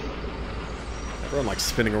 Everyone likes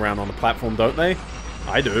spinning around on the platform, don't they?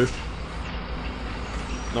 I do.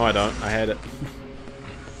 No, I don't. I had it.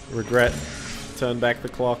 Regret. Turn back the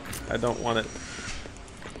clock. I don't want it.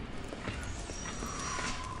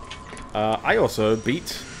 I also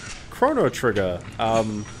beat Chrono Trigger. I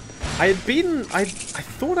had beaten... I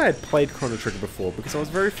thought I had played Chrono Trigger before because I was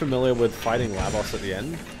very familiar with fighting Lavos at the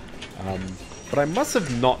end. But I must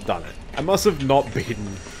have not done it. I must have not beaten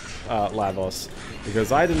Lavos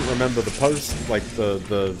because I didn't remember the like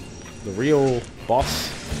the real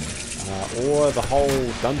boss or the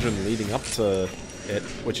whole dungeon leading up to it,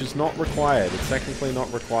 which is not required. It's technically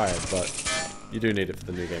not required, but you do need it for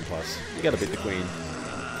the New Game Plus. You gotta beat the Queen. Am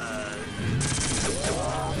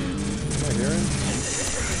I hearing?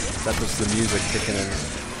 Is that just the music kicking in?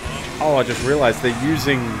 Oh, I just realized they're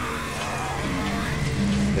using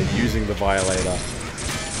the Violator.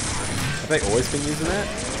 Have they always been using that?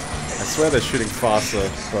 I swear they're shooting faster,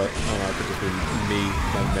 but I don't know, it could just be me,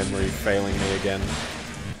 my memory failing me again.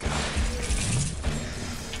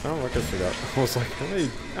 Oh, I guess we got. I was like,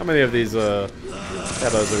 how many of these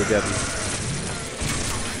shadows are we getting?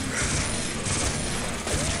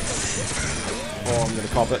 Oh, I'm gonna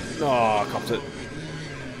cop it. Oh, I copped it.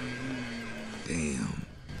 Damn.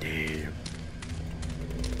 Damn.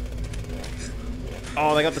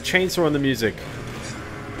 Oh, they got the chainsaw in the music.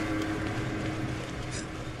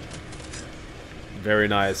 Very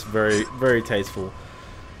nice. Very, very tasteful.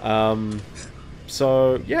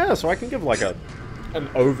 So, yeah, so I can give like an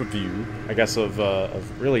overview, I guess, of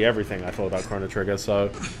really everything I thought about Chrono Trigger. So,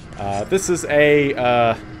 this is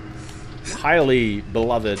a highly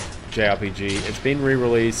beloved JRPG. It's been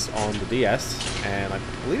re-released on the DS, and I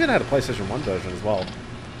believe it had a PlayStation 1 version as well.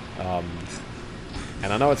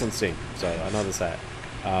 And I know it's on Steam, so I know there's that.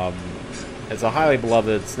 It's a highly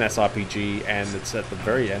beloved SNES RPG, and it's at the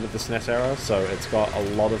very end of the SNES era, so it's got a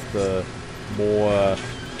lot of the more,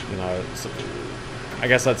 you know, I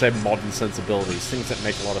guess I'd say modern sensibilities, things that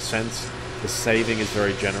make a lot of sense. The saving is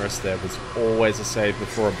very generous. There was always a save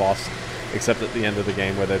before a boss, except at the end of the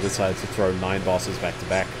game where they decided to throw 9 bosses back to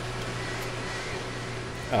back.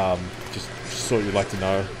 Just thought you'd like to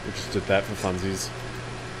know. We just did that for funsies.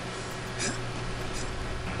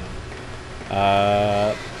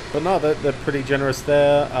 But no, they're pretty generous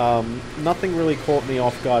there. Nothing really caught me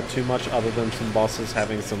off guard too much other than some bosses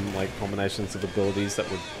having some like combinations of abilities that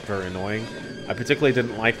were very annoying. I particularly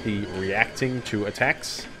didn't like the reacting to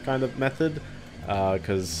attacks kind of method,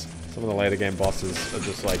 because some of the later game bosses are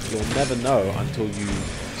just like, you'll never know until you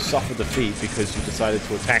suffer defeat because you decided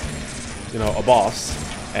to attack, you know, a boss,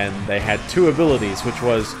 and they had 2 abilities, which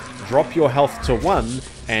was drop your health to 1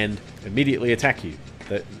 and immediately attack you.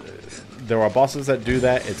 There are bosses that do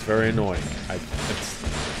that. It's very annoying. It's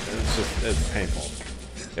painful.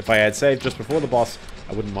 If I had saved just before the boss,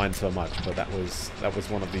 I wouldn't mind so much. But that was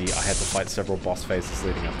one of the. I had to fight several boss phases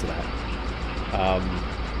leading up to that.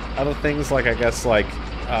 Other things like, I guess, like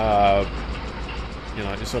you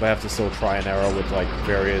know, you sort of have to still try and error with like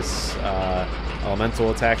various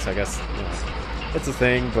elemental attacks. I guess, you know, it's a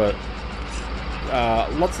thing, but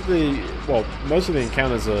most of the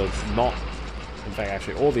encounters are not. In fact,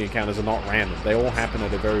 actually, all the encounters are not random. They all happen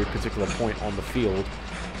at a very particular point on the field.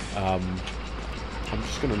 I'm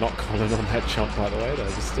just going to not comment on that jump, by the way, that I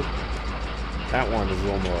just did. That one is a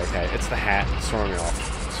little more okay. It's the hat. It's throwing me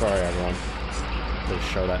off. Sorry, everyone. Gotta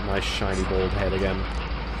show that nice, shiny, bald head again.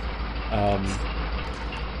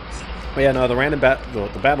 But yeah, no, the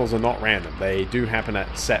battles are not random. They do happen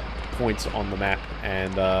at set points on the map,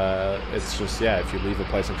 and it's just, yeah, if you leave a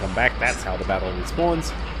place and come back, that's how the battle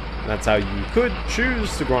respawns. And that's how you could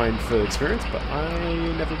choose to grind for experience, but I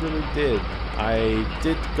never really did. I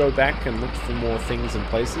did go back and look for more things and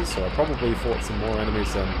places, so I probably fought some more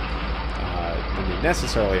enemies than you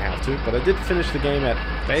necessarily have to, but I did finish the game at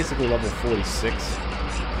basically level 46.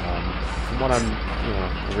 From what I'm, you know,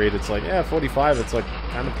 read, it's like, yeah, 45, it's like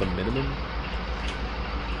kind of the minimum.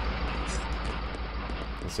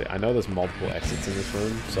 Let's see, I know there's multiple exits in this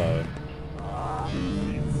room, so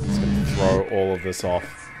it's gonna throw all of this off.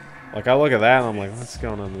 Like, I look at that and I'm like, what's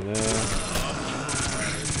going on there?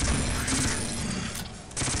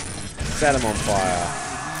 Set him on fire.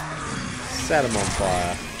 Set him on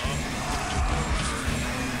fire.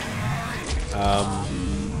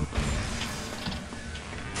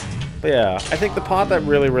 But yeah, I think the part that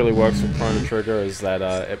really works with Chrono Trigger is that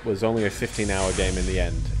it was only a 15-hour game in the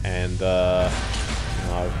end, and you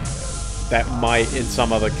know, that might, in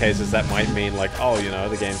some other cases, that might mean like, oh, you know,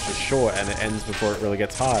 the game's just short and it ends before it really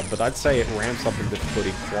gets hard. But I'd say it ramps up in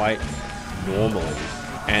difficulty quite normally,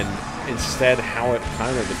 and instead, how it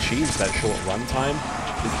kind of achieves that short runtime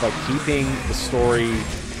is by keeping the story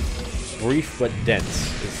brief but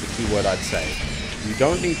dense. Is the key word I'd say. You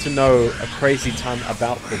don't need to know a crazy ton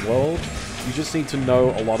about the world. You just need to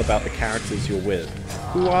know a lot about the characters you're with.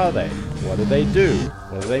 Who are they? What do they do?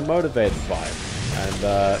 What are they motivated by?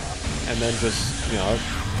 And then just, you know,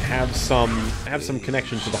 have some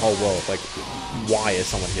connection to the whole world. Like, why is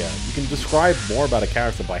someone here? You can describe more about a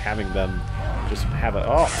character by having them just have a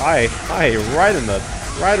hi, right in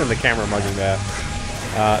the camera mugging there.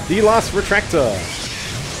 The last retractor.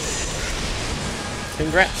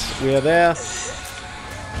 Congrats, we are there.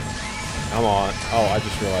 Come on. Oh, I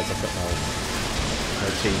just realized I've got no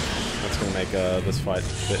teeth. That's going to make this fight a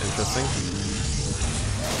bit interesting.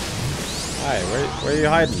 Hi, where are you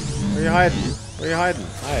hiding? Where are you hiding? Where are you hiding?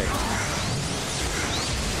 Hi.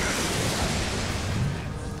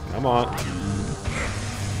 Come on.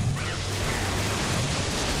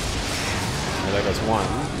 Oh, there goes one.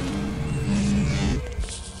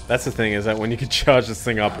 That's the thing, is that when you can charge this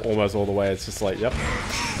thing up almost all the way, it's just like, yep.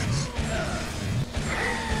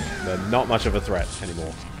 They're not much of a threat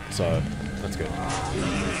anymore, so that's good.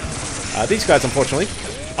 These guys, unfortunately,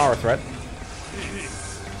 are a threat.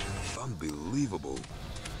 Unbelievable.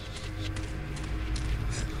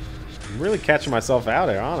 I'm really catching myself out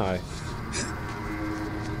here, aren't I?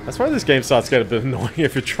 That's why this game starts getting a bit annoying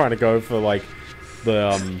if you're trying to go for like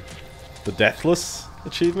the Deathless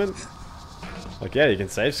achievement. Like, yeah, you can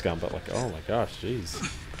save scum, but like, oh my gosh, jeez,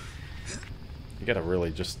 you gotta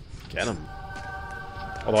really just get them.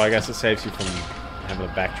 Although I guess it saves you from having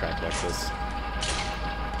to backtrack like this.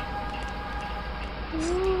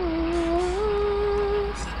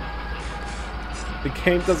 The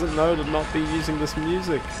game doesn't know to not be using this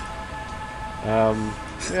music.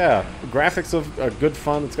 Yeah, the graphics are good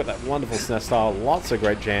fun. It's got that wonderful SNES style, lots of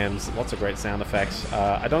great jams, lots of great sound effects.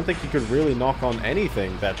 I don't think you could really knock on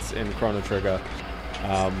anything that's in Chrono Trigger.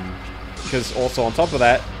 Because also on top of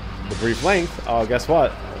that, the brief length, oh, guess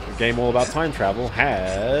what? A game all about time travel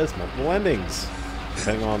has multiple endings.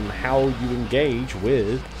 Depending on how you engage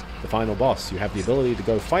with the final boss. You have the ability to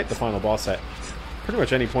go fight the final boss at pretty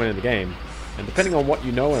much any point in the game. And depending on what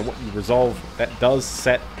you know and what you resolve, that does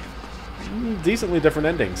set decently different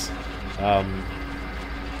endings.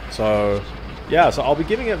 So yeah, so I'll be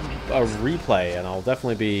giving it a replay, and I'll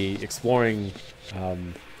definitely be exploring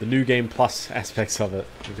the New Game Plus aspects of it,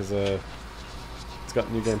 because it's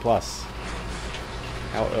got New Game Plus.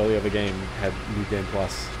 How early of a game had New Game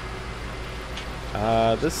Plus?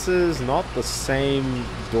 This is not the same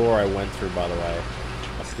door I went through, by the way,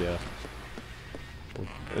 up here.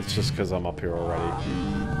 It's just because I'm up here already.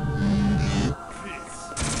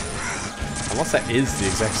 Unless that is the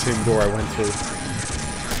exact same door I went through.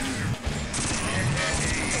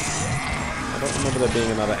 I don't remember there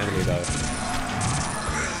being another enemy, though.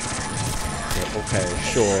 Yeah, okay,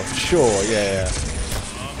 sure, yeah.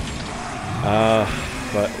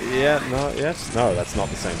 But yeah, no, that's not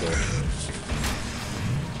the same door.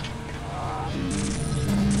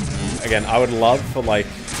 Again, I would love for, like,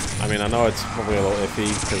 I mean, I know it's probably a little iffy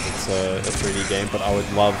because it's a 3D game, but I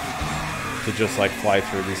would love to just like fly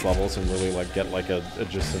through these levels and really like get like a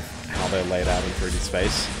gist of how they're laid out in 3D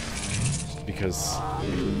space, because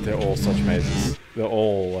they're all such mazes. They're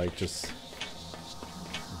all like just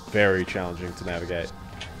very challenging to navigate.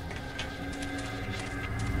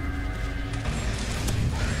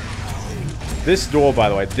 This door, by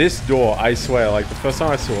the way, I swear, like the first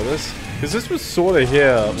time I saw this, because this was sort of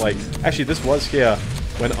here, like, actually this was here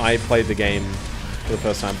when I played the game for the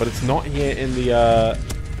first time, but it's not here in the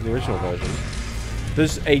original version.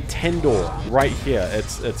 There's a 10 door right here.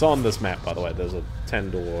 It's on this map, by the way. There's a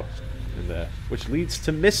 10 door in there, which leads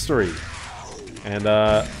to mystery. And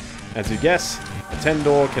as you guess, a 10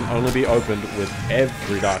 door can only be opened with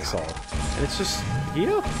every Dark Soul, and it's just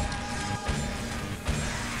here.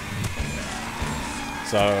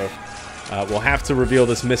 So we'll have to reveal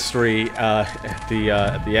this mystery at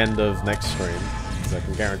the end of next stream, because I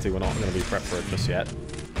can guarantee we're not going to be prepped for it just yet.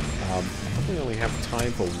 I probably only have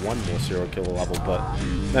time for one more serial killer level, but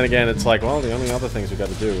then again, it's like, well, the only other things we've got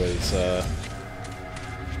to do is...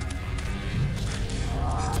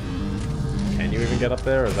 can you even get up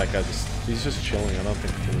there? Or is that guy just... he's just chilling. I don't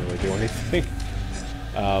think he can really do anything.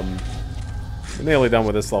 We're nearly done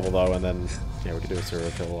with this level, though, and then Yeah, we could do a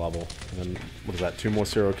serial killer level. And then, what is that? 2 more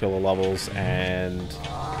serial killer levels and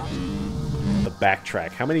the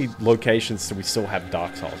backtrack. How many locations do we still have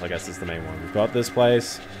Dark Souls? I guess is the main one. We've got this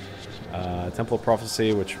place, Temple of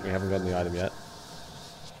Prophecy, which we haven't gotten the item yet.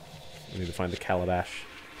 We need to find the Calabash.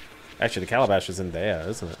 Actually, the Calabash is in there,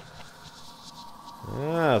 isn't it?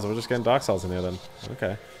 Ah, so we're just getting Dark Souls in here then.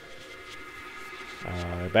 Okay.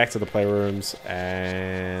 Back to the playrooms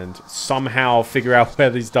and somehow figure out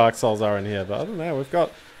where these Dark Souls are in here. But other than that, we've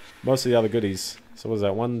got most of the other goodies. So what is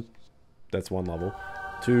that? That's 1 level.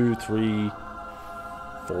 2, 3,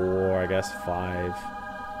 4, I guess. 5,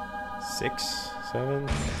 6, 7.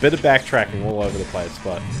 Bit of backtracking all over the place,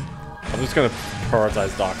 but I'm just gonna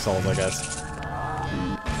prioritize Dark Souls, I guess.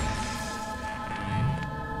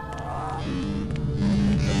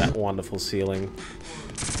 Got that wonderful ceiling.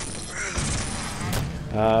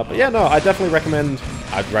 But yeah, no, I definitely recommend.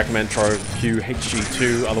 I'd recommend Choro Q HG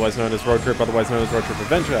 2, otherwise known as Road Trip, otherwise known as Road Trip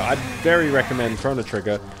Adventure. I'd very recommend Chrono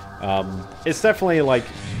Trigger. It's definitely like,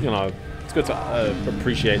 you know, it's good to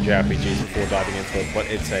appreciate JRPGs before diving into it, but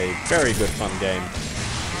it's a very good fun game.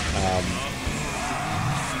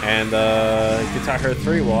 And Guitar Hero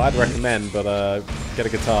 3, well, I'd recommend, but get a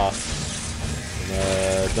guitar.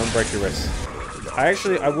 And, don't break your wrist. I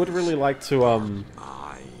would really like to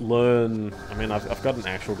learn. I mean, I've got an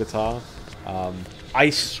actual guitar. I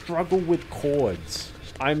struggle with chords.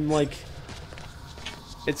 I'm like,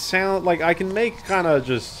 it sound like I can make kind of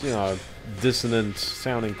just, you know, dissonant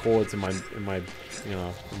sounding chords in my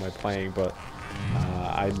playing, but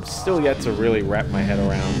I'm still yet to really wrap my head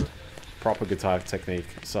around proper guitar technique.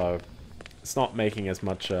 So it's not making as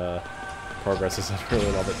much progress as I'd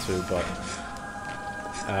really love it to, but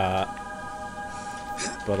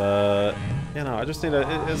you know, I just need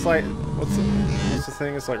a. It's like, what's the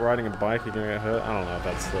thing? It's like riding a bike. You're gonna get hurt. I don't know if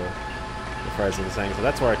that's the phrase of the saying. So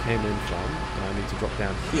that's where I came in from, and I need to drop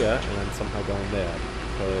down here and then somehow go in there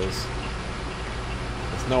because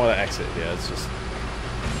there's no other exit here. It's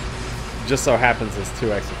just so happens there's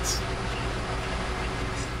 2 exits.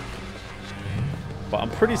 But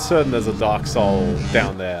I'm pretty certain there's a Dark Soul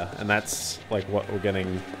down there, and that's like what we're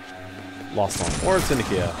getting lost on, or it's in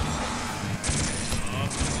here.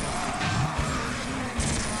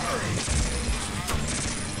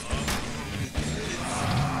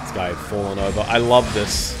 Guy had fallen over. I love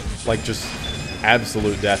this, like, just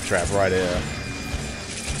absolute death trap right here.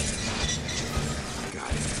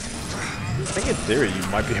 I think in theory you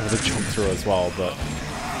might be able to jump through as well, but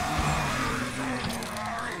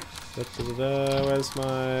where's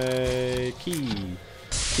my key?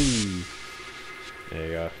 There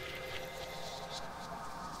you go.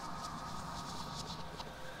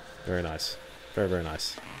 Very nice. Very, very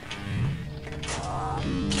nice.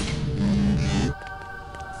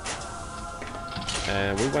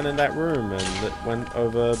 And we went in that room and it went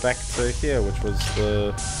over back to here, which was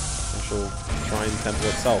the actual shrine temple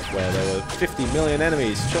itself, where there were 50 million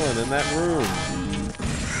enemies chilling in that room.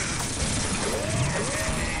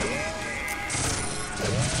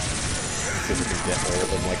 Let's see if we can get all of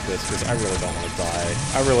them like this, because I really don't want to die.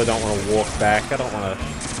 I really don't want to walk back. I don't want to...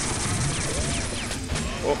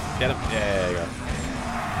 Oh, get him. Yeah, there you go.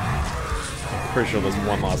 I'm pretty sure there's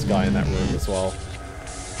one last guy in that room as well.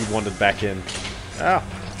 He wandered back in. Ah!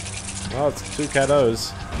 Well, it's 2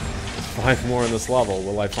 Kados. There's 5 more in this level.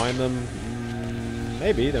 Will I find them?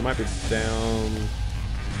 Maybe. They might be down...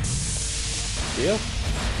 here?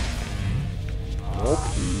 Nope.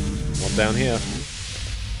 One down here.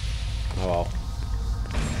 Oh well.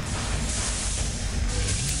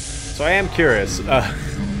 So I am curious.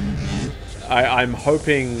 I'm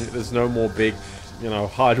hoping there's no more big, you know,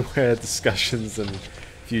 hardware discussions in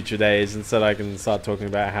future days. Instead, I can start talking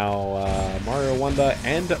about how Mario Wonder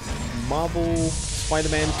and Marvel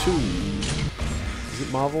Spider-Man 2. Is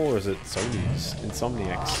it Marvel or is it Sony's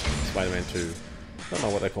Insomniac's Spider-Man 2? I don't know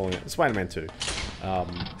what they're calling it. Spider-Man 2.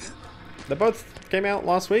 They both came out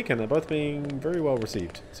last week and they're both being very well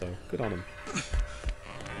received. So good on them. You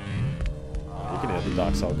can hear the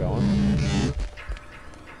Dark Soul going.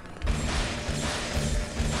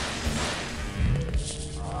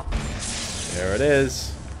 There it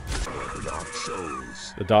is.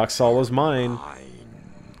 The Dark Soul is mine.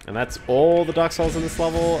 And that's all the Dark Souls in this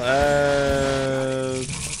level.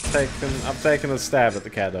 I've taken a stab at the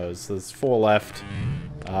Kados. There's 4 left.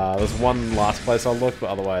 There's one last place I'll look, but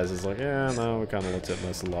otherwise it's like, yeah, no, we kind of looked at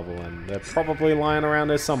most of the level, and they're probably lying around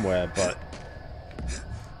there somewhere, but...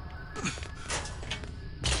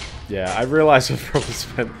 yeah, I realize I've probably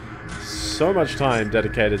spent so much time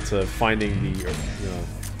dedicated to finding the, you know,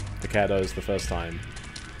 the Kados the first time.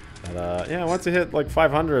 But, yeah, once you hit, like,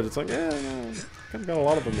 500, it's like, yeah, no, I've got a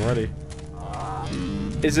lot of them already.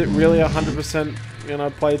 Is it really 100%, you know,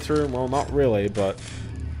 playthrough? Well, not really, but...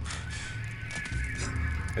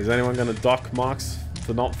 Is anyone gonna dock marks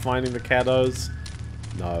for not finding the caddos?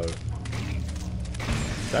 No.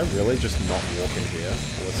 Did I really just not walk in here?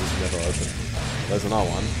 Or was this never open? There's another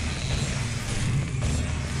one.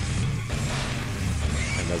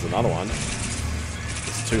 And there's another one.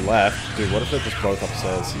 There's 2 left. Dude, what if they're just both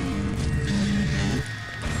upstairs?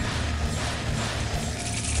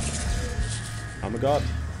 Oh my god.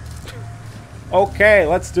 Okay,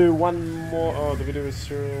 let's do one more. Oh, the video is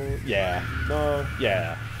serial. Yeah. No.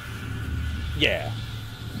 Yeah. Yeah.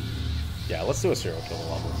 Yeah, let's do a serial killer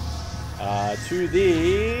level. To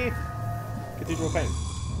the Cathedral of Pain.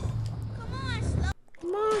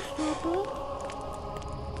 Come on,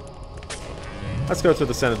 let's go to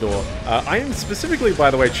the center door. I am specifically,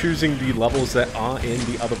 by the way, choosing the levels that are in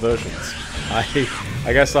the other versions. I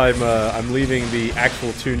guess I'm leaving the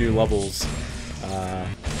actual 2 new levels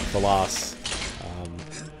for last.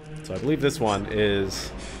 So I believe this one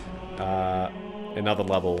is another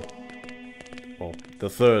level. Well, the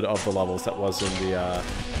 3rd of the levels that was in the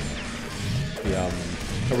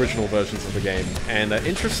original versions of the game. And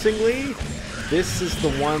interestingly, this is the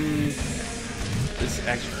one... This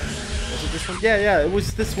actually... Was it this one? Yeah, it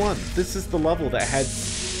was this one. This is the level that had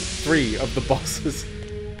 3 of the bosses.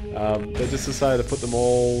 They just decided to put them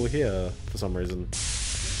all here for some reason.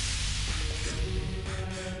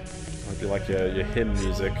 Might be like your hymn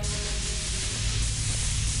music.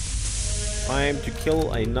 Time to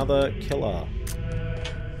kill another killer.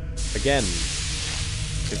 Again.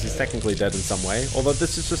 Because he's technically dead in some way. Although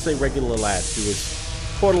this is just a regular lad who was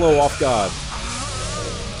caught a little off guard.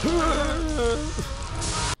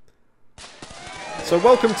 So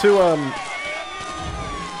welcome to,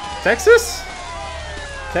 Texas?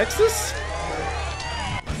 Texas?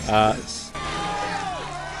 Well,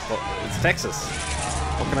 it's Texas.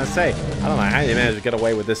 What can I say? I don't know how you managed to get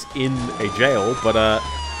away with this in a jail, but,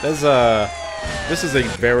 this is a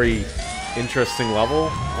very interesting level.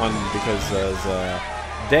 One, because there's,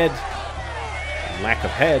 dead, lack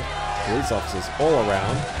of head, police officers all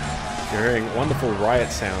around. You're hearing wonderful riot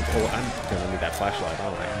sounds. Oh, I'm gonna need that flashlight,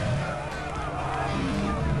 aren't I?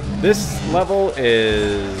 This level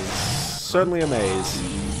is certainly a maze.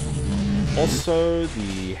 Also,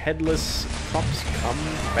 the headless cops come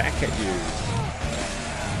back at you.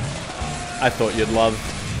 I thought you'd love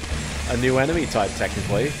a new enemy type,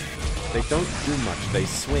 technically. They don't do much, they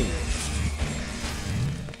swing.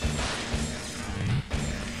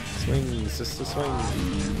 Swing, sister, swing.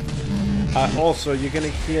 Also, you're gonna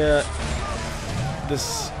hear the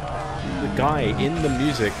guy in the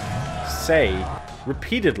music say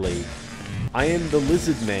repeatedly, "I am the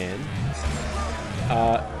lizard man.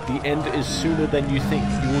 The end is sooner than you think."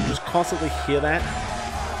 You will just constantly hear that.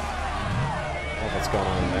 Oh, what's going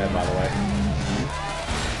on in there, by the way?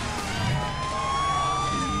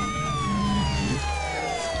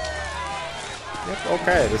 Yep,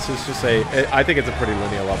 okay, this is just I think it's a pretty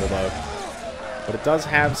linear level, though. But it does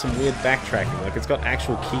have some weird backtracking, like it's got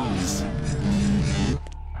actual keys.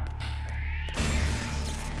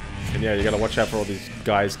 And yeah, you gotta watch out for all these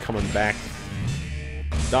guys coming back.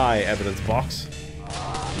 Die, evidence box.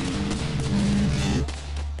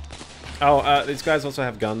 Oh, these guys also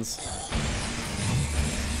have guns.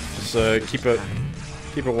 So keep a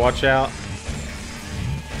watch out.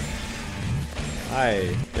 Hi,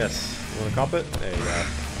 yes. You wanna cop it? There you go.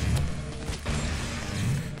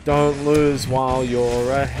 Don't lose while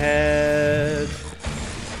you're ahead.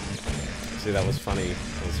 See, that was funny.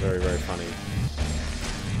 That was very, very funny.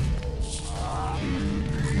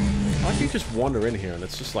 I like you just wander in here and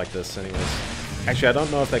it's just like this anyways. Actually, I don't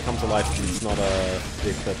know if they come to life if it's not the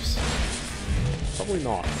Eclipse. Probably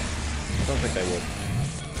not. I don't think they would.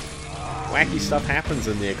 Wacky stuff happens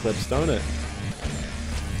in the Eclipse, don't it?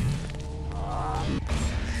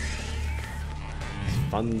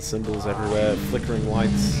 Fun symbols everywhere, flickering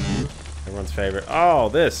lights. Everyone's favorite. Oh,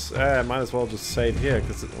 this! Might as well just save here,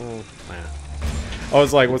 because oh, nah. I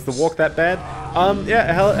was like, was the walk that bad? Yeah,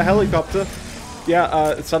 a helicopter.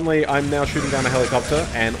 Yeah, suddenly I'm now shooting down a helicopter,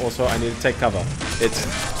 and also I need to take cover.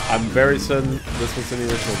 I'm very certain this was in the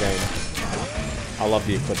original game. I love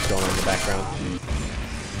the Eclipse going on in the background.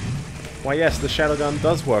 Why yes, the shadow gun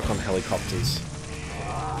does work on helicopters.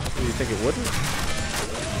 Do you think it wouldn't?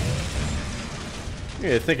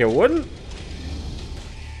 You think it wouldn't?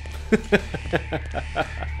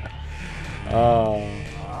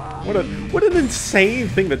 What an insane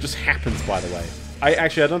thing that just happens, by the way. I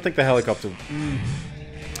don't think the helicopter...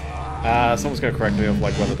 Someone's gonna correct me of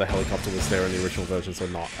like whether the helicopter was there in the original versions or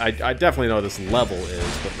not. I definitely know this level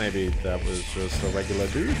is, but maybe that was just a regular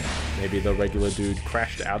dude. Maybe the regular dude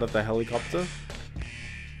crashed out of the helicopter.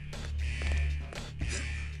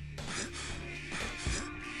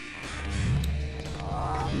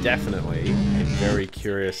 Definitely a very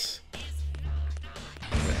curious.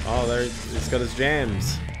 Oh, there he's got his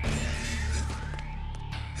jams.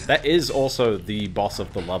 That is also the boss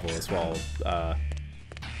of the level as well.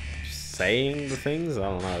 Saying the things? I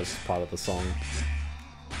don't know, it's part of the song.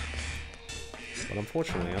 But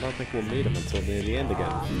unfortunately, I don't think we'll meet him until near the end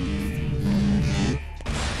again.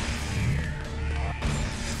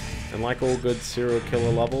 And like all good serial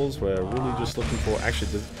killer levels, we're really just looking for...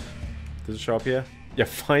 Actually, does it show up here? Yeah,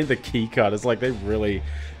 find the key card. It's like they're really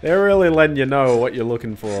letting you know what you're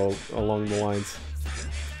looking for along the lines.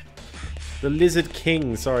 The Lizard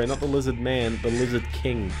King. Sorry, not the Lizard Man, the Lizard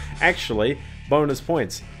King. Actually, bonus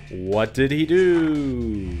points. What did he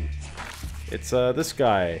do? It's this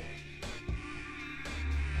guy.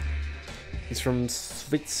 He's from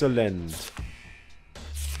Switzerland.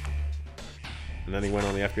 And then he went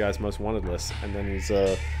on the FBI's most wanted list. And then he's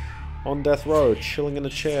on death row, chilling in a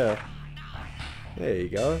chair. There you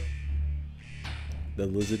go. The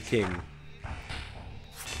Lizard King.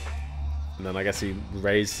 And then I guess he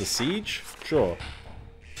raised the siege? Sure.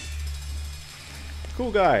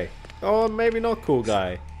 Cool guy. Oh, maybe not cool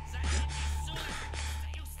guy.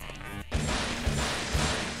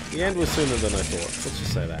 The end was sooner than I thought. Let's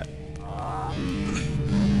just say that.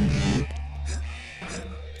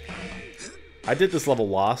 I did this level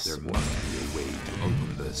last. There must be a way to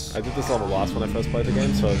open this. I did this level last when I first played the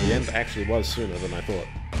game, so the end actually was sooner than I thought.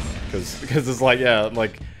 Because it's like, yeah,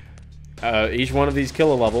 like each one of these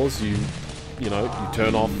killer levels, you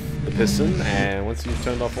turn off the piston, and once you've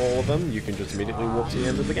turned off all of them, you can just immediately walk to the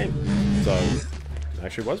end of the game. So it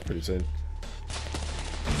actually was pretty soon.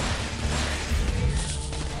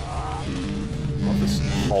 Got this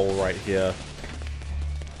hole right here.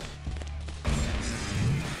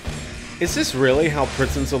 Is this really how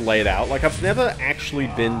prisons are laid out? Like, I've never actually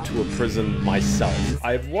been to a prison myself.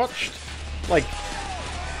 I've watched, like...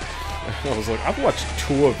 I was like, I've watched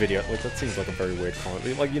tour videos. Like, that seems like a very weird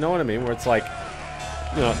comment. Like, you know what I mean? Where it's like,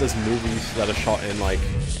 you know, there's movies that are shot in, like,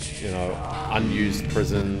 you know, unused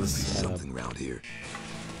prisons. Something around here.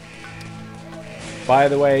 By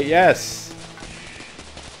the way, yes!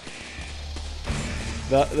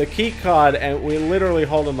 The key card, and we're literally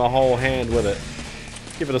holding the whole hand with it.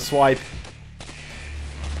 Give it a swipe.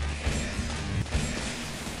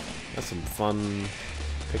 That's some fun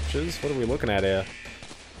pictures. What are we looking at here?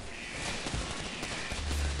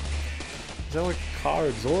 Is that like a car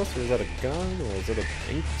exhaust, or is that a gun, or is it an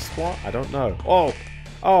ink spot? I don't know. Oh!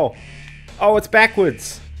 Oh! Oh, it's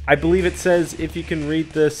backwards! I believe it says, if you can read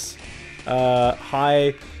this,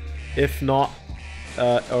 hi, if not,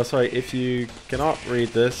 oh sorry, if you cannot read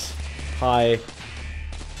this, hi,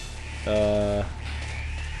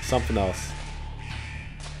 something else.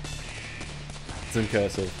 It's in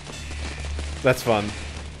cursive. That's fun.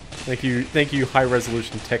 Thank you, high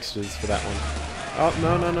resolution textures for that one. Oh,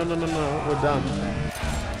 no, we're done.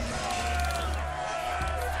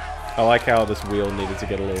 I like how this wheel needed to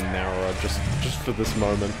get a little narrower just for this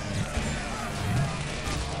moment.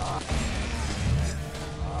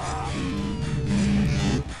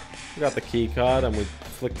 We got the key card and we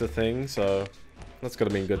flicked the thing, so that's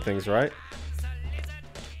gotta mean good things, right?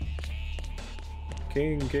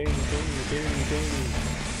 King.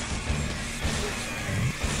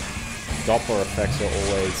 Doppler effects are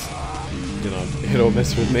always, you know, hit or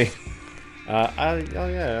miss with me. Oh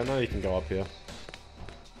yeah, I know you can go up here.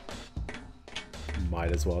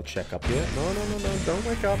 Might as well check up here. No, don't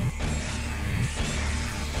wake up.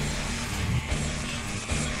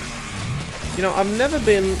 You know, I've never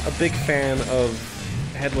been a big fan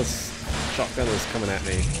of headless shotgunners coming at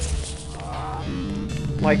me.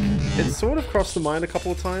 Like, it's sort of crossed the mind a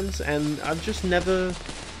couple of times, and I've just never...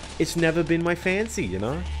 It's never been my fancy, you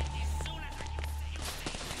know?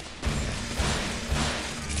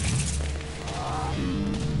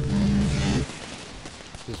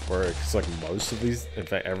 Just worried, because like most of these... In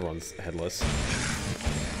fact, everyone's headless.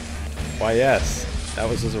 Why yes, that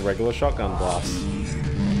was just a regular shotgun blast.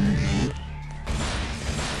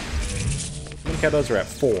 How many cados are at?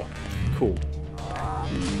 4. Cool.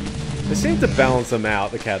 They seem to balance them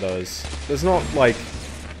out, the cados. There's not, like...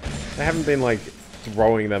 They haven't been, like,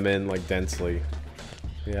 throwing them in, like, densely.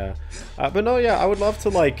 Yeah. But no, yeah, I would love to,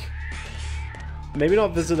 like... Maybe not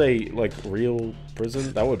visit a, like, real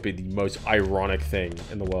prison. That would be the most ironic thing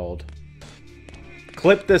in the world.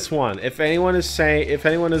 Clip this one. If anyone is saying... If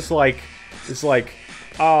anyone is like...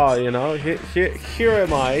 oh, you know, here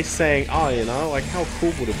am I saying, oh, you know, like, how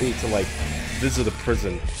cool would it be to, like, visit a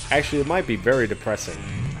prison? Actually, it might be very depressing.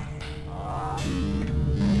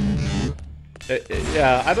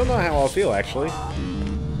 Yeah, I don't know how I'll feel, actually.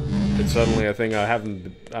 It's certainly a thing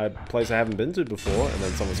a place I haven't been to before, and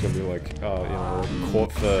then someone's gonna be like, oh, you know,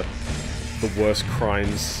 caught for the worst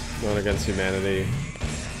crimes known against humanity.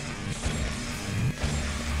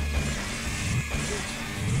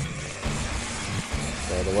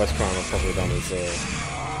 So the worst crime I've probably done is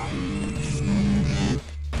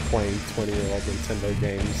playing 20-year-old Nintendo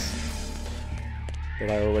games that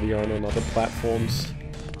I already own on other platforms.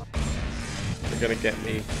 They're gonna get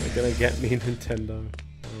me. They're gonna get me, Nintendo.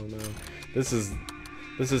 Oh no. This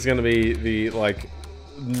is gonna be the, like,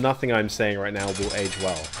 nothing I'm saying right now will age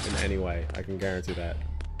well in any way. I can guarantee that.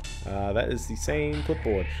 That is the same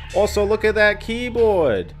clipboard. Also, look at that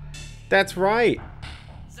keyboard! That's right!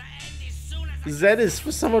 Z is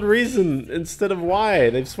for some odd reason instead of Y.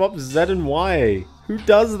 They've swapped Z and Y. Who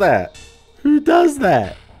does that? Who does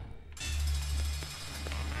that?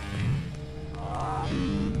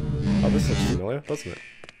 Oh, this looks familiar, doesn't it?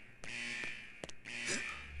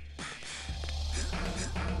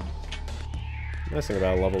 Nice thing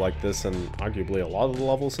about a level like this, and arguably a lot of the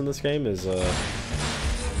levels in this game, is it's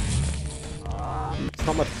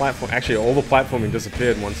not much platform. Actually, all the platforming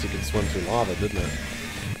disappeared once you could swim through lava, didn't it?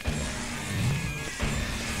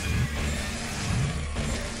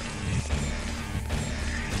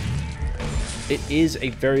 It is a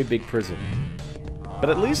very big prison. But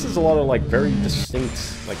at least there's a lot of, like, very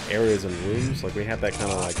distinct, like, areas and rooms. Like, we have that kind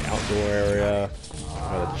of, like, outdoor area,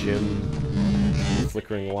 a gym,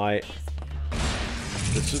 flickering light.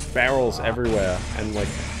 There's just barrels everywhere, and, like,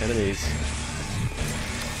 enemies.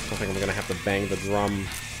 I think I'm gonna have to bang the drum.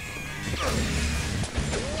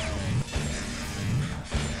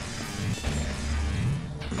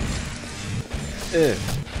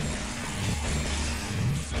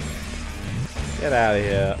 Get out of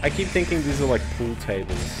here. I keep thinking these are like pool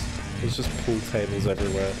tables. There's just pool tables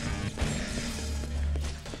everywhere.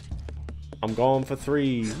 I'm going for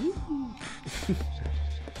 3.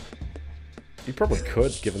 You probably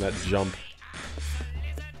could, given that jump.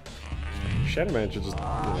 Shadow Man should just, you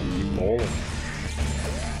know, keep bowling.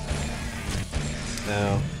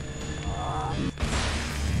 Now,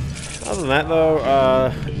 other than that though,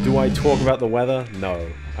 do I talk about the weather? No,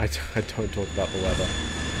 I don't talk about the weather.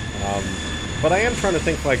 But I am trying to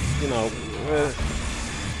think, like, you know, we're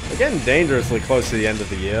getting dangerously close to the end of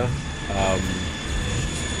the year.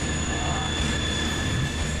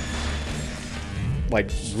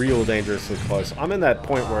 Like, real dangerously close. I'm in that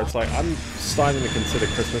point where it's like, I'm starting to consider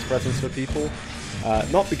Christmas presents for people.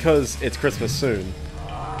 Not because it's Christmas soon,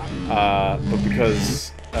 but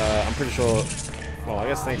because I'm pretty sure, well, I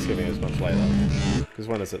guess Thanksgiving is much later. Because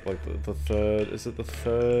when is it? Like the 3rd, is it the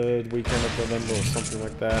 3rd weekend of November or something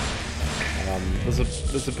like that?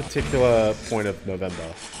 There's a particular point of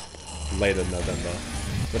November, later November,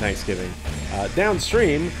 for Thanksgiving.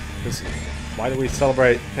 Downstream, because why do we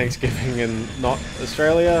celebrate Thanksgiving in not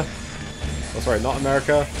Australia? Oh, sorry, not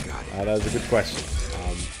America? That was a good question.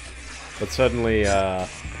 But certainly,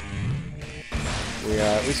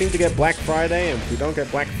 we seem to get Black Friday, and if we don't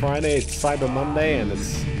get Black Friday, it's Cyber Monday, and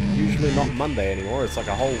it's usually not Monday anymore. It's like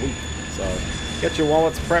a whole week. So get your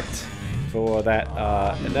wallets prepped for that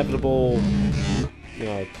inevitable, you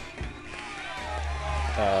know,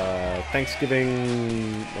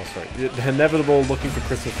 Thanksgiving, oh sorry, the inevitable looking for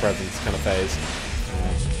Christmas presents kind of phase.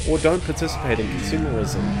 Or don't participate in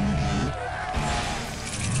consumerism.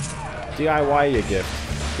 DIY your gift.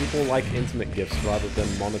 People like intimate gifts rather than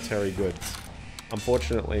monetary goods.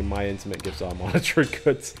 Unfortunately, my intimate gifts are monetary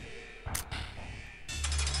goods.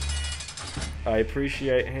 I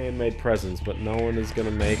appreciate handmade presents, but no one is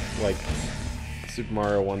gonna make, like, Super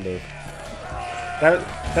Mario Wonder.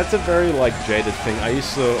 That's a very, like, jaded thing. I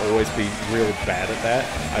used to always be real bad at that.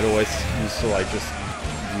 I'd always used to, like, just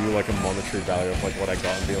view, like, a monetary value of, like, what I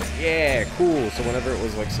got and be like, yeah, cool. So whenever it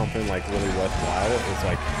was, like, something, like, really worthwhile, it was,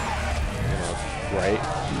 like, you know, great.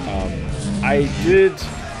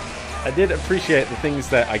 I did appreciate the things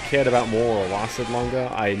that I cared about more or lasted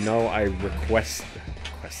longer. I know I requested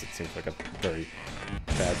seems like a very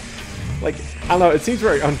bad, like, I don't know, it seems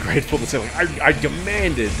very ungrateful to say, like, I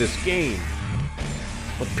demanded this game.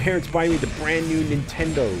 My parents buy me the brand new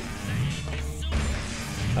Nintendo.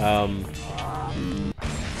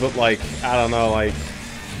 But, like, I don't know, like,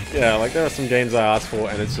 yeah, like, there are some games I asked for,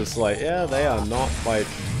 and it's just like, yeah, they are not, like,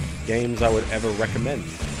 games I would ever recommend.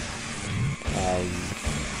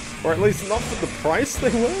 Or at least not for the price they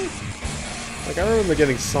were. Like, I remember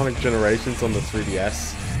getting Sonic Generations on the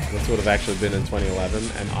 3DS, This would have actually been in 2011,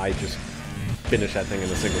 and I just finished that thing in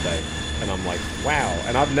a single day. And I'm like, wow.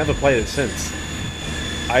 And I've never played it since.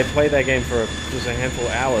 I played that game for just a handful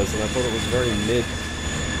of hours, and I thought it was very mid.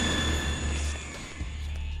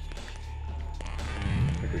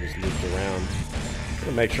 I could just loop around. I'm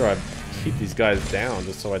gonna make sure I keep these guys down,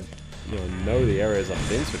 just so I, know the areas I've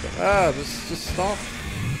been to. Ah, just stop.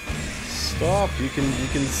 Stop. You can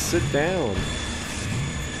sit down.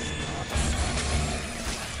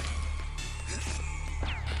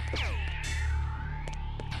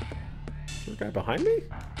 Is there a guy behind me?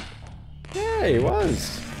 Yeah, he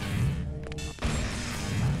was.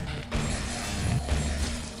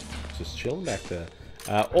 Just chilling back there.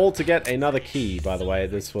 All to get another key, by the way.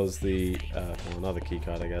 This was the... well, another key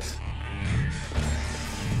card, I guess.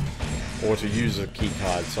 Or to use a key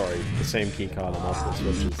card, sorry. The same key card on multiple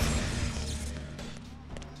switches.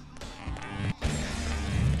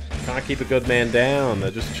 Can't keep a good man down.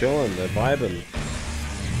 They're just chilling. They're vibing.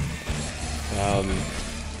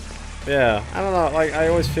 Yeah, I don't know. Like, I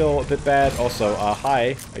always feel a bit bad. Also,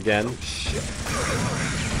 hi, again.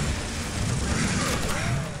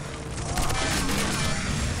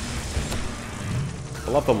 I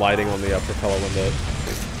love the lighting on the propeller window.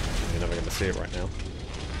 You're never going to see it right now.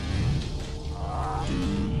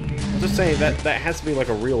 I'm just saying that has to be like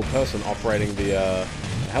a real person operating the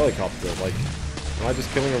helicopter. Like, am I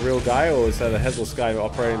just killing a real guy, or is that a headless guy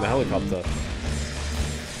operating the helicopter?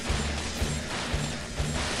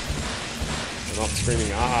 They're not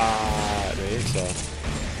screaming ah at me, so.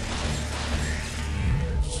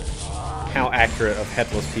 How accurate of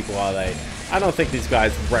headless people are they? I don't think these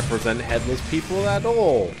guys represent headless people at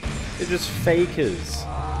all. They're just fakers.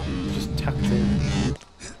 They're just tucked in.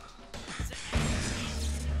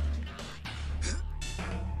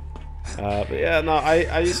 But yeah, no,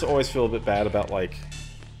 I used to always feel a bit bad about, like,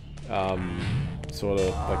 sort of,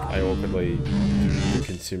 like, I awkwardly do the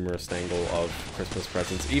consumerist angle of Christmas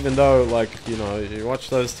presents, even though, like, you watch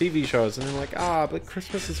those TV shows and they're like, but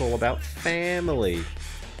Christmas is all about family.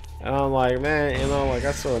 And I'm like, man, like,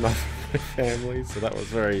 I saw enough of my family, so that was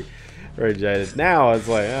very, very jaded. Now it's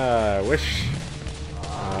like, I wish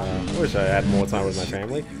I had more time with my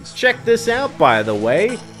family. Check this out, by the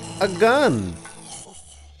way, a gun.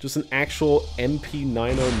 Just an actual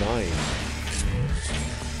MP909.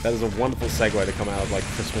 That is a wonderful segue to come out of, like,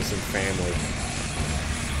 Christmas and family.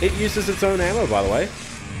 It uses its own ammo, by the way.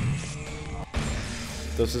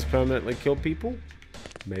 Does this permanently kill people?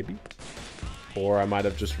 Maybe. Or I might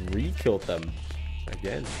have just re-killed them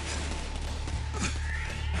again.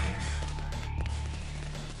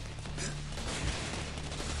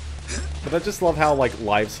 But I just love how, like,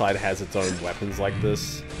 Liveside has its own weapons like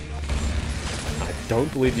this. I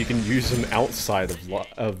don't believe you can use them outside of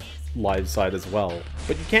Liveside as well.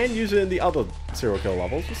 But you can use it in the other serial kill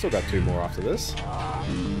levels. We've still got 2 more after this.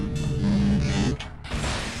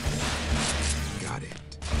 Got it.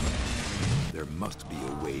 There must be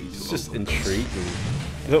a way to It's just open intriguing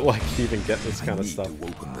that, like, you even get this kind of stuff. To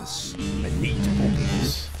open this. I need to open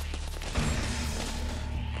this.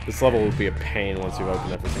 This level would be a pain once you've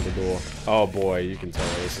opened every single door. Oh boy, you can tell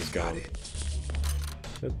where this is going.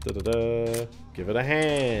 Da-da-da. Give it a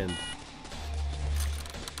hand.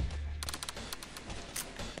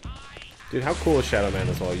 Dude, how cool is Shadow Man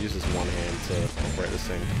as well? He uses one hand to operate this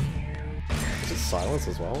thing. Is it silence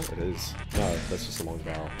as well? It is. No, that's just a long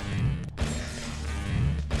barrel.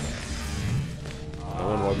 No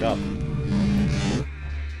one woke up.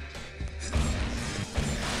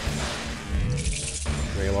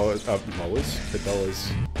 Lowers? Cadoas.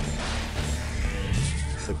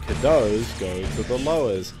 The Cados go to the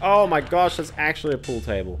lowers. Oh my gosh, that's actually a pool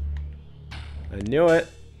table. I knew it.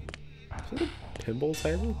 Is it a pinball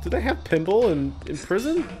table? Do they have pinball in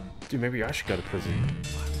prison? Dude, maybe I should go to prison.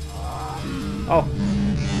 Oh.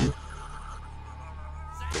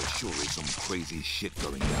 There sure is some crazy shit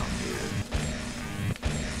going down here.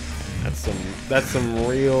 That's some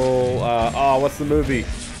real, oh, what's the movie?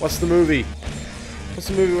 What's the movie? What's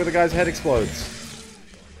the movie where the guy's head explodes?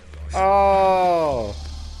 Oh!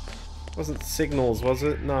 Wasn't Signals, was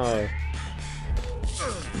it? No.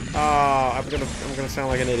 Oh, I'm gonna sound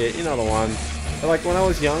like an idiot. You know the one. But, like, when I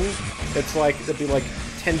was young, it's like there'd be like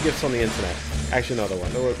 10 GIFs on the internet. Actually, no,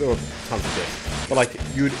 there were tons of GIFs. But, like,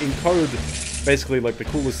 you'd encode basically like the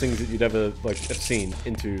coolest things that you'd ever like have seen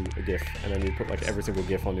into a GIF, and then you put like every single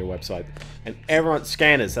GIF on your website. And everyone,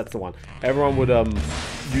 scanners, that's the one. Everyone would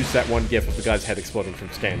use that one GIF of the guy's head exploding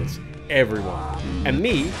from scanners. Everyone. And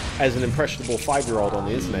me, as an impressionable 5-year-old on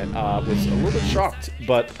the internet, was a little bit shocked.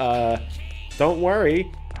 But don't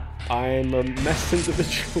worry, I'm a messed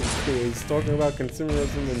individual who is talking about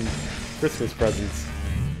consumerism and Christmas presents.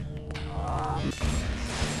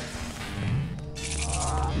 I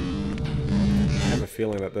have a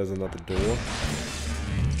feeling that there's another door.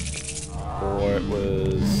 Or it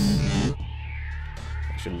was...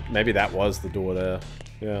 Actually, maybe that was the door there.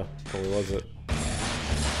 Yeah, probably was it.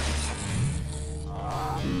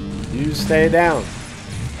 You stay down.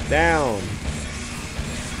 Down.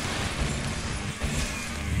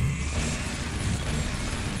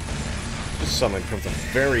 Just suddenly becomes a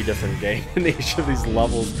very different game in each of these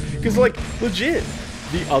levels. Because, like, legit,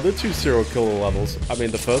 the other two serial killer levels, I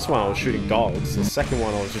mean, the first one I was shooting dogs, the second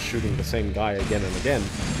one I was just shooting the same guy again and again.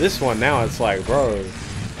 This one now it's like, bro,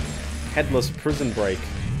 headless prison break,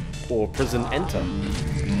 or prison enter,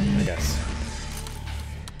 I guess.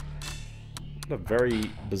 What a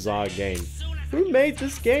very bizarre game. Who made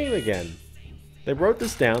this game again? They wrote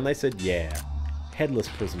this down, they said, yeah, headless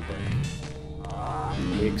prison break.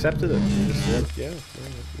 And we accepted it. We just said, yeah,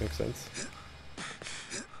 that makes sense.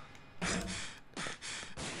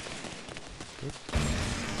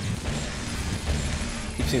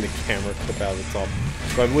 Keep seeing the camera clip out of the top.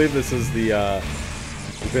 So I believe this is the,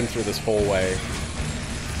 we've been through this hallway.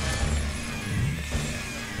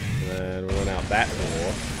 And then we went out that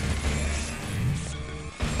door.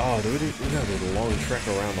 Oh, we gotta do a long trek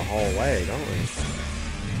around the whole way, don't we?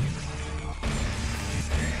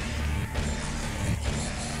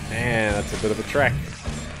 Man, that's a bit of a trek.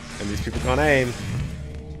 And these people can't aim.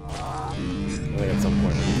 I think at some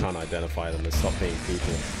point when you can't identify them, they stop being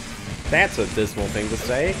people. That's a dismal thing to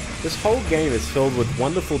say. This whole game is filled with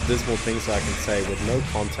wonderful dismal things I can say with no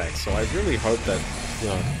context, so I really hope that, you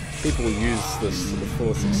know, people use this to the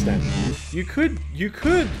fullest extent. You could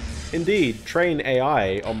indeed train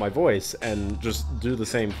AI on my voice and just do the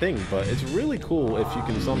same thing, but it's really cool if you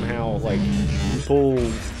can somehow, like, pull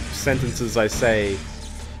sentences I say,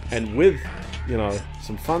 and with, you know,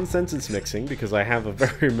 some fun sentence mixing, because I have a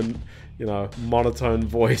very, you know, monotone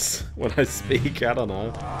voice when I speak. I don't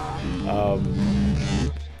know.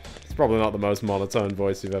 It's probably not the most monotone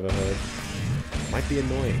voice you've ever heard. Might be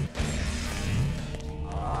annoying.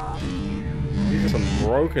 These are some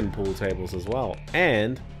broken pool tables as well,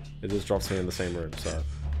 and it just drops me in the same room, so...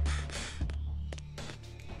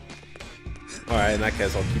 Alright, in that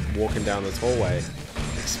case, I'll keep walking down this hallway,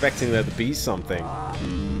 expecting there to be something.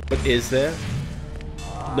 But is there?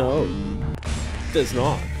 No. There's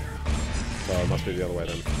not. So it must be the other way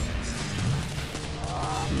then.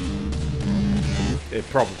 It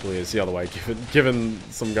probably is the other way, given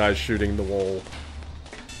some guys shooting the wall.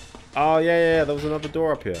 Oh, yeah, there was another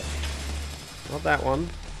door up here. Not that one.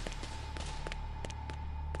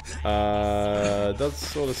 It does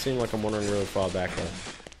sort of seem like I'm wandering really far back there.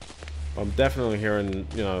 I'm definitely hearing,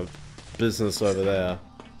 you know, business over there,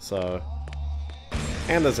 so...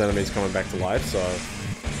 And there's enemies coming back to life, so...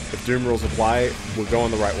 If Doom rules apply, we're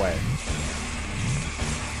going the right way.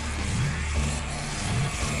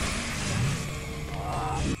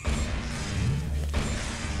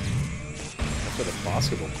 That's where the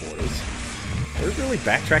basketball court is. Are we really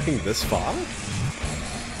backtracking this far?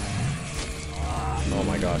 Oh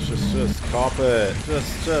my gosh, just cop it.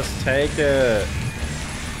 Just take it.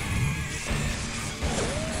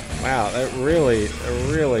 Wow, that really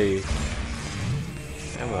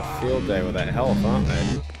having a field day with that health, aren't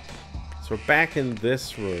they? So we're back in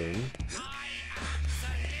this room.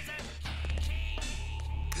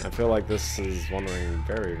 I feel like this is wandering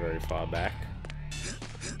very, very far back.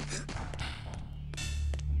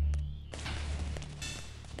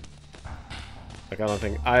 Like, I don't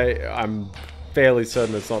think... I'm fairly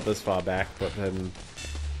certain it's not this far back, but then...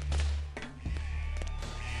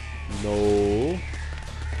 No.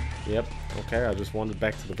 Yep, okay, I just wandered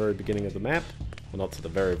back to the very beginning of the map. Well, not to the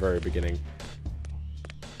very, very beginning.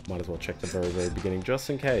 Might as well check the very, very beginning just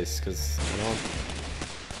in case, because, you know...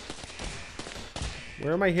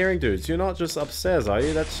 Where am I hearing dudes? You're not just upstairs, are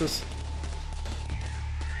you? That's just...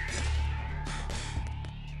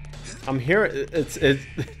 I'm hearing... It's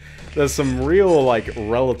there's some real, like,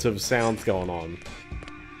 relative sounds going on.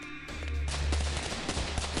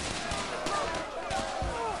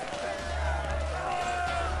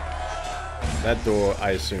 That door,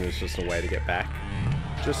 I assume, is just a way to get back.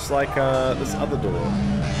 Just like, this other door.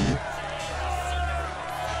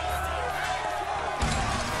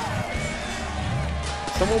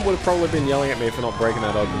 Someone would have probably been yelling at me for not breaking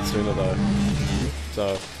that open sooner, though.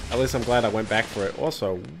 So, at least I'm glad I went back for it.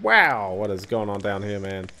 Also, wow, what is going on down here,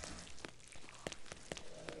 man?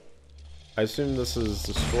 I assume this is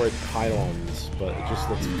destroyed pylons, but it just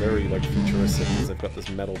looks very, like, futuristic because they've got this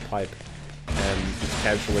metal pipe and just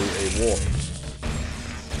casually a warp.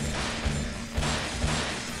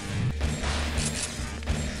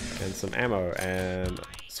 And some ammo and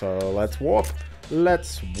So let's warp.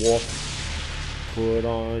 Let's warp. Put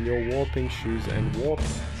on your warping shoes and warp.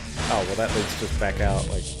 Oh, well that leads just back out,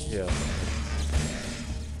 like, here.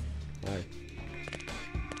 Hi.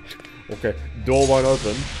 Okay, door wide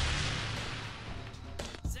open.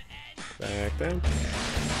 Back down.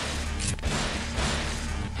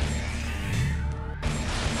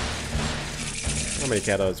 How many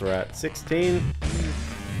cados we're at? 16.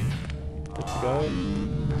 Let's go.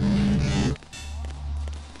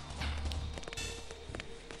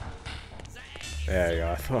 There you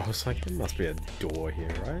go. I was like, there must be a door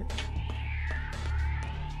here, right?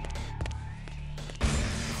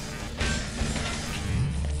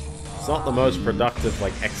 It's not the most productive,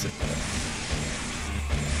 like, exit though.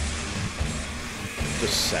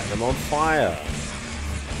 Just set them on fire.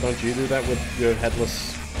 Don't you do that with your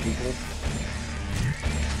headless people?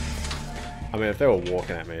 I mean, if they were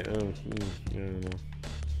walking at me, I don't know.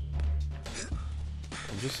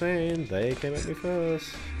 I'm just saying, they came at me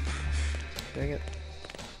first. Dang it.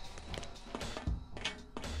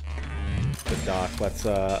 Bit dark. Let's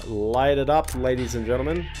light it up, ladies and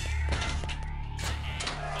gentlemen.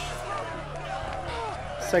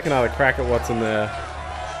 Let's take another crack at what's in there.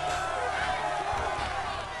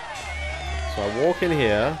 So I walk in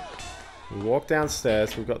here. We walk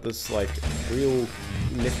downstairs. We've got this like real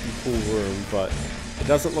nifty cool room, but it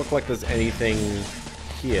doesn't look like there's anything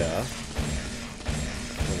here.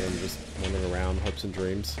 I'm just wandering around, hopes and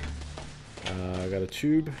dreams. I got a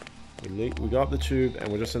tube. We got the tube,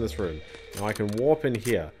 and we're just in this room. Now I can warp in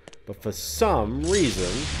here, but for some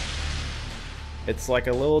reason, it's like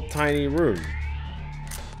a little tiny room.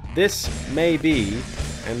 This may be,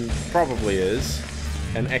 and probably is,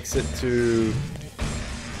 an exit to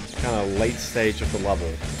kind of late stage of the level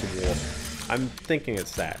to warp. I'm thinking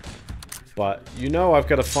it's that. But you know I've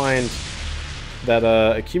got to find that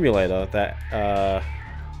accumulator, that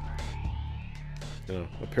you know,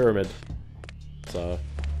 a pyramid. So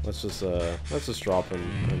let's just drop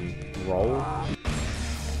and roll.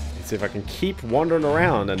 Let's see if I can keep wandering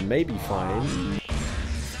around and maybe find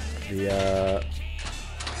the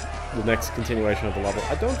next continuation of the level.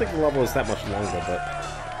 I don't think the level is that much longer, but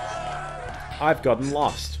I've gotten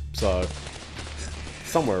lost. So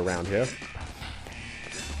somewhere around here.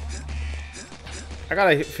 I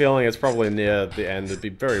got a feeling it's probably near the end. It'd be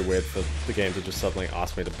very weird for the game to just suddenly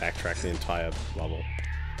ask me to backtrack the entire level.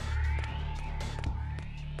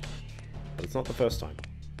 But it's not the first time.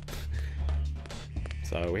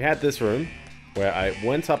 So we had this room where I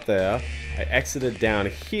went up there, I exited down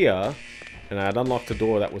here, and I had unlocked a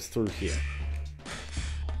door that was through here.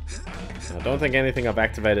 And I don't think anything I've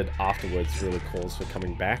activated afterwards really calls for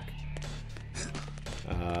coming back.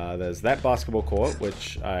 There's that basketball court,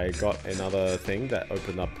 which I got another thing that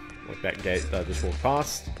opened up, like that gate that I just walked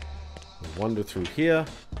past. I wandered through here,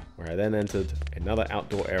 where I then entered another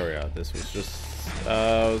outdoor area. This was just,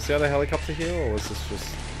 was the other helicopter here, or was this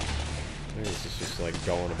just, I think this is just like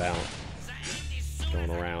going about,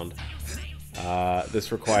 going around.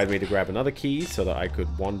 This required me to grab another key so that I could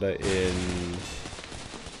wander in,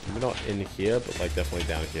 maybe not in here, but like definitely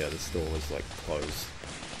down here. This door was like closed.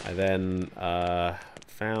 I then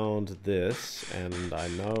found this, and I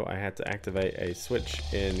know I had to activate a switch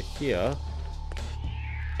in here.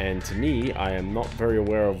 And to me, I am not very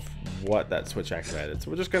aware of what that switch activated.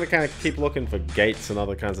 So we're just going to kind of keep looking for gates and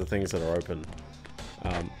other kinds of things that are open.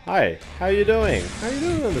 Hi, how you doing? How you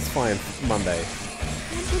doing on this fine Monday?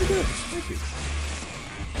 I'm pretty good, thank you.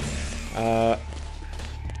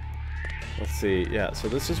 Let's see, yeah, so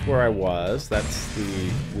this is where I was. That's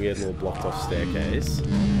the weird little blocked off staircase.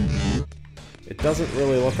 It doesn't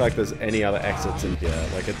really look like there's any other exits in here.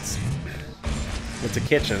 Like it's a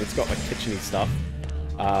kitchen, it's got like kitchen-y stuff.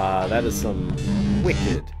 That is some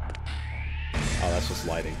wicked. Oh, that's just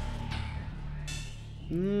lighting.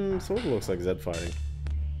 Sort of looks like Zed fighting.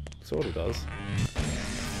 Sort of does.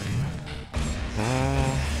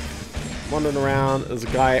 Wandering around, there's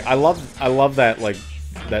a guy. I love that, like,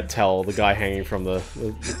 that tell, the guy hanging from the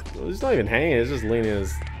he's not even hanging, he's just leaning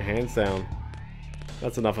his hands down.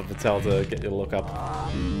 That's enough of a tell to get you to look up.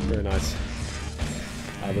 Very nice.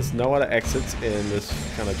 There's no other exits in this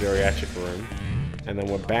kind of geriatric room. And then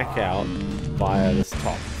we're back out via this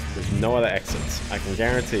top. There's no other exits. I can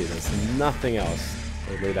guarantee there's nothing else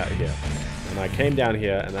that would lead out here. And I came down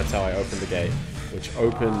here, and that's how I opened the gate, which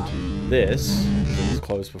opened this, because it was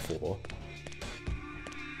closed before.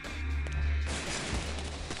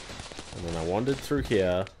 And then I wandered through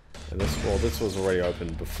here, and this, well, this was already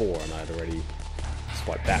opened before, and I'd already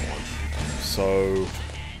swiped that one. So,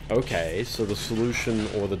 okay, so the solution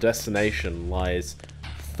or the destination lies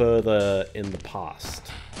further in the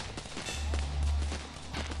past.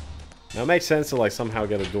 Now it makes sense to like somehow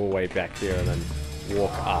get a doorway back here and then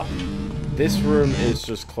walk up. This room is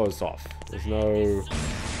just closed off. There's no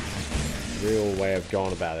real way of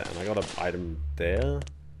going about it. And I got an item there.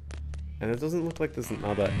 And it doesn't look like there's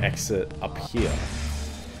another exit up here.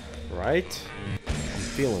 Right? I'm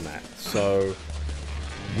feeling that. So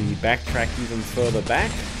we backtrack even further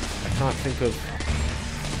back. I can't think of...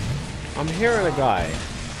 I'm hearing a guy.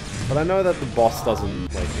 But I know that the boss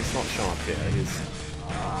doesn't, like, it's not showing up here. He's...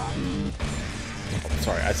 Oh,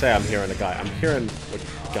 sorry, I say I'm hearing a guy. I'm hearing, like,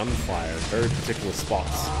 gunfire in very particular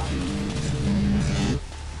spots.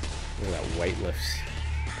 Look at that weight lifts.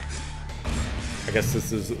 I guess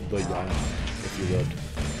this is the yard, if you would.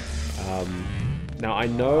 Now, I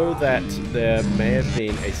know that there may have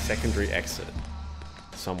been a secondary exit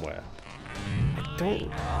somewhere. I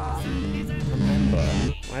don't remember.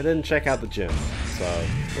 I didn't check out the gym, so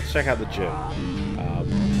let's check out the gym.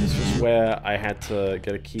 This was where I had to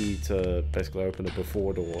get a key to basically open a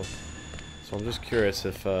before door. So I'm just curious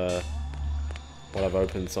if what I've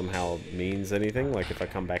opened somehow means anything. Like if I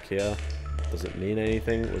come back here, does it mean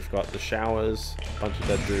anything? We've got the showers, a bunch of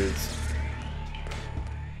dead dudes.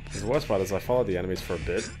 The worst part is I followed the enemies for a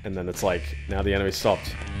bit, and then it's like, now the enemy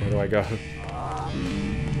stopped. Where do I go?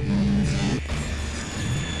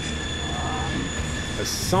 There's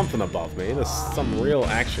something above me. There's some real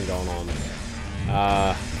action going on.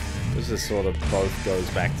 This is sort of both goes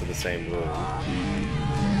back to the same room.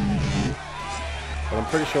 But I'm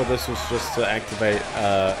pretty sure this was just to activate,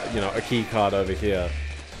 you know, a key card over here.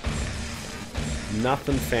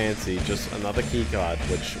 Nothing fancy, just another key card,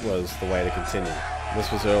 which was the way to continue. This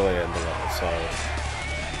was earlier in the level, so...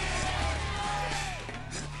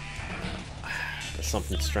 There's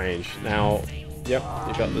something strange. Now, yep,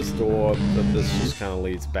 you got this door, but this just kind of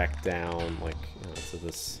leads back down, like, you know, to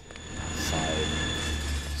this side.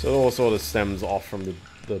 So it all sort of stems off from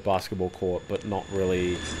the basketball court, but not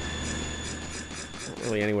really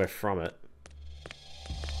anywhere from it.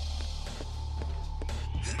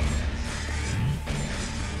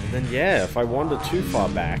 And then, yeah, if I wander too far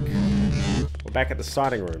back... We're back at the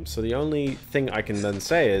starting room, so the only thing I can then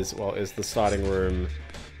say is, well, is the starting room,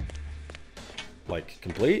 like,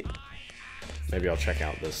 complete? Maybe I'll check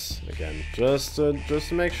out this again, just to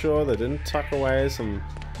make sure they didn't tuck away some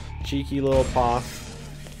cheeky little path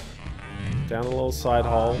down a little side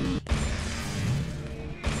hole.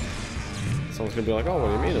 Someone's gonna be like, oh, what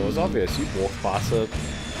do you mean? It was obvious. You walked past an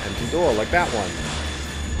empty door like that one.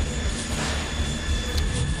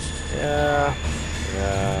 Yeah.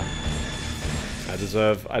 I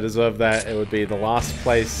deserve that. It would be the last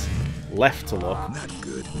place left to look. Not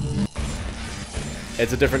good.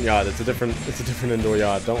 It's a different yard. It's a different indoor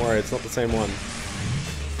yard. Don't worry, it's not the same one.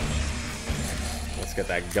 Let's get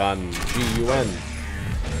that gun. G-U-N.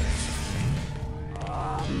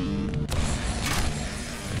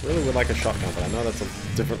 Really would like a shotgun, but I know that's a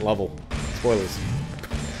different level. Spoilers.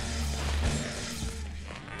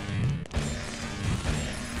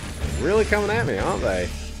 Really coming at me, aren't they?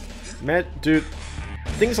 Man, dude,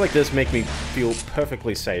 things like this make me feel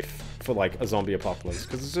perfectly safe for, like, a zombie apocalypse.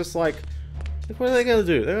 Because it's just like, what are they gonna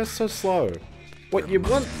do? They're so slow. What you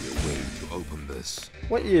want... to open this.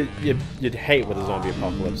 What you'd hate with a zombie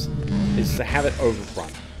apocalypse is to have it overrun.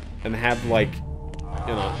 And have, like,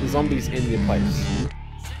 you know, zombies in your place.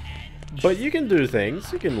 But you can do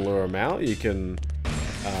things. You can lure them out. You can,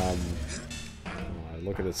 oh,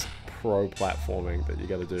 look at this pro platforming that you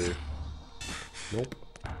gotta do. Nope.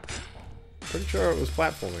 Pretty sure it was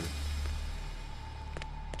platforming.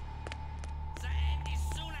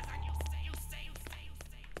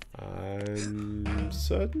 I'm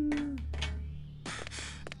certain.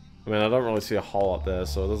 I mean, I don't really see a hole up there,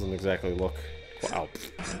 so it doesn't exactly look... Wow.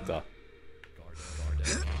 Duh.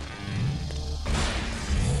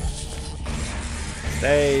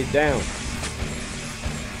 Stay down.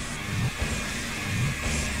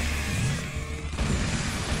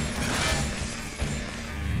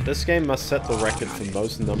 This game must set the record for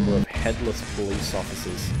most number of headless police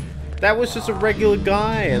officers. That was just a regular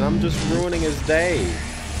guy, and I'm just ruining his day.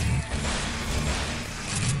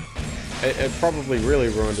 It probably really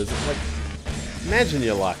ruined his... Like, imagine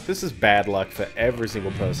your luck. This is bad luck for every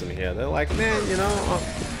single person here. They're like, man, you know,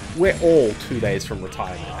 we're all 2 days from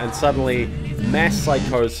retirement. And suddenly, mass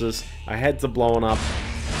psychosis, our heads are blowing up,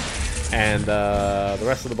 and the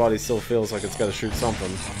rest of the body still feels like it's got to shoot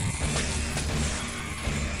something.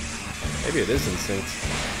 Maybe it is instinct.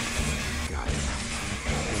 You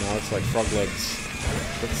know, it's like frog legs.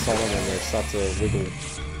 Put salt on them and they start to wiggle.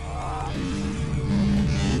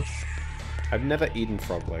 I've never eaten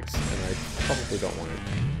frog legs, and I probably don't want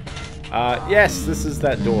it. Yes, this is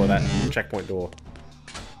that door, that checkpoint door.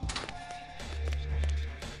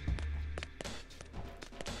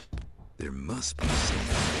 There must be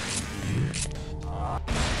something here.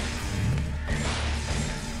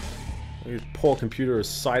 This poor computer is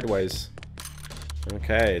sideways.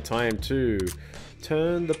 Okay, time to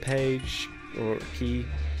turn the page or key.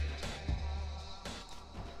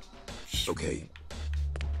 Okay.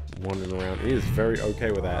 Wandering around. He is very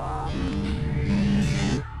okay with that.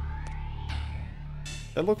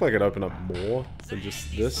 That looked like it opened up more than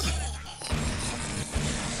just this.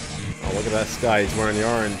 Oh, look at that sky. He's wearing the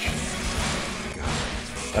orange.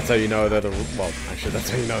 That's how you know they're the... Well, actually, that's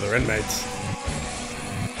how you know they're inmates.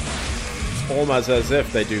 It's almost as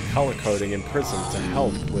if they do color coding in prison to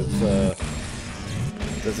help with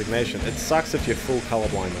designation. It sucks if you're full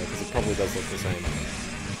colorblind, though, because it probably does look the same.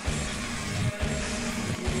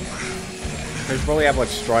 They should probably have, like,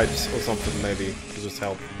 stripes or something, maybe, to just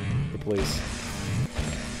help the police.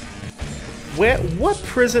 What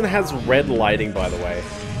prison has red lighting, by the way?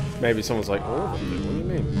 Maybe someone's like, oh, what do you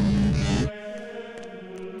mean?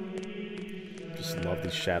 Just love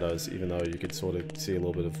these shadows, even though you could sort of see a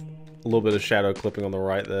little bit of shadow clipping on the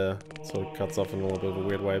right there. Sort of cuts off in a little bit of a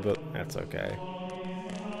weird way, but that's okay.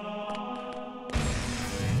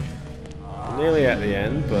 Nearly at the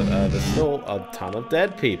end, but there's still a ton of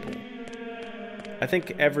dead people. I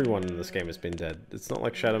think everyone in this game has been dead. It's not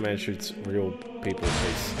like Shadow Man shoots real people,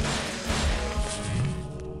 please.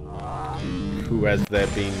 Who has there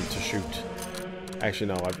been to shoot?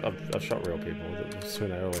 Actually, no, I've shot real people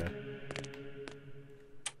sooner earlier.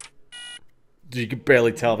 You can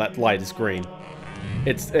barely tell that light is green.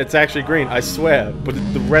 It's actually green, I swear, but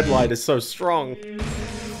the red light is so strong.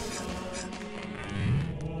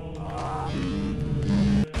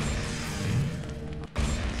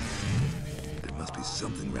 There must be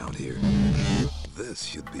something around here. This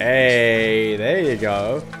should be. Hey, there you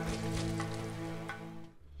go.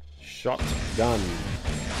 Shotgun.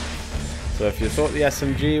 So if you thought the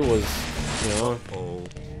SMG was, you know,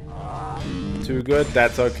 too good,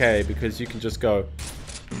 that's okay, because you can just go.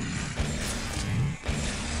 It's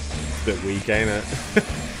a bit weak, ain't it?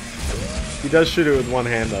 He does shoot it with one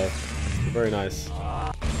hand, though. Very nice.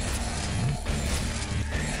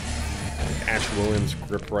 Ash Williams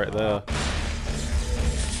grip right there.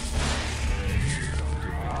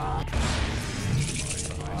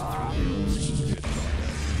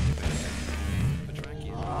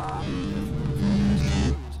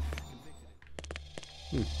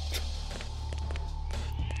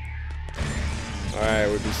 Alright,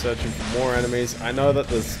 we'll be searching for more enemies. I know that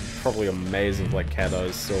there's probably a maze of like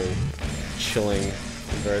cados still chilling in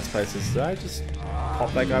various places. Did I just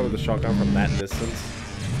pop that guy with the shotgun from that distance?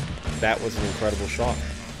 That was an incredible shot,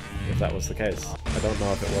 if that was the case. I don't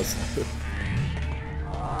know if it was.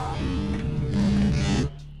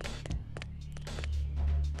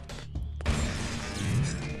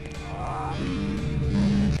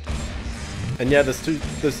 And yeah, there's two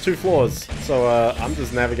floors, so I'm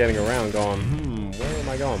just navigating around going, where am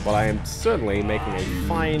I going? But I am certainly making a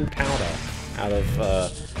fine powder out of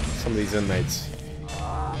some of these inmates.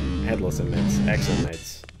 Headless inmates,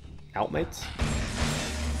 ex-inmates, outmates?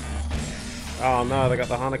 Oh no, they got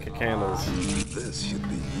the Hanukkah candles. This should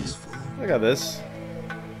be useful. Look at this.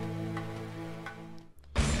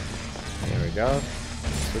 There we go.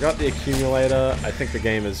 So we got the accumulator. I think the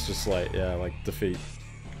game is just like, yeah, like defeat.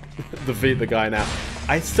 Defeat the guy now.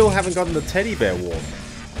 I still haven't gotten the teddy bear warp.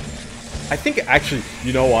 I think actually,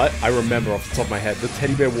 you know what? I remember off the top of my head, the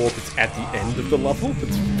teddy bear warp is at the end of the level.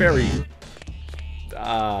 It's very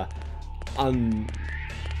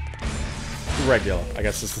irregular, I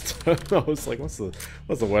guess is the term. I was like, what's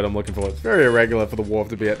the word I'm looking for? It's very irregular for the warp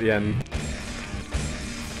to be at the end.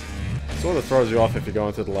 Sort of throws you off if you go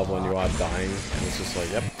into the level and you are dying, and it's just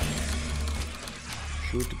like, yep.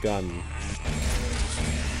 Shoot gun.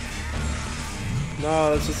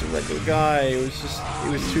 No, that's just a regular guy. He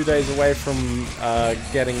was 2 days away from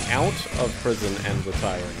getting out of prison and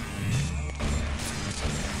retiring.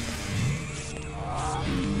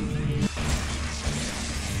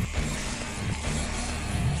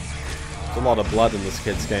 There's a lot of blood in this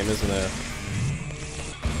kid's game, isn't there?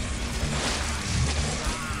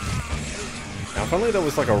 Now, if only there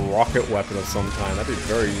was like a rocket weapon of some kind, that'd be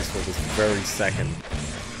very useful this very second.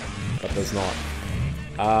 But there's not.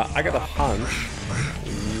 I got a hunch.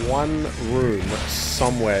 One room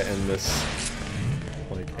somewhere in this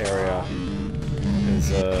like area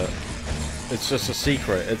is it's just a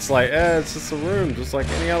secret. It's like, it's just a room, just like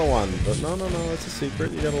any other one. But no, it's a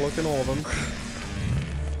secret. You gotta look in all of them.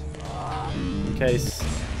 In case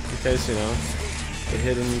you know,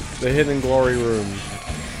 the hidden glory room.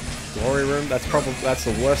 Glory room? That's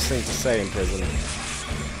the worst thing to say in prison.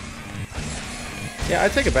 Yeah, I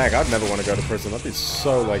take it back. I'd never want to go to prison. That'd be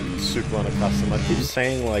so, like, super unaccustomed. I keep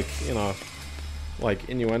saying, like, you know, like,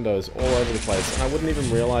 innuendos all over the place, and I wouldn't even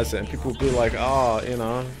realize it, and people would be like, oh, you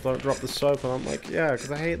know, don't drop the soap, and I'm like, yeah, because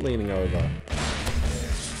I hate leaning over.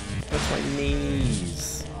 That's my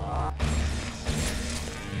knees.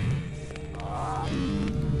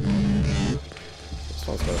 This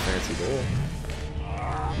one's got a fancy door.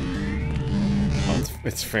 Oh,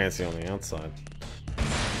 it's fancy on the outside.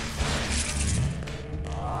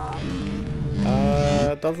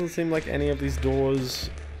 Doesn't seem like any of these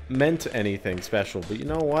doors meant anything special, but you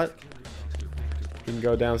know what? You can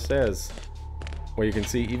go downstairs, where you can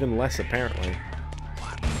see even less, apparently.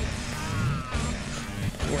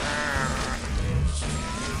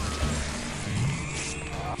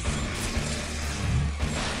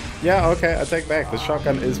 Yeah, okay, I take back. The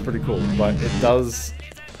shotgun is pretty cool, but it does,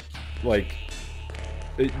 like,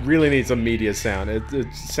 it really needs a media sound.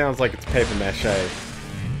 It sounds like it's paper mache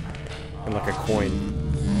and like a coin.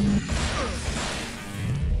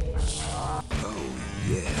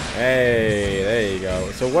 Hey, there you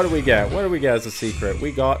go. So what do we get? What do we get as a secret?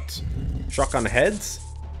 We got shotgun heads.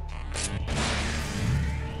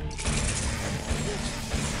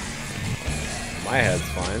 My head's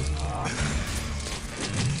fine.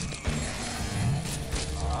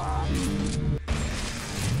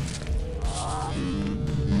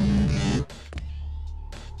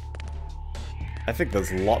 I think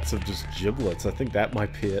there's lots of just giblets. I think that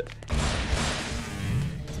might be it.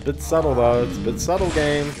 It's a bit subtle though. It's a bit subtle,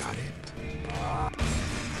 game.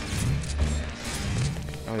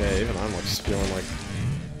 Oh yeah, even I'm like spewing like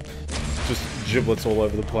just giblets all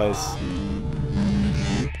over the place.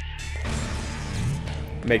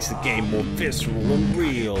 Makes the game more visceral and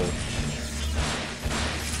real.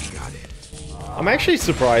 I'm actually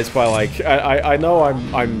surprised by, like, I know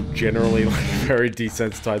I'm generally like very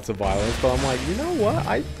desensitized to violence, but I'm like, you know what?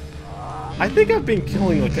 I think I've been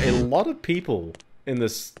killing like a lot of people in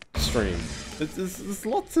this stream. There's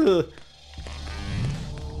lots of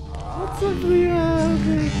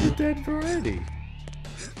the dead variety.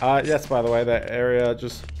 Yes, by the way, that area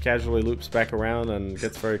just casually loops back around and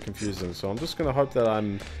gets very confusing. So I'm just gonna hope that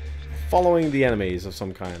I'm following the enemies of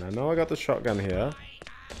some kind. I know I got the shotgun here.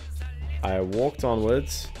 I walked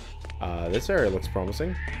onwards. This area looks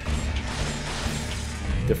promising.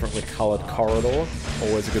 Differently colored corridor,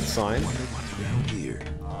 always a good sign. What's around here?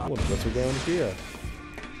 What's around here?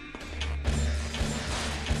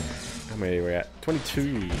 How many are we at? 22.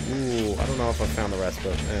 Ooh, I don't know if I found the rest,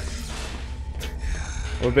 but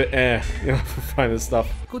I'm a bit you know, for finding stuff.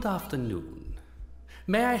 Good afternoon.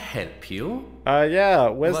 May I help you? Yeah,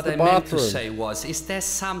 where's what the I bathroom? meant to say was, is there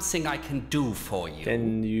something I can do for you?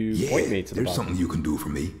 Can you point me to the there's bathroom? something you can do for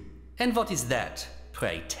me. And what is that,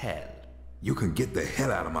 pray tell? You can get the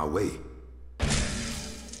hell out of my way.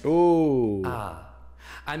 Ooh.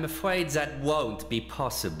 I'm afraid that won't be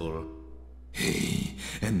possible. Hey,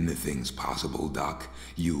 anything's possible, Doc.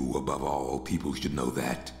 You, above all people, should know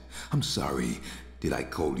that. I'm sorry. Did I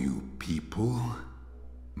call you people?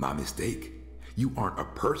 My mistake. You aren't a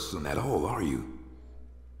person at all, are you?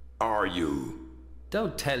 Are you?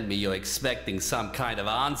 Don't tell me you're expecting some kind of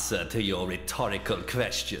answer to your rhetorical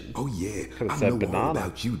question. Oh yeah, Could've I said know banana. all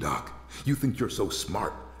about you, Doc. You think you're so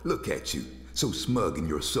smart. Look at you, so smug in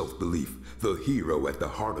your self-belief, the hero at the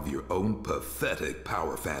heart of your own pathetic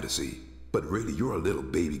power fantasy. But really, you're a little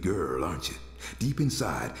baby girl, aren't you? Deep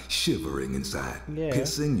inside, shivering inside, Yeah.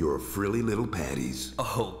 pissing your frilly little panties.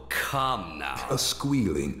 Oh, come now. A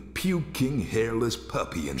squealing, puking, hairless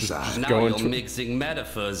puppy inside. Now Go you're into- mixing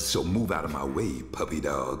metaphors. So move out of my way, puppy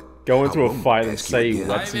dog. Go into I a won't fight and ask you say again.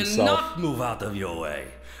 what- I That's will himself. not move out of your way.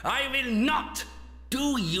 I will not.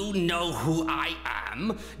 Do you know who I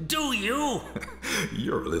am? Do you?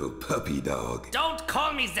 You're a little puppy dog. Don't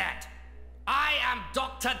call me that. I am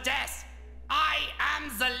Dr. Death. I am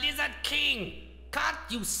the Lizard King. Can't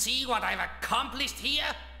you see what I've accomplished here?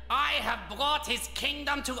 I have brought his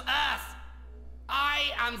kingdom to Earth.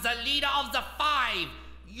 I am the leader of the Five.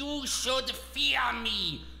 You should fear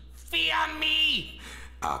me. Fear me.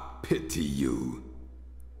 I pity you.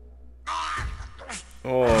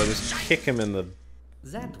 Oh, just kick him in the...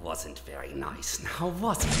 That wasn't very nice, now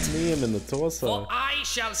was it? knee him in the For torso. I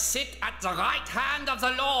shall sit at the right hand of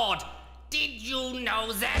the Lord. Did you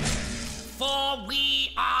know that? For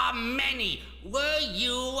we are many. Were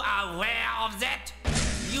you aware of that?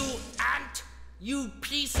 You ant, you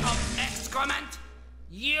piece of excrement,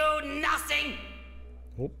 you nothing.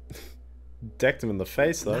 Oh. Decked him in the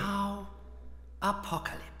face, though. Now,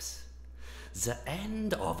 apocalypse, the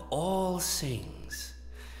end of all things.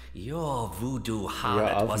 Your voodoo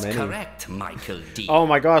harlot was correct, Michael D. Oh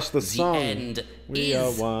my gosh, the The song. end We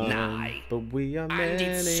is are one, nigh. but we are many. And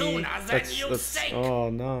it's sooner than you think. Oh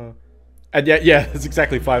no. And yeah, there's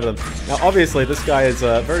exactly 5 of them. Now, obviously, this guy is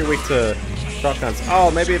very weak to shotguns.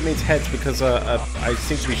 Oh, maybe it means heads because I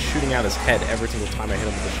seem to be shooting out his head every single time I hit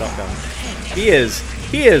him with a shotgun.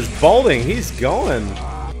 He is bolting. He's going.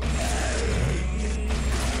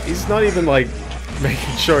 He's not even like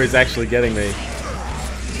making sure he's actually getting me.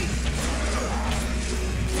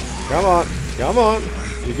 Come on, come on.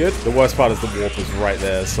 You good? The worst part is the warp is right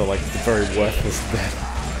there, so like it's very worthless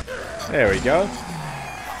death. There we go.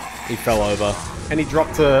 He fell over, and he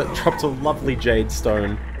dropped a lovely jade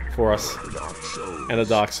stone for us, and a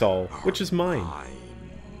dark soul, which is mine.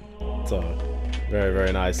 So very,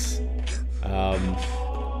 very nice.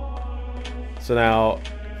 So now,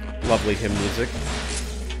 lovely hymn music.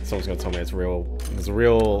 Someone's gonna tell me it's real. There's a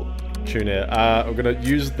real tune here. I'm gonna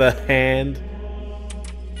use the hand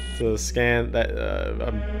to scan that.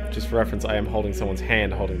 Just for reference, I am holding someone's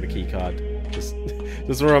hand, holding the key card. Just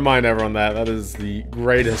to remind everyone that is the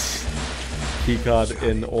greatest key card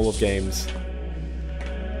in all of games.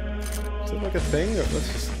 Is it like a thing? Or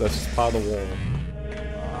that's just part of the wall.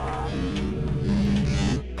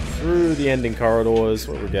 Through the ending corridors,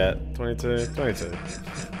 what we get? 22, 22.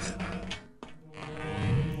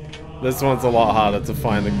 This one's a lot harder to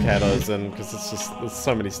find the cados in because there's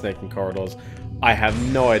so many snaking corridors. I have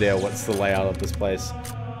no idea what's the layout of this place.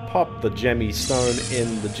 Pop the gemmy stone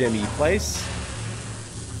in the gemmy place.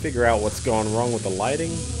 Figure out what's going wrong with the lighting.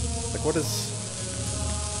 Like what is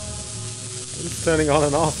turning on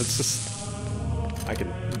and off? It's just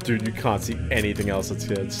dude, you can't see anything else that's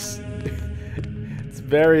here. It's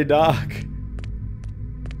very dark.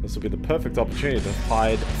 This will be the perfect opportunity to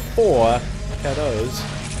hide 4 cados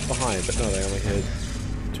behind, but no, they only hid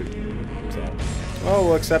 2. So, oh,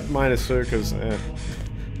 we'll accept -2 because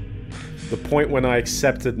the point when I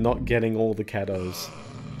accepted not getting all the cados.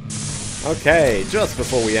 Okay, just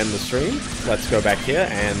before we end the stream, let's go back here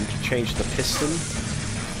and change the piston.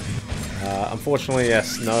 Unfortunately,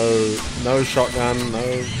 yes, no shotgun,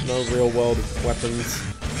 no real world weapons,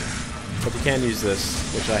 but you can use this,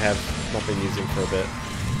 which I have not been using for a bit.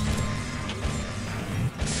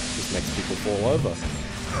 Just makes people fall over.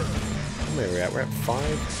 Where are we at? We're at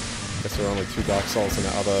 5. Guess there are only 2 Dark Souls in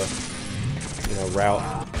the other, route.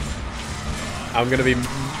 I'm gonna be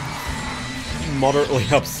moderately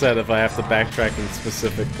upset if I have to backtrack in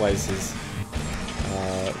specific places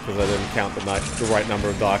because I didn't count the right number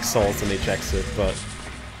of Dark Souls in each exit, but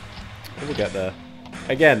we'll get there.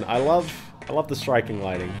 Again, I love the striking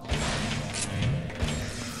lighting.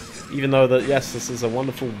 Even though yes, this is a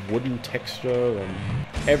wonderful wooden texture on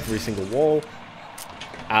every single wall.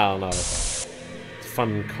 I don't know. It's fun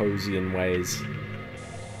and cozy in ways.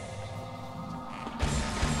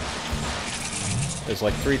 There's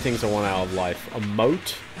like 3 things I want out of life. A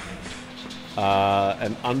moat,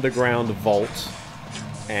 an underground vault,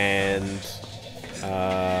 and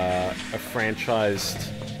a franchised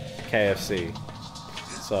KFC.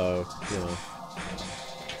 So,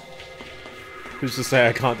 who's to say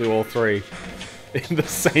I can't do all 3 in the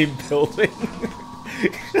same building?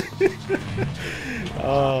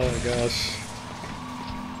 Oh my gosh.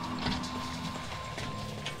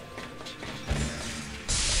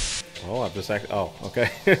 Oh, I've just oh, okay.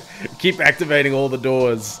 Keep activating all the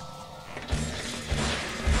doors.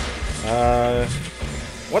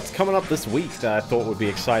 What's coming up this week that I thought would be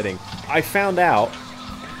exciting? I found out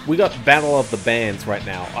we got Battle of the Bands right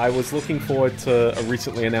now. I was looking forward to a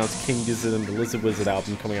recently announced King Gizzard and the Lizard Wizard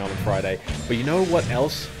album coming out on Friday. But you know what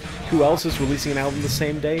else? Who else is releasing an album the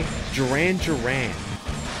same day? Duran Duran.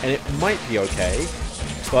 And it might be okay,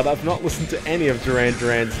 but I've not listened to any of Duran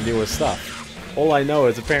Duran's newer stuff. All I know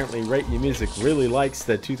is apparently Rate Your Music really likes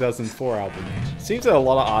their 2004 album. Seems like a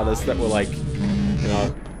lot of artists that were like,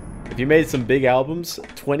 if you made some big albums,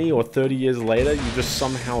 20 or 30 years later, you just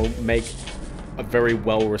somehow make a very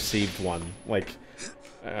well-received one. Like,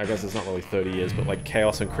 I guess it's not really 30 years, but like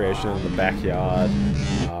Chaos and Creation in the Backyard.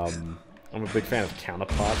 I'm a big fan of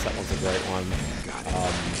Counterparts, that one's a great one.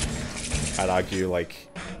 I'd argue like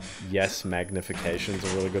Yes Magnification's a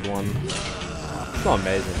really good one. It's not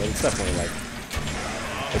amazing, but it's definitely like,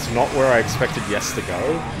 it's not where I expected Yes to go,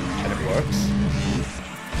 and it works.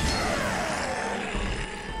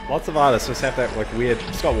 Lots of artists just have that like weird.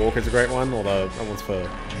 Scott Walker's a great one, although that one's for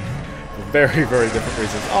very, very different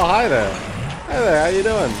reasons. Oh, hi there! Hi there, how you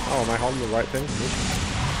doing? Oh, am I holding the right thing?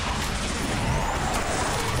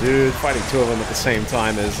 Dude, fighting 2 of them at the same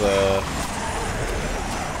time is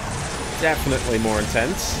definitely more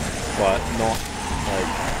intense, but not like,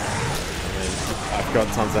 I mean, I've got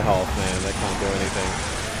tons of health, man. They can't do anything.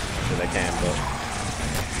 Actually, they can, but...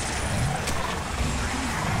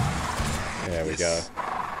 There we go.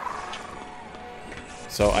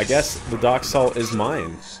 So, I guess the Dark Soul is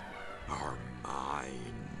mine. Are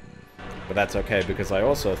mine. But that's okay, because I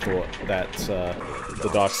also thought that the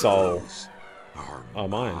Dark Soul... Oh,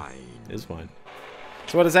 mine. Is mine.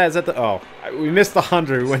 So what is that? Is that the... Oh, we missed the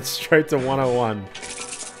 100. We went straight to 101.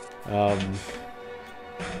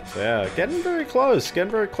 So yeah, getting very close.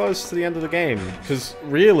 Getting very close to the end of the game. Because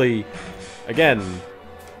really, again,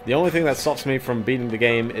 the only thing that stops me from beating the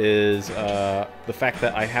game is the fact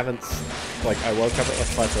that I haven't... Like, I woke up at like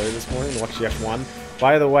 5:30 this morning and watched the F1.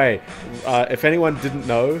 By the way, if anyone didn't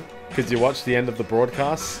know, because you watched the end of the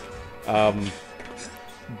broadcast,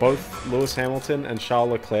 both Lewis Hamilton and Charles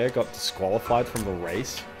Leclerc got disqualified from the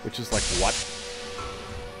race, which is like, what?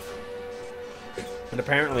 And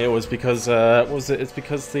apparently it was because, it's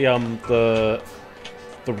because the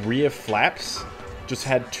rear flaps just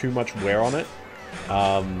had too much wear on it.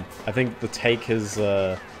 I think the take is,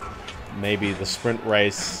 maybe the sprint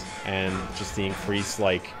race and just the increased,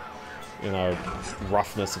 like, you know,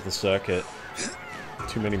 roughness of the circuit.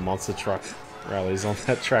 Too many monster truck rallies on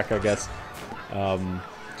that track, I guess.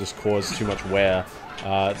 Just caused too much wear.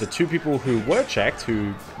 The two people who were checked,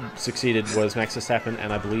 who succeeded, was Max Verstappen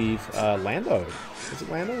and I believe Lando. Is it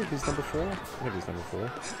Lando? Who's number 4? I think he's number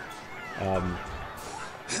 4.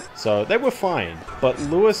 So they were fine, but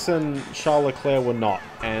Lewis and Charles Leclerc were not.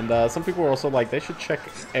 And some people were also like, they should check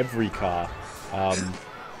every car.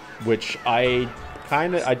 Which I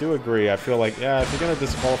do agree. I feel like, yeah, if you're gonna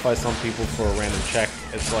disqualify some people for a random check,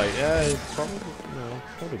 it's like, yeah, it's probably, you know,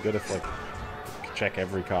 probably good if like check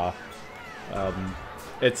every car.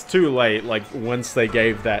 It's too late. Like, once they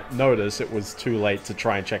gave that notice, it was too late to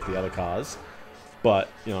try and check the other cars. But,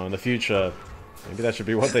 you know, in the future, maybe that should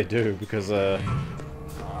be what they do, because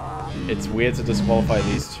it's weird to disqualify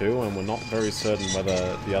these two, and we're not very certain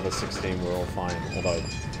whether the other 16 were all fine, although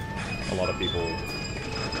a lot of people...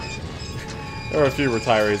 There are a few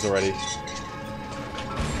retirees already.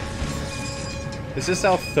 Is this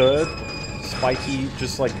our third spiky,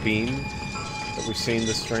 just like, beam that we've seen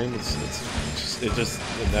this stream?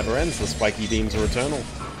 It never ends. The spiky beams are eternal.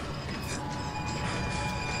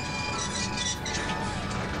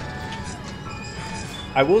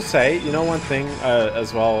 I will say, you know, one thing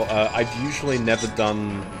as well. I've usually never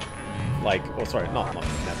done, like, or sorry, not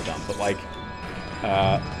never done, but like,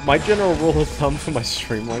 my general rule of thumb for my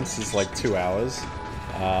stream lengths is like 2 hours.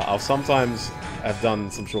 I'll sometimes have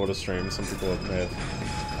done some shorter streams. Some people may have.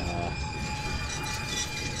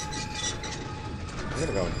 I'm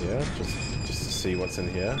gonna go in here just to see what's in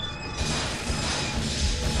here.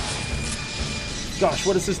 Gosh,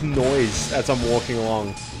 what is this noise as I'm walking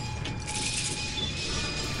along?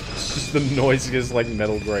 It's just the noisiest, like,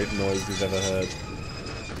 metal grate noise you've ever heard.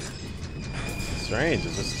 Strange.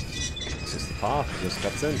 It's just the path. It just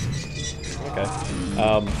cuts in. Okay.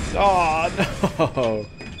 Oh no!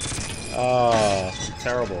 I'm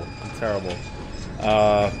terrible. I'm terrible.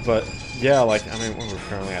 But yeah, like, I mean, we're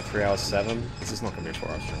currently at 3 hours 7. This is not gonna be a 4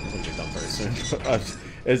 hour stream. It's gonna be done very soon. But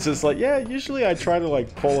it's just like, yeah, usually I try to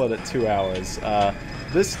like call it at 2 hours.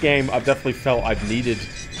 This game, I've definitely felt I've needed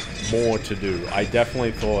more to do. I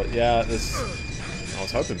definitely thought, yeah, this. I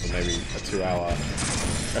was hoping for maybe a 2 hour,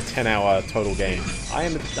 a 10 hour total game.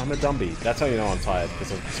 I'm a dumbie. That's how you know I'm tired,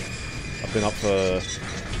 because I've been up for,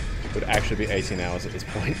 it would actually be 18 hours at this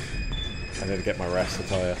point. I need to get my rest, I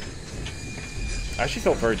tell you. I actually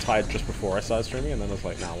felt very tired just before I started streaming, and then I was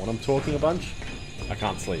like, nah, when I'm talking a bunch, I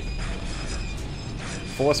can't sleep.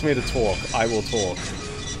 Force me to talk, I will talk.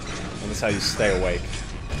 And that's how you stay awake.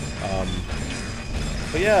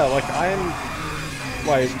 But yeah, like, I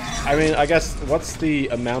mean, I guess, what's the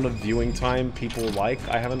amount of viewing time people like?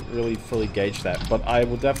 I haven't really fully gauged that, but I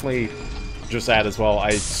will definitely just add as well,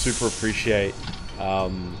 I super appreciate,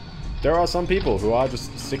 there are some people who are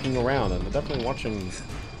just sticking around, and they're definitely watching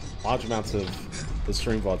large amounts of the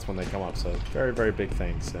stream VODs when they come up, so very, very big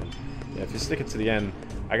thanks. And yeah, if you stick it to the end,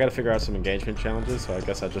 I gotta figure out some engagement challenges, so I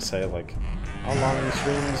guess I'd just say, like, how long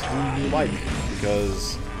streams do you like?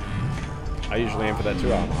 Because I usually aim for that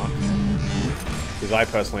 2 hour mark. Because I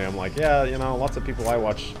personally am like, yeah, you know, lots of people I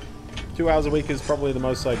watch, 2 hours a week is probably the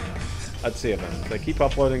most, like, I'd see of them. If they keep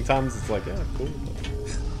uploading tons, it's like, yeah, cool.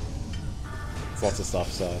 It's lots of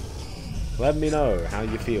stuff, so let me know how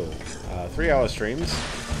you feel. 3 hour streams,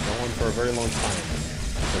 go on for a very long time.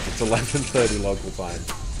 Because it's 11:30 local time.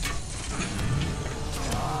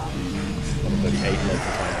 11:38 local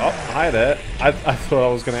time. Oh, hi there. I thought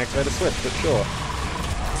I was going to activate a switch, but sure.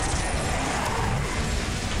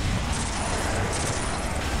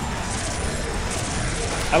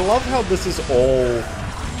 I love how this is all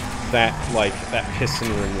that, like, that piston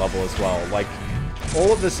room level as well. Like,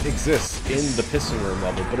 all of this exists in the piston room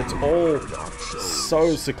level, but it's all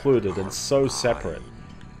so secluded and so separate.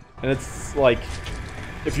 And it's like,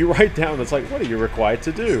 if you write down, it's like, what are you required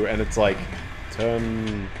to do? And it's like,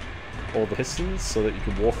 turn all the pistons so that you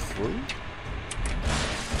can walk through?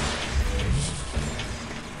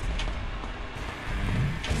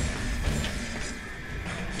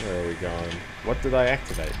 Where are we going? What did I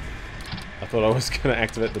activate? I thought I was gonna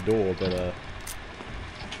activate the door, but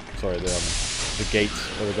sorry, the gate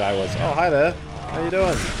where the guy was. Oh, hi there. How you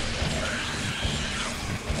doing?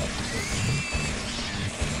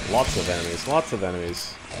 Lots of enemies. Lots of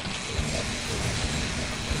enemies.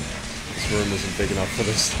 This room isn't big enough for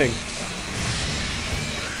this thing.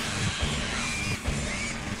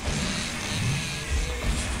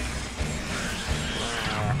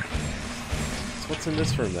 So what's in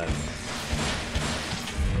this room then?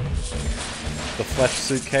 The flesh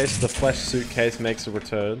suitcase. The flesh suitcase makes a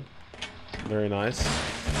return. Very nice.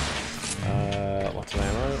 Lots of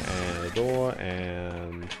ammo and a door,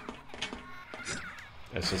 and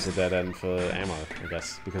it's just a dead end for ammo, I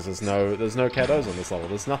guess, because there's no cados on this level.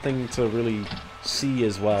 There's nothing to really see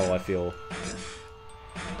as well, I feel.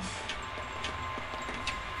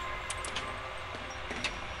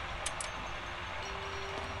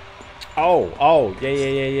 Oh,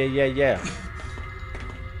 yeah.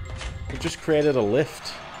 It just created a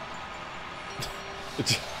lift.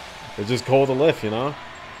 It just called a lift, you know?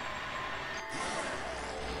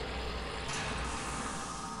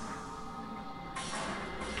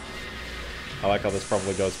 I like how this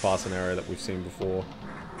probably goes past an area that we've seen before.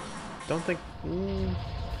 Don't think... I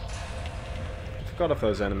forgot if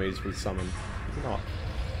those enemies resummon. Maybe not.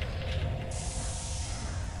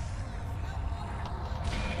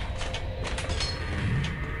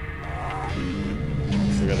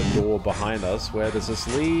 So we got a door behind us. Where does this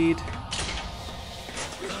lead?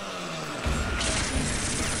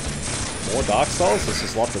 More Dark Souls? There's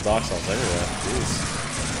just lots of Dark Souls everywhere. Jeez.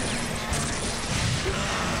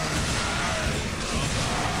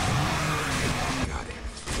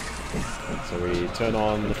 So we turn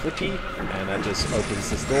on the flicky, and that just opens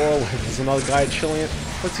this door. There's another guy chilling it.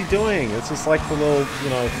 What's he doing? It's just like the little, you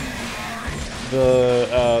know,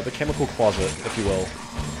 the chemical closet, if you will.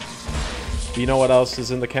 Do you know what else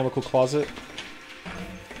is in the chemical closet?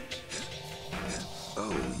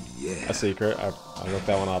 Oh, yeah. A secret. I looked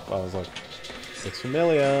that one up. I was like, looks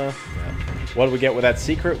familiar. Yeah. What did we get with that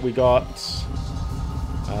secret? We got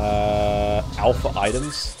alpha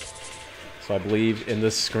items. So I believe in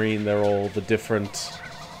this screen they're all the different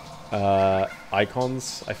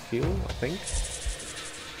icons, I think.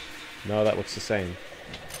 No, that looks the same.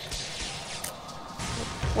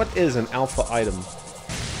 What is an alpha item?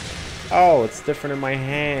 Oh, it's different in my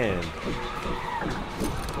hand.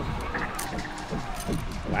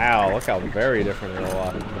 Wow, look how very different they all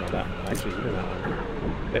are. No, that, actually, even that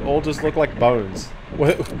one. They all just look like bones.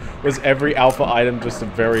 Was every alpha item just a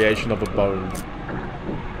variation of a bone?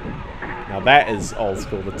 Now that is old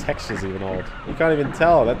school. The texture's even old. You can't even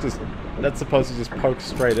tell. That's supposed to just poke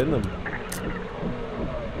straight in them.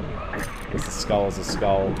 Because the skull is a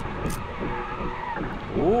skull.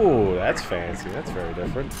 Ooh, that's fancy. That's very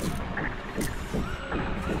different.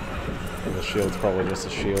 And the shield's probably just a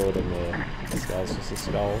shield, and the skull's just a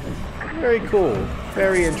skull. Very cool.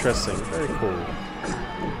 Very interesting. Very cool.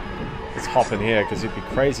 Let's hop in here, because it'd be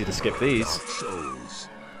crazy to skip these. Souls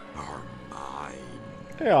are mine.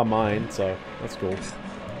 They are mine, so that's cool.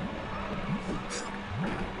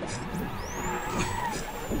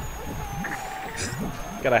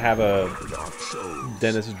 Gotta have a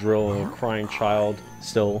dentist drill and a crying child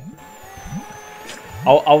still.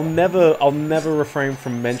 I'll never refrain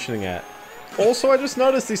from mentioning it. Also, I just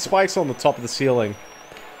noticed these spikes on the top of the ceiling.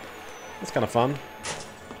 That's kind of fun.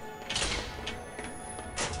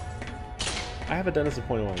 I have a dentist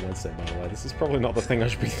appointment on Wednesday, by the way. This is probably not the thing I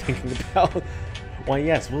should be thinking about. Why,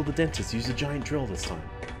 yes, will the dentist use a giant drill this time?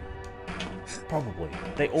 Probably.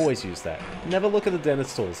 They always use that. Never look at the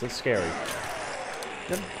dentist tools. They're scary.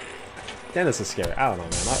 Dentists are scary. I don't know,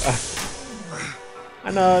 man.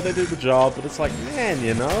 I know they do the job, but it's like, man,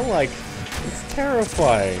 you know, like, it's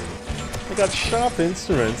terrifying. They got sharp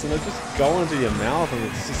instruments, and they just go into your mouth, and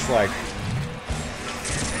it's just like,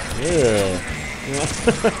 yeah, you know?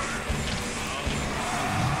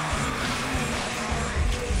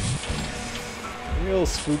 Real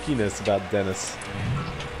spookiness about dentists.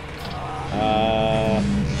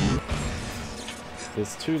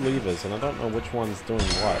 There's two levers, and I don't know which one's doing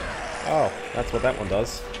what. Oh, that's what that one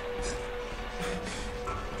does.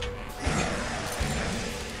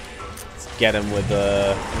 Let's get him with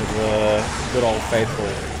the good old faithful.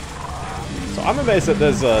 So I'm amazed that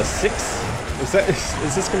there's a 6. Is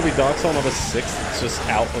this going to be Dark Souls number 6? It's just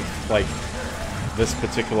out of like this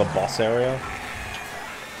particular boss area.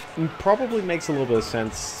 It probably makes a little bit of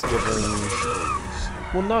sense given.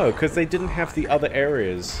 Well, no, because they didn't have the other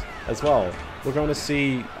areas as well. We're going to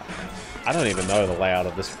see. I don't even know the layout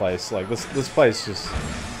of this place. Like this place just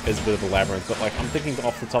is a bit of a labyrinth. But like I'm thinking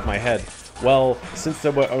off the top of my head. Well, since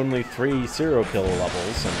there were only 3 serial killer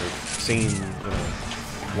levels, and we've seen, you know,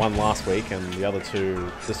 1 last week and the other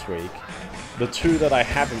 2 this week, the 2 that I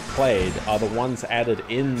haven't played are the ones added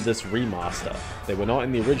in this remaster. They were not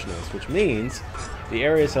in the originals, which means the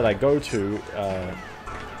areas that I go to,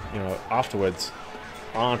 you know, afterwards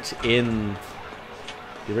aren't in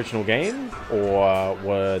the original game, or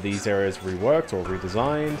were these areas reworked or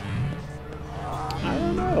redesigned? I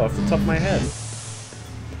don't know off the top of my head.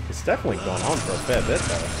 It's definitely gone on for a fair bit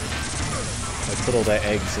though. They put all their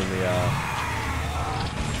eggs in the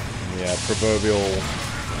proverbial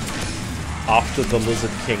after the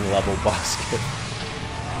Lizard King level basket.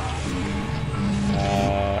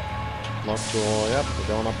 Locked door, yep, we're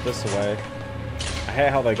going up this way. I hate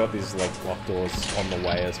how they got these like locked doors on the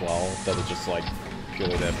way as well, that are just like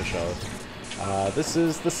purely there for show. This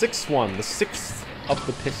is the 6th one, the 6th of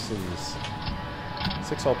the pistons.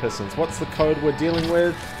 6 hole pistons. What's the code we're dealing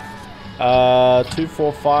with?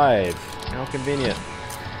 245. How convenient.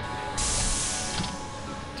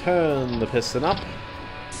 Turn the piston up.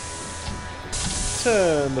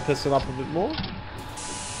 Turn the piston up a bit more.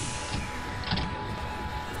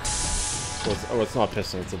 Oh, it's not a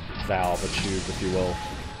piston, it's a valve, a tube, if you will.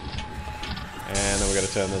 And then we're going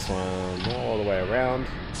to turn this one all the way around.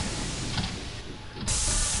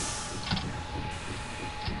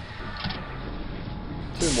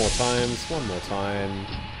 Two more times, one more time.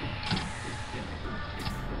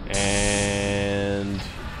 And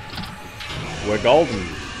we're golden.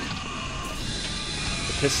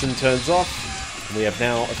 The piston turns off. And we have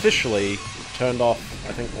now officially turned off,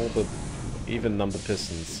 I think, all the even numbered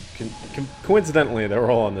pistons. Coincidentally,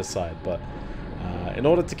 they're all on this side, but in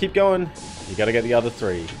order to keep going, you got to get the other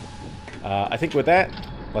 3. I think with that,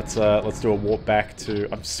 let's do a warp back to.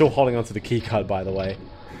 I'm still holding onto the key card, by the way.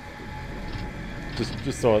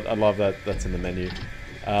 Just thought I love that that's in the menu.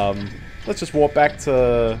 Let's just warp back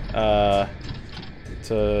to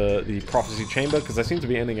the Prophecy Chamber, because I seem to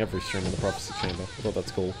be ending every stream in the Prophecy Chamber. I thought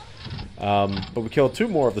that's cool. But we killed 2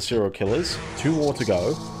 more of the serial killers. 2 more to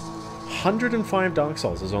go. 105 Dark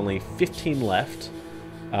Souls. There's only 15 left.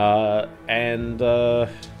 And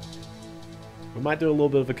we might do a little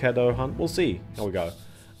bit of a Shadow hunt. We'll see how we go.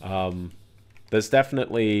 There's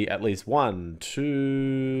definitely at least 1, 2,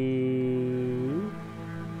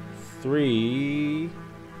 3,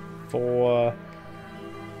 4,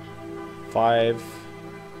 5,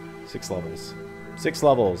 6 levels. 6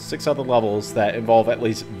 levels. 6 other levels that involve at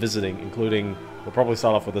least visiting, including. We'll probably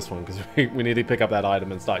start off with this one because we need to pick up that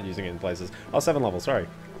item and start using it in places. Oh, 7 levels. Sorry,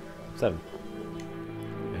 7.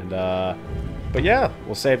 And but yeah,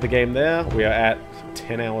 we'll save the game there. We are at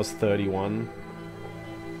 10 hours 31.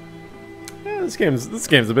 Yeah, this game's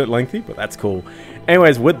a bit lengthy, but that's cool.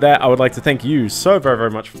 Anyways, with that, I would like to thank you so very, very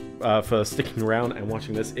much for sticking around and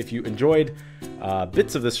watching this. If you enjoyed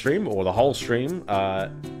bits of the stream or the whole stream,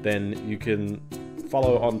 then you can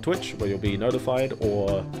follow on Twitch, where you'll be notified,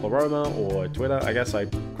 or Pleroma, or Twitter. I guess I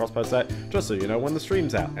cross-post that, just so you know when the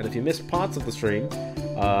stream's out. And if you missed parts of the stream,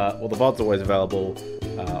 well, the VOD's always available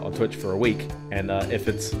on Twitch for a week. And if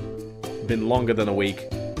it's been longer than a week,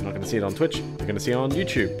 you're not going to see it on Twitch, you're going to see it on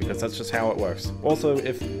YouTube, because that's just how it works. Also,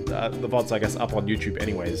 if the VOD's, I guess, up on YouTube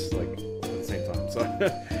anyways, like, at the same time. So,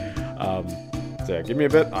 so yeah, give me a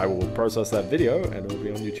bit, I will process that video, and it'll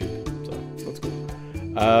be on YouTube. So, that's cool.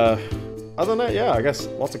 Other than that, yeah, I guess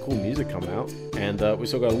lots of cool music coming out, and we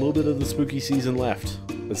still got a little bit of the spooky season left.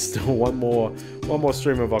 There's still one more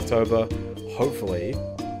stream of October, hopefully,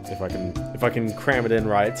 if I can cram it in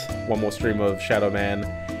right. One more stream of Shadow Man,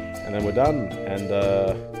 and then we're done. And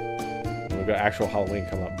we've got actual Halloween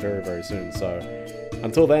coming up very, very soon. So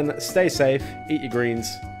until then, stay safe, eat your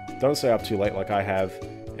greens, don't stay up too late like I have,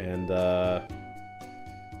 and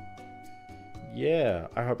yeah,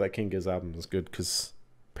 I hope that King Giz album is good, because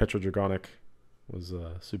Petrodragonic was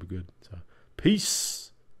super good. So, peace.